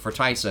me, for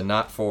Tyson,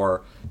 not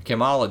for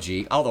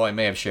Chemology, although I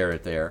may have shared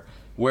it there,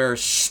 where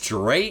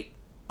straight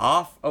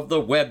off of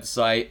the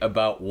website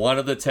about one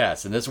of the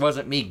tests, and this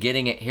wasn't me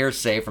getting it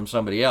hearsay from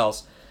somebody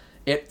else,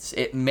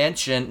 it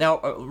mentioned,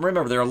 now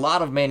remember, there are a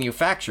lot of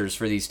manufacturers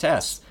for these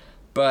tests,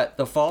 but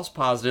the false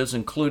positives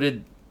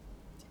included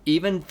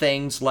even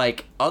things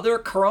like other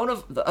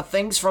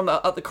things from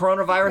the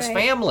coronavirus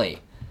family.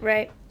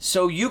 Right.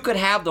 So you could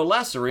have the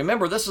lesser.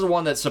 Remember, this is the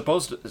one that's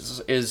supposed to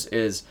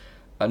is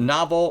a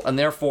novel and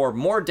therefore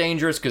more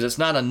dangerous because it's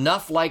not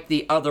enough like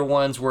the other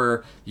ones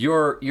where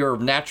your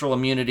natural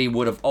immunity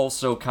would have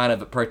also kind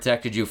of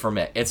protected you from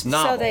it. It's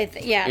novel.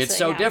 It's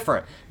so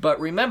different. But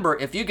remember,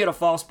 if you get a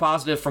false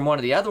positive from one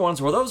of the other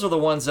ones, well, those are the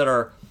ones that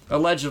are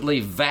allegedly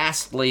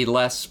vastly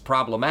less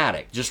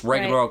problematic, just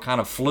regular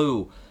kind of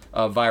flu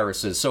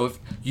viruses. So if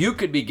you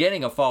could be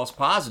getting a false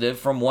positive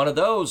from one of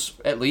those,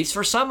 at least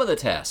for some of the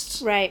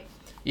tests. Right.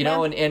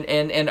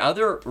 And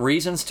other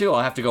reasons too.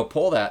 I'll have to go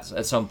pull that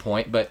at some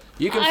point, but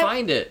you can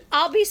find it.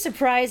 I'll be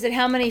surprised at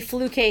how many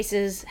flu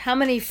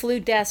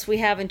deaths we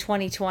have in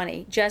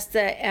 2020. Just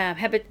the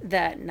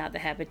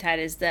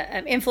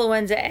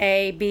influenza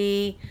A,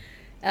 B,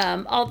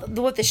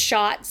 with the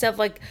shot stuff,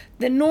 like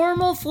the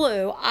normal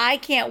flu. I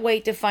can't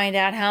wait to find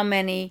out how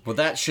many. Well,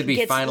 that should be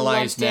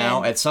finalized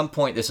now. At some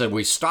point, they said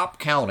we stopped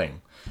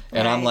counting,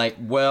 and I'm like,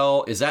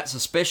 well, is that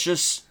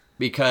suspicious?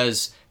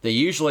 Because they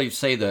usually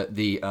say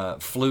the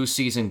flu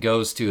season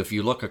goes to, if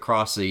you look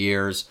across the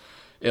years,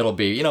 it'll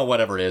be,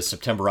 whatever it is,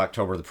 September,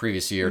 October the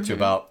previous year to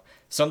about,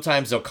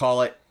 sometimes they'll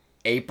call it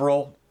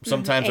April,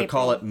 sometimes they'll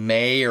call it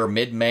May or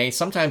mid-May,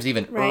 sometimes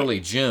even early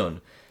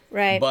June.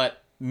 Right.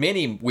 But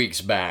many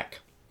weeks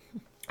back,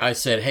 I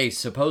said, hey,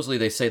 supposedly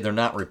they say they're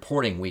not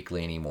reporting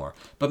weekly anymore.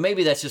 But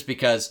maybe that's just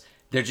because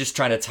they're just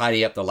trying to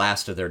tidy up the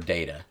last of their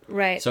data.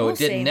 Right. So it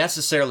didn't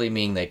necessarily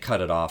mean they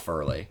cut it off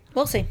early.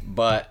 We'll see.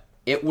 But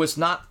it was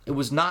not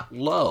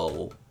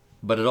low,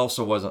 but it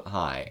also wasn't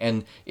high.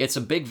 And it's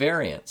a big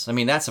variance. I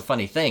mean, that's a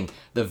funny thing.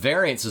 The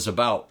variance is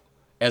about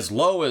as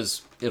low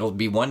as it'll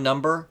be one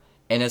number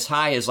and as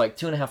high as like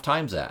 2.5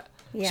 times that.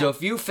 Yeah. So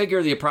if you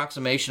figure the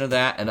approximation of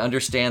that and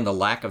understand the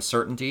lack of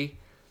certainty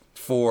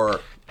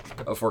for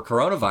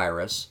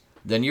coronavirus,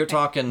 then you're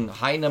talking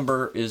high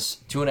number is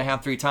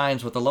 2.5, 3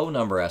 times what the low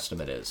number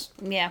estimate is.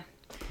 Yeah.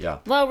 Yeah.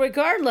 Well,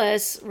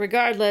 regardless,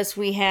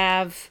 we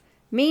have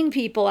mean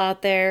people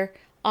out there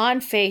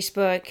on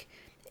Facebook.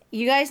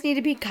 You guys need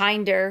to be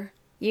kinder.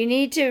 You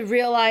need to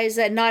realize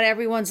that not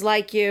everyone's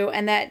like you,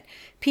 and that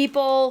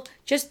people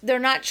they're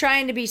not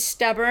trying to be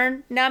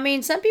stubborn. Now, I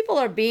mean, some people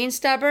are being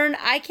stubborn.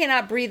 I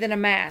cannot breathe in a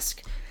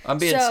mask. I'm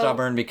being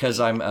stubborn because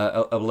I'm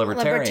a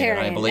libertarian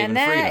and I believe in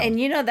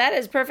freedom. And that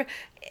is perfect.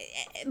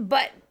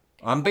 But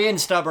I'm being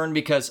stubborn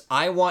because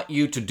I want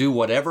you to do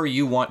whatever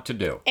you want to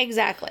do.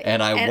 Exactly.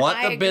 And I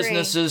want the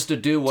businesses to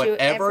do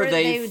whatever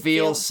they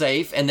feel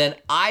safe, and then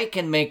I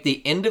can make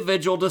the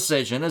individual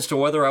decision as to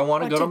whether I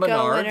want to go to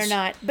Menards or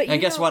not. But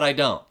guess what? I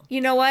don't. You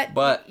know what?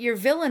 But you're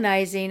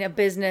villainizing a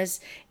business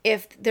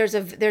if there's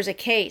a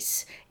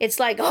case. It's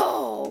like,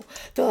 oh,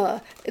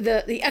 the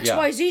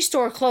XYZ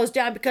store closed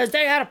down because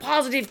they had a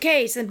positive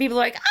case, and people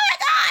are like, oh my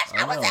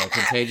gosh, how was that?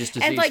 Contagious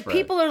disease and like spread.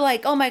 people are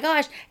like, oh my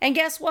gosh, and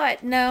guess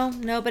what? No,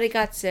 nobody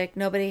got sick,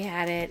 nobody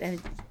had it,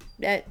 and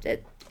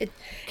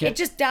it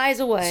just dies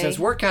away. Since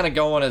we're kind of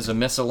going as a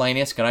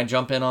miscellaneous, can I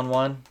jump in on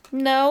one?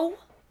 No.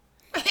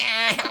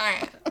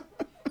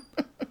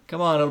 Come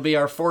on, it'll be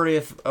our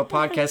 40th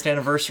podcast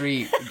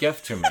anniversary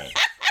gift to me.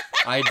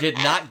 I did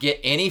not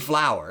get any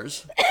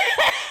flowers.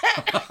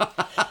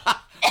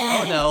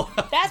 Oh, no.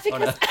 That's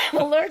because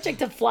I'm allergic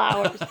to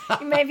flowers.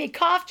 You made me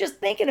cough just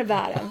thinking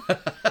about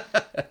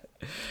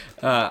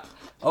them.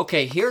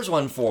 Okay, here's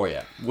one for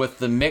you. With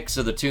the mix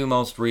of the two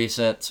most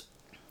recent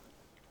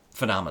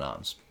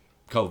phenomenons.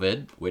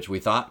 COVID, which we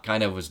thought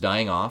kind of was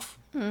dying off.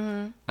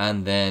 Mm-hmm.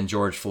 And then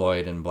George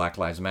Floyd and Black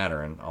Lives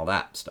Matter and all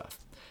that stuff.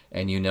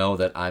 And you know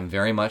that I'm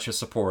very much a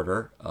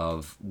supporter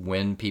of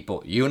when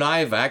people... You and I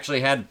have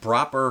actually had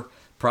proper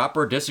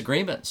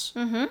disagreements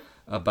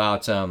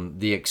about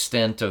the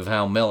extent of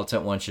how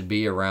militant one should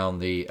be around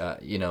the,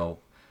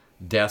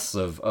 deaths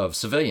of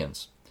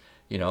civilians.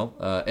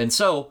 And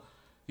so,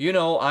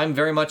 I'm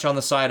very much on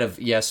the side of,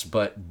 yes,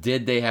 but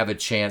did they have a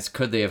chance?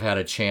 Could they have had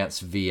a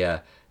chance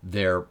via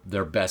their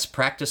best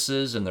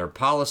practices and their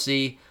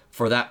policy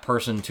for that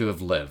person to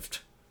have lived?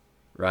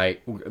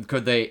 Right?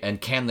 Could they and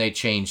can they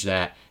change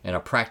that in a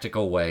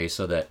practical way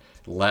so that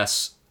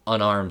less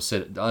unarmed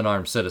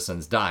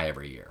citizens die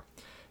every year?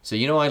 So,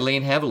 I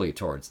lean heavily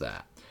towards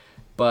that.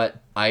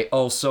 But I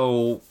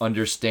also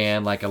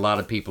understand, like a lot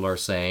of people are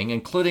saying,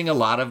 including a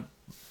lot of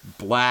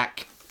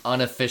black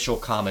unofficial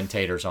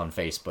commentators on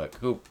Facebook,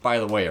 who, by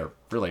the way, are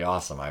really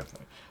awesome.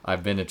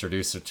 I've been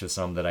introduced to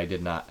some that I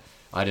did not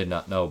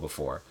know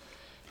before.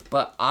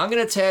 But I'm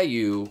going to tell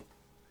you,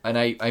 and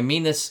I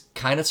mean this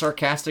kind of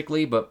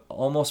sarcastically, but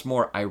almost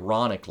more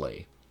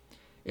ironically,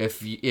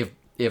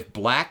 if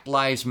Black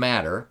Lives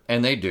Matter,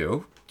 and they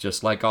do,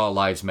 just like all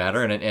lives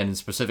matter, and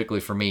specifically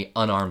for me,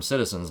 unarmed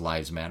citizens'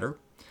 lives matter,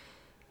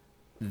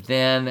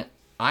 then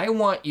I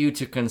want you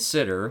to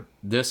consider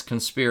this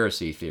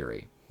conspiracy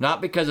theory.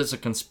 Not because it's a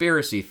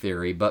conspiracy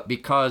theory, but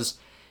because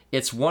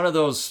it's one of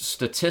those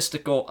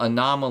statistical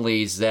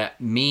anomalies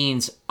that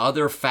means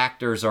other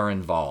factors are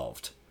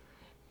involved.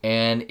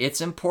 And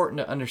it's important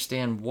to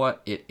understand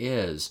what it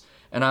is.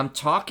 And I'm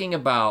talking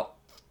about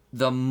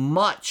the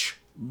much,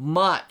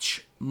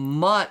 much,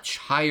 much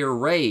higher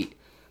rate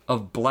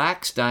of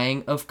blacks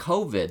dying of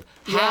COVID.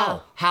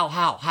 Yeah.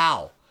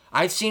 How?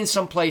 I've seen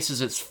some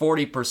places it's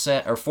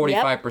 40% or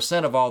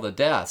 45% of all the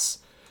deaths.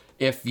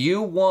 If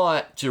you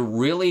want to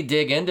really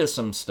dig into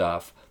some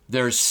stuff,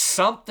 there's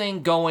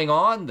something going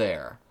on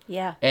there.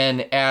 Yeah.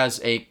 And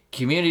as a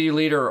community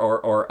leader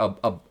or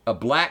a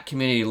black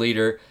community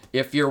leader,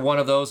 if you're one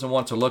of those and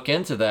want to look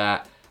into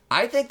that,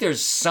 I think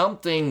there's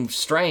something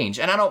strange.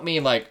 And I don't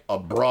mean like a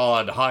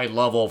broad,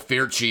 high-level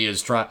Fauci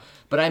is trying,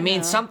 but I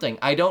mean something.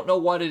 I don't know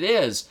what it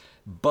is,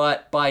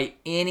 but by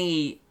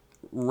any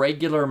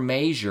regular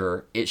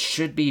measure, it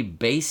should be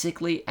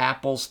basically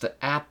apples to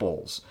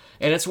apples.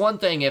 And it's one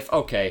thing if,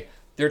 okay,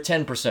 they're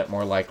 10%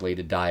 more likely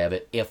to die of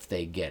it if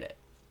they get it.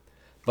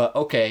 But,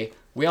 okay,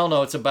 we all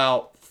know it's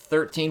about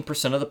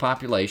 13% of the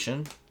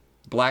population.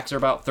 Blacks are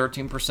about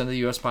 13% of the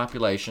U.S.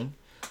 population.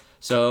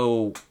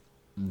 So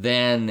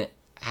then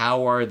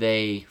how are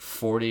they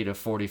 40 to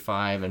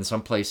 45? And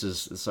some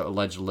places, so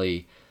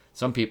allegedly,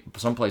 some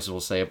places will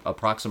say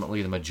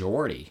approximately the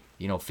majority,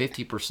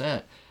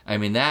 50%. I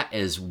mean, that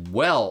is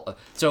well.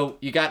 So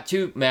you got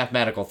two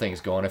mathematical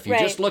things going. If you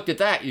just looked at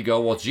that, you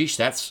go, well, geez,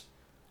 that's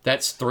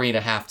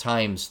 3.5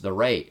 times the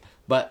rate.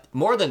 But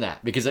more than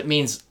that, because it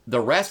means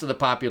the rest of the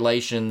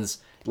population's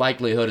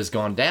likelihood has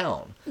gone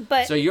down.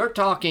 But so you're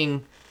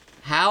talking,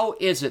 how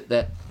is it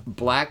that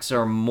blacks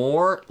are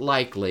more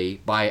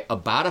likely by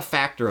about a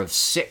factor of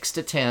 6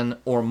 to 10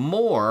 or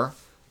more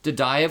to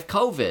die of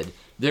COVID?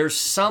 There's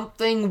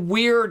something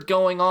weird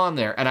going on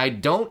there, and I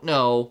don't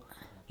know.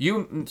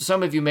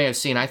 Some of you may have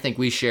seen. I think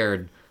we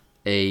shared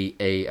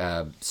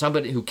a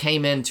somebody who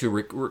came in to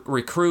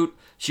recruit.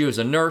 She was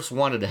a nurse,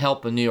 wanted to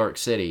help in New York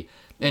City,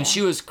 and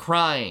she was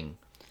crying,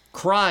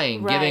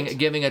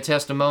 giving a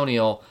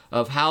testimonial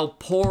of how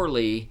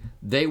poorly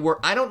they were.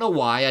 I don't know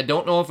why. I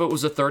don't know if it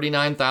was a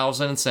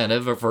 $39,000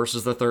 incentive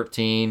versus the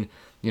 13.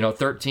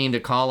 13 to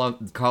call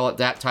it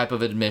that type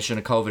of admission,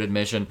 a COVID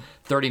admission,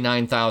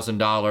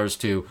 $39,000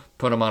 to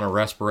put them on a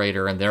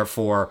respirator, and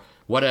therefore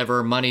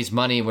whatever, money's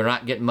money, we're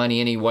not getting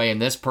money anyway,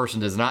 and this person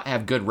does not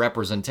have good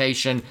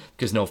representation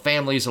because no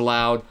family's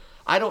allowed.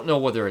 I don't know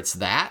whether it's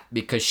that,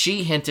 because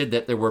she hinted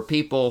that there were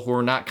people who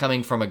were not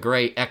coming from a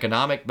great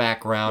economic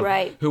background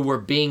Right. who were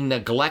being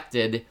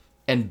neglected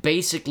and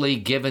basically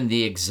given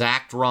the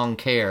exact wrong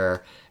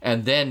care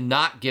and then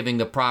not giving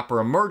the proper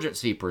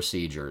emergency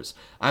procedures.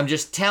 I'm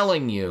just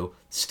telling you,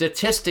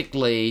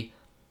 statistically,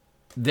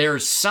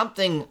 there's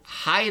something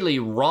highly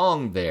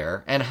wrong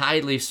there and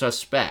highly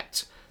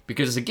suspect.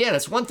 Because again,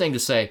 it's one thing to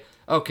say,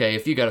 okay,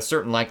 if you got a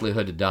certain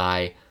likelihood to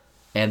die,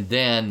 and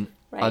then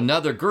Right.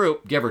 another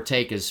group, give or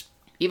take, is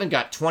even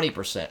got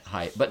 20%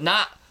 height, but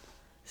not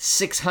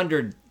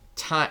 600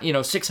 times,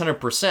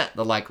 600%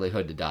 the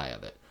likelihood to die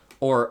of it,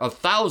 or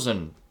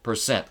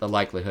 1,000% the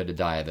likelihood to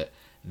die of it.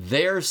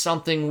 There's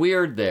something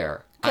weird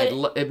there.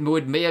 It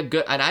would be a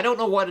good, and I don't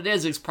know what it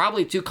is. It's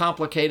probably too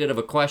complicated of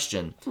a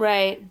question.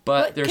 Right.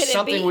 But there's could it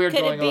something be- weird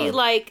going Could it be on.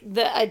 like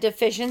a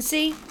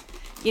deficiency?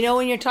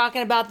 When you're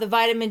talking about the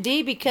vitamin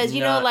D, because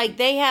No. like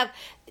they have,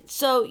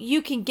 so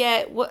you can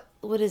get what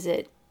is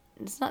it?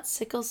 It's not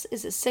sickle.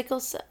 Is it sickle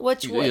cell?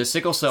 Yeah,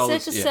 sickle cell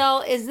is- Sickle yeah.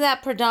 cell is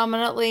that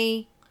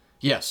predominantly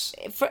Yes.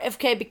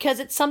 because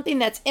it's something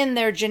that's in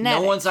their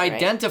genetics. No one's right?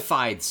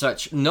 identified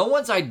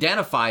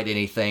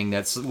anything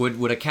that's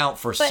would account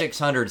for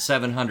 600,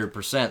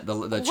 700%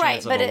 the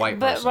chance of a white person.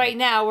 But right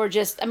now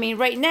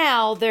right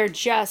now they're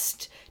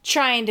just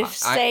trying to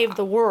save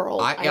the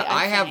world.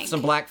 I have think.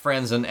 some black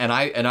friends, and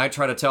I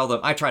try to tell them.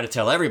 I try to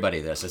tell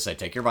everybody this. I say,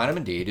 take your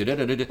vitamin D.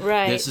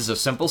 Right. This is a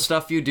simple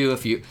stuff you do.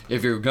 If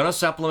you're gonna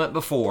supplement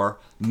before,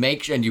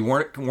 and you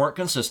weren't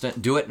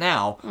consistent, do it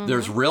now. Mm-hmm.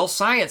 There's real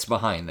science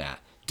behind that.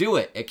 Do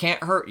it. It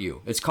can't hurt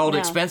you. It's called No.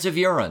 expensive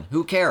urine.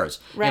 Who cares?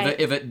 Right.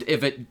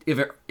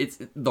 It's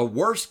the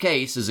worst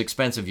case is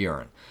expensive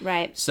urine.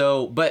 Right.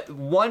 So, but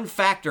one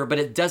factor, but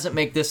it doesn't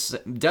make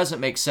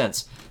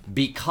sense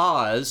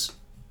because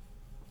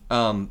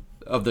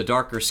of the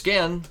darker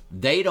skin.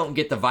 They don't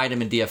get the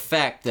vitamin D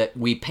effect that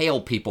we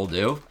pale people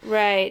do.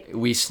 Right.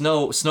 We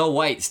Snow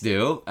Whites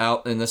do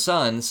out in the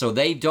sun, so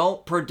they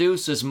don't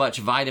produce as much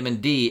vitamin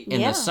D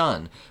in Yeah. the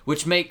sun,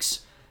 which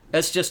makes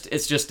it's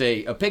just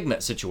a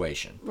pigment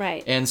situation.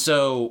 Right. And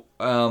so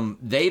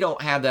they don't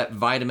have that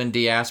vitamin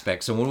D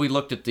aspect. So when we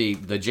looked at the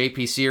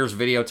JP Sears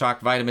video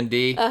talked vitamin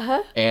D,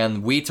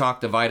 and we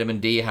talked to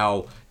vitamin D,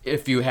 how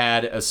if you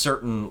had a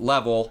certain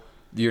level,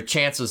 your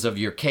chances of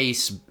your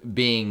case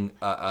being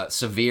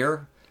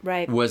severe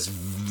Right. was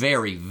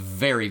very,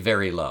 very,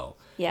 very low.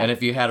 Yeah. And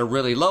if you had a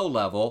really low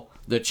level,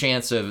 the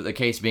chance of the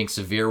case being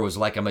severe was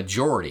like a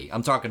majority.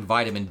 I'm talking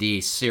vitamin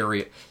D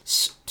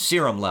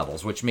serum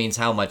levels, which means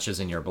how much is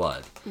in your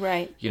blood.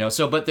 Right.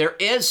 So, but there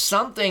is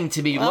something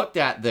to be looked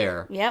at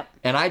there. Yep.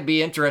 And I'd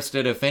be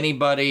interested if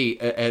anybody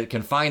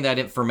can find that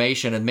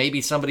information, and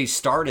maybe somebody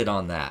started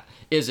on that.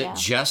 Is it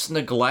just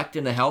neglect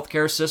in the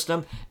healthcare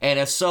system? And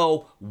if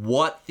so,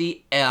 what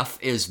the F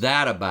is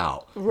that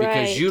about? Right.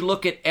 Because you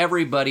look at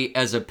everybody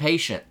as a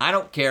patient. I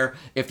don't care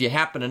if you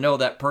happen to know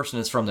that person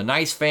is from the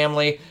nice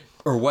family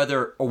or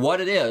what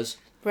it is.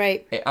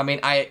 Right. I mean,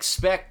 I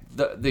expect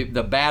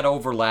the bad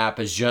overlap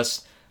is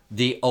just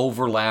the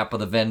overlap of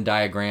the Venn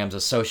diagrams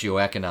of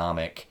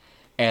socioeconomic,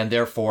 and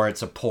therefore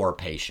it's a poor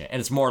patient,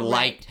 and it's more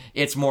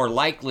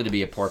likely to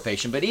be a poor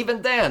patient. But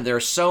even then, there are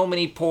so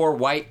many poor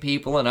white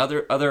people and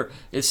other.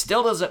 It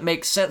still doesn't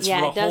make sense.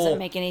 Yeah, for a it doesn't whole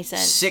make any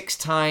sense. 6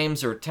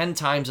 times or 10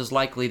 times as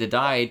likely to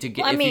die if you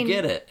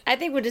get it. I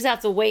think we just have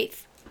to wait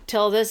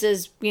till this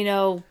is,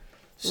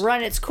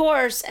 run its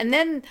course, and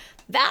then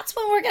that's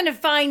when we're going to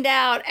find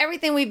out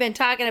everything we've been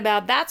talking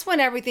about. That's when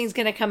everything's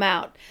going to come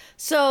out.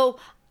 So,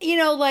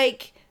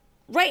 like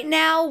right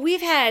now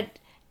we've had,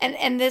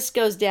 and this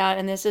goes down,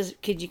 and this is,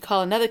 could you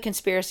call another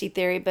conspiracy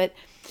theory, but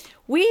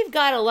we've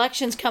got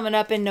elections coming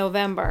up in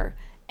November,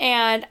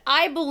 and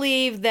I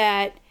believe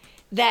that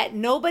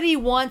nobody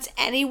wants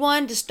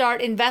anyone to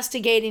start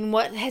investigating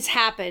what has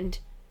happened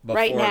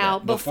right now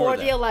before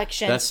the that.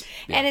 election.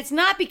 Yeah. And it's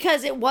not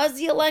because it was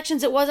the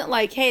elections. It wasn't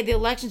like, hey, the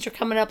elections are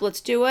coming up,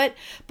 let's do it.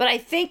 But I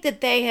think that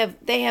they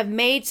have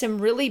made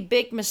some really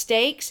big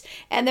mistakes,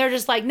 and they're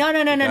just like, no.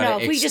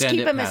 If we just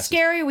keep them as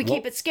scary, we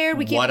keep it scared,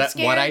 we keep them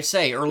scared. What I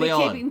say early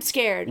on, keep them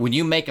scared. When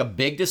you make a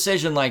big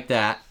decision like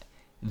that,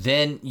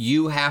 then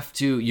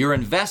you're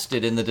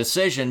invested in the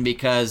decision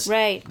because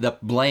Right. the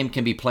blame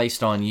can be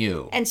placed on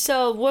you. And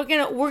so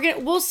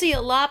we'll see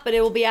a lot, but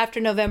it will be after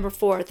November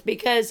 4th,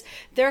 because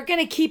they're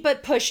gonna keep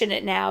it pushing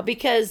it now,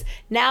 because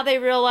now they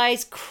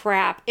realize,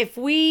 crap, if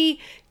we,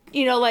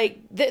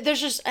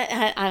 there's just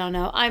I don't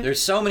know.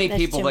 There's so many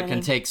that's people too that can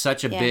many. take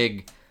such a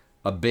big.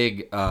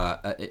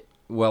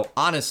 Well,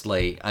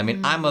 honestly, I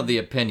mean, I'm of the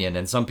opinion,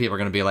 and some people are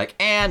going to be like,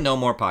 no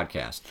more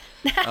podcast.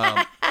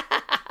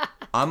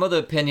 I'm of the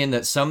opinion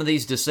that some of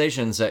these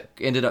decisions that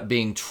ended up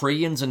being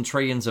trillions and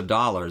trillions of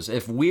dollars,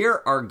 if we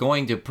are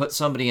going to put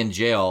somebody in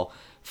jail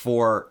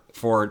for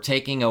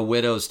taking a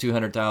widow's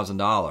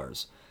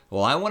 $200,000,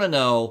 well, I want to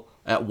know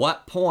at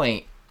what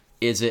point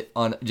is it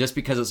on, just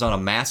because it's on a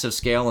massive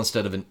scale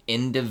instead of an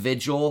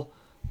individual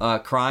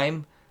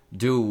crime,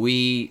 do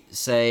we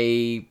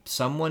say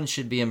someone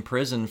should be in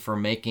prison for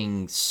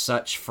making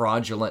such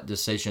fraudulent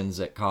decisions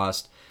that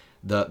cost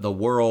the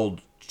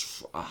world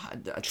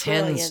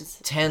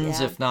tens,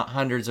 Yeah. if not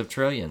hundreds of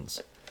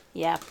trillions?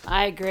 Yeah,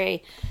 I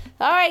agree.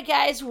 All right,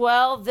 guys.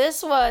 Well,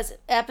 this was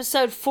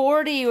episode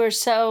 40 or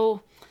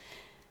so.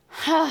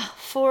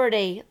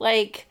 40.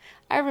 Like,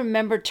 I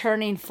remember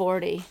turning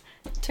 40.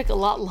 It took a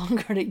lot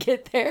longer to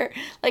get there.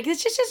 Like,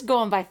 it's just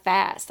going by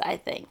fast, I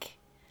think.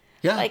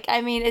 Yeah. Like, I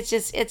mean, it's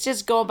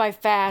just going by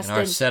fast. And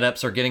our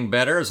setups are getting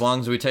better as long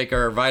as we take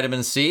our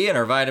vitamin C and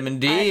our vitamin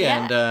D.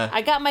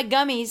 I got my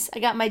gummies. I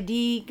got my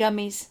D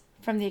gummies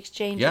from the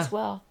exchange as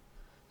well.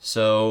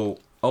 So,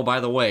 oh, by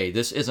the way,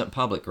 this isn't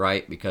public,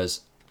 right?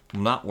 Because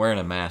I'm not wearing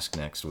a mask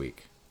next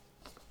week.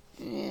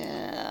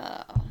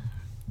 Yeah.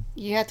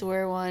 You have to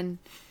wear one.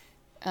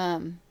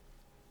 Oh,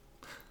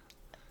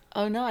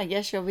 no, I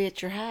guess you'll be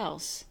at your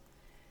house.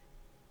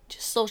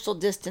 Just social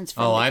distance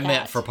from the I cat.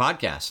 meant for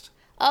podcast.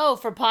 Oh,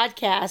 for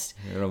podcast.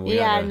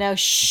 Yeah, no,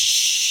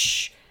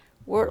 shh.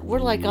 We're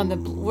like on the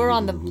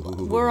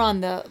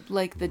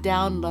like the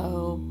down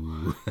low.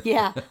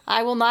 Yeah,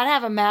 I will not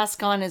have a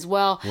mask on as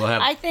well. We'll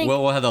have, I think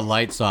we'll have the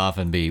lights off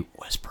and be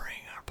whispering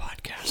our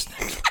podcast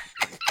next week.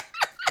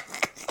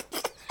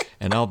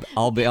 And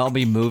I'll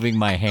be moving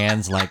my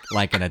hands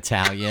like an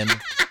Italian,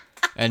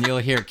 and you'll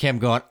hear Kim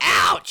going,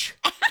 "Ouch!"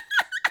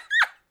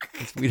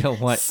 We don't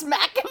want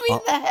smacking me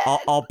in the head.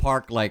 I'll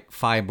park like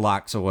 5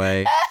 blocks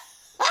away.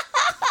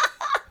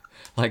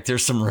 Like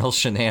there's some real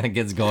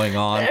shenanigans going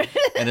on,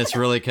 and it's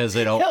really because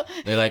they're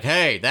like,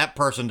 hey, that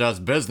person does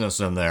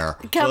business in there,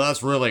 so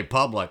that's really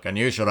public, and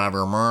you should have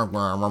your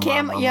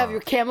you have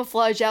your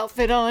camouflage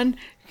outfit on,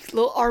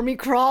 little army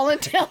crawling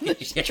down the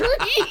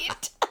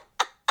street.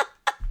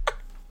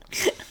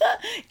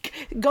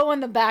 Go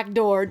in the back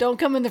door. Don't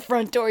come in the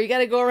front door. You got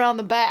to go around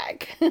the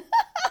back.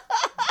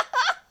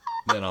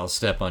 Then I'll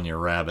step on your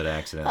rabbit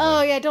accidentally.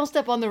 Oh yeah, don't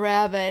step on the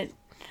rabbit.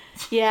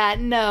 Yeah,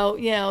 no,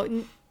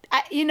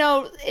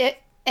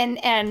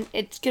 and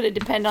it's going to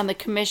depend on the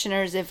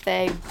commissioners if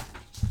they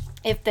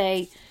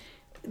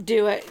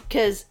do it,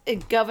 because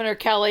Governor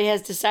Kelly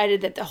has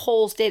decided that the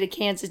whole state of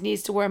Kansas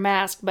needs to wear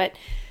masks, but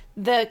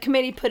the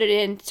committee put it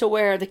in to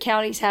where the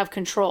counties have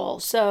control.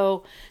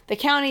 So the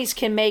counties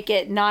can make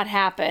it not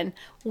happen.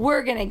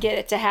 We're going to get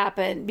it to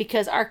happen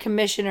because our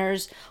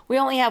commissioners, we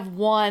only have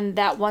one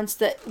that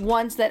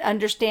that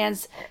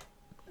understands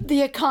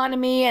the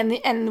economy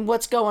and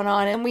what's going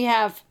on, and we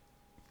have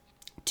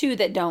 2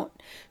 that don't.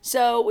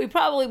 So we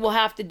probably will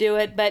have to do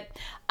it, but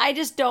I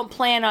just don't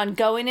plan on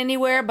going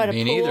anywhere but a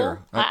pool. Neither.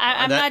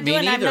 I'm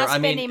not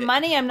spending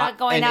money. I'm not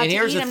going out to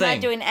eat. I'm not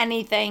doing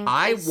anything.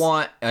 I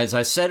want, as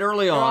I said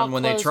early on,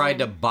 when they tried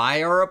to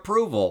buy our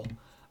approval,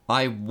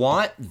 I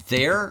want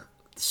their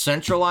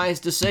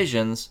centralized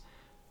decisions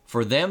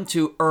for them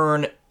to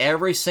earn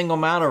every single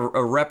amount of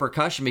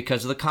repercussion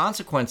because of the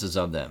consequences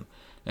of them.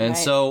 And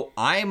so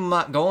I'm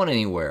not going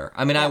anywhere.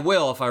 I mean, I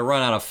will if I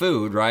run out of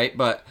food, right?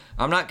 But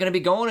I'm not going to be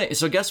going.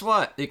 So guess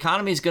what? The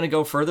economy is going to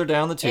go further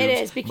down the tubes. It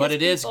is, because but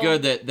it is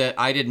good that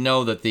I didn't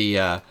know that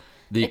the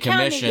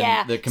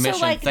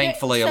commission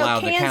thankfully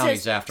allowed the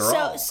counties after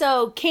all.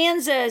 So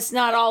Kansas,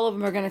 not all of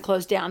them are going to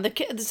close down.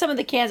 Some of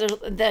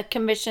the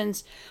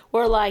commissions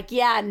were like,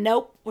 yeah,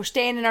 nope, we're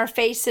staying in our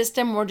phase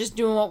system. We're just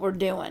doing what we're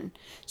doing.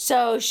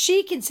 So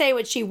she can say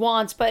what she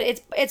wants, but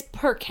it's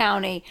per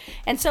county.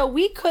 And so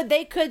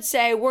they could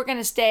say we're going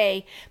to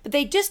stay, but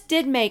they just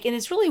did make, and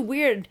it's really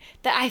weird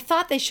that I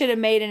thought they should have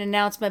made an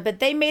announcement, but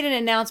they made an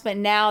announcement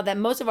now that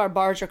most of our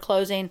bars are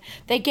closing.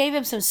 They gave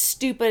them some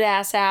stupid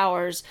ass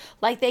hours.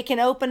 Like they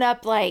can open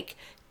up like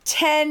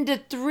 10 to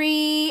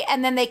 3,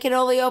 and then they can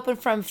only open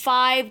from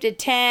 5 to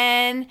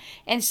 10.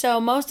 And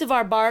so most of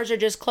our bars are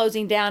just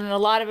closing down, and a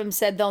lot of them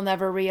said they'll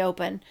never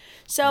reopen.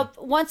 So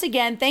once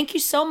again, thank you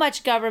so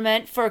much,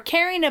 government, for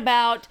caring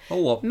about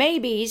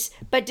maybes,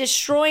 but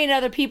destroying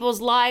other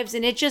people's lives,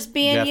 and it just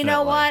being, Definitely. You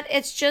know what?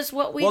 It's just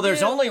what we do. Well,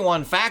 there's only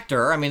one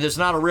factor. I mean, there's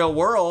not a real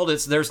world.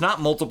 There's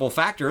not multiple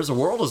factors. The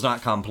world is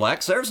not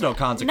complex. There's no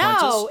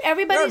consequences. No,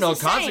 everybody's there are no the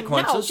same.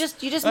 consequences. No,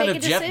 you just and make a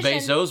if Jeff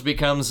decision.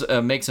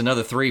 Bezos makes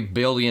another $3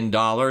 billion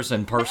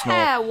in personal.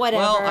 Yeah,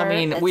 whatever. Well, I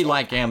mean, That's we it.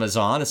 like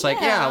Amazon. It's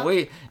like,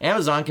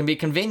 Amazon can be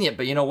convenient,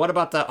 but what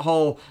about that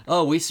whole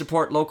we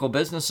support local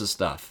businesses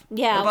stuff?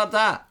 Yeah. What about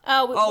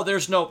that?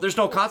 There's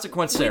no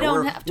consequence there.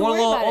 don't have to worry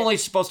about only it.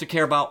 supposed to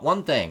care about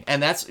one thing,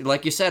 and that's,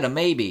 like you said, a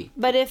maybe.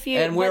 But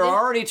we're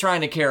already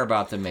trying to care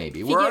about the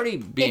maybe. We're already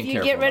being careful. If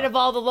you get rid of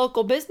all the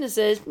local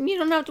businesses, you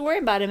don't have to worry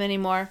about them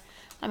anymore.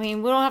 I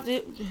mean, we don't have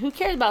to. Who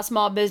cares about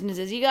small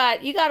businesses? You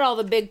got all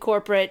the big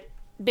corporate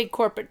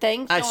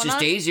things. It's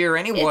just easier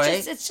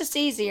anyway. It's just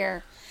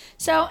easier.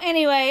 So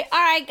anyway, all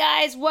right,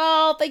 guys.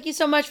 Well, thank you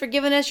so much for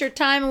giving us your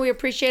time, and we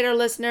appreciate our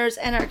listeners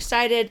and are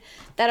excited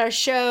that our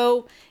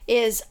show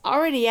is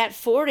already at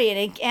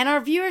 40, and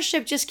our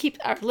viewership just keeps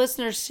our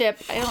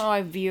listenership. I don't know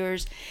why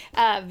viewers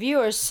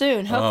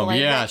soon. Hopefully,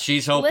 yeah, but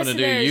she's hoping to do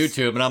listeners-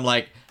 YouTube, and I'm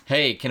like,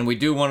 hey, can we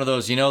do one of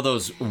those,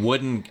 those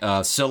wooden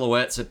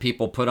silhouettes that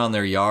people put on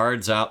their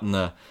yards out in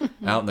the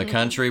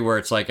country where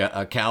it's like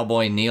a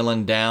cowboy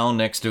kneeling down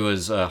next to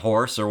his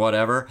horse or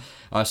whatever?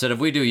 I said, if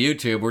we do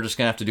YouTube, we're just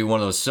going to have to do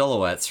one of those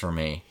silhouettes for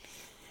me.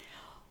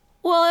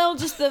 Well,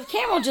 the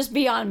camera will just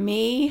be on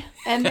me,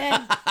 and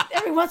then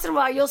every once in a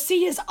while you'll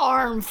see his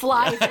arm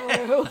fly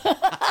through.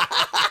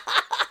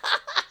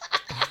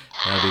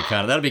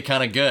 That'll be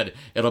kind of good.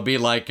 It'll be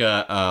like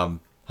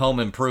Home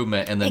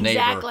Improvement and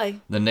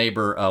the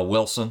neighbor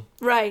Wilson.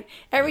 Right.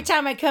 Every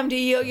time I come to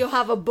you, you'll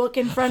have a book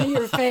in front of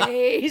your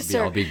face,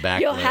 I'll be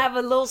back. You'll have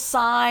a little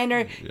sign,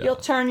 or you'll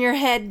turn your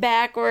head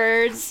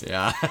backwards.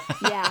 Yeah.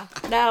 Yeah,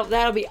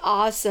 that'll be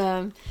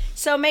awesome.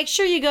 So make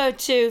sure you go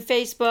to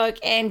Facebook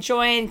and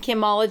join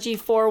Kimology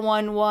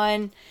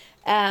 411,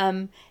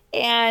 and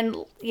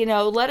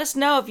let us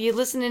know if you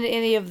listen to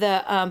any of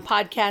the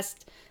podcasts.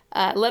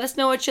 Let us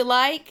know what you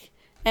like,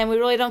 and we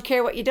really don't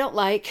care what you don't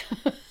like.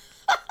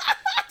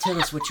 Tell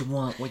us what you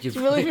want, what you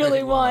really,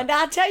 really want.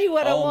 I'll tell you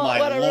what I want. What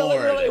Lord. I really,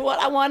 really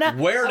want.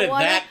 Where did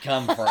that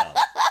come from?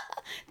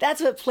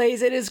 That's what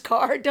plays in his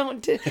car.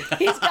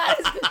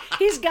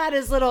 He's got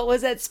his little.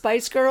 Was that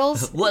Spice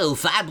Girls? Whoa,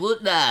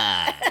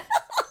 5'9".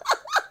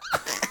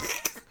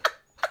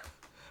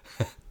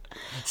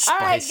 All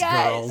right,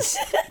 guys.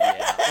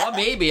 Yeah. Well,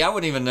 maybe I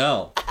wouldn't even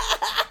know.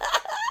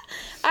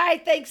 All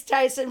right, thanks,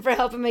 Tyson, for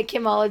helping make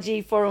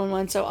Kimology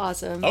 411 so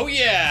awesome. Oh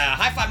yeah,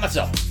 high five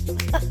myself.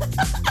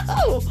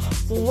 Oh,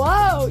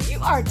 whoa, you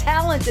are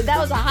talented. That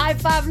was a high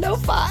five, no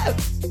five.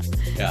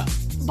 Yeah.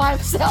 By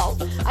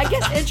himself. I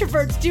guess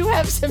introverts do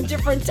have some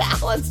different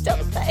talents,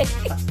 don't they?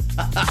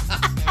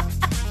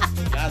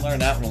 I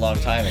learned that one a long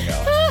time ago.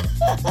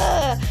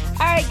 All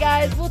right,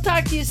 guys, we'll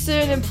talk to you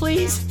soon, and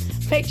please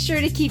make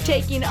sure to keep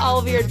taking all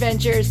of your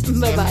adventures.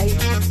 Bye-bye.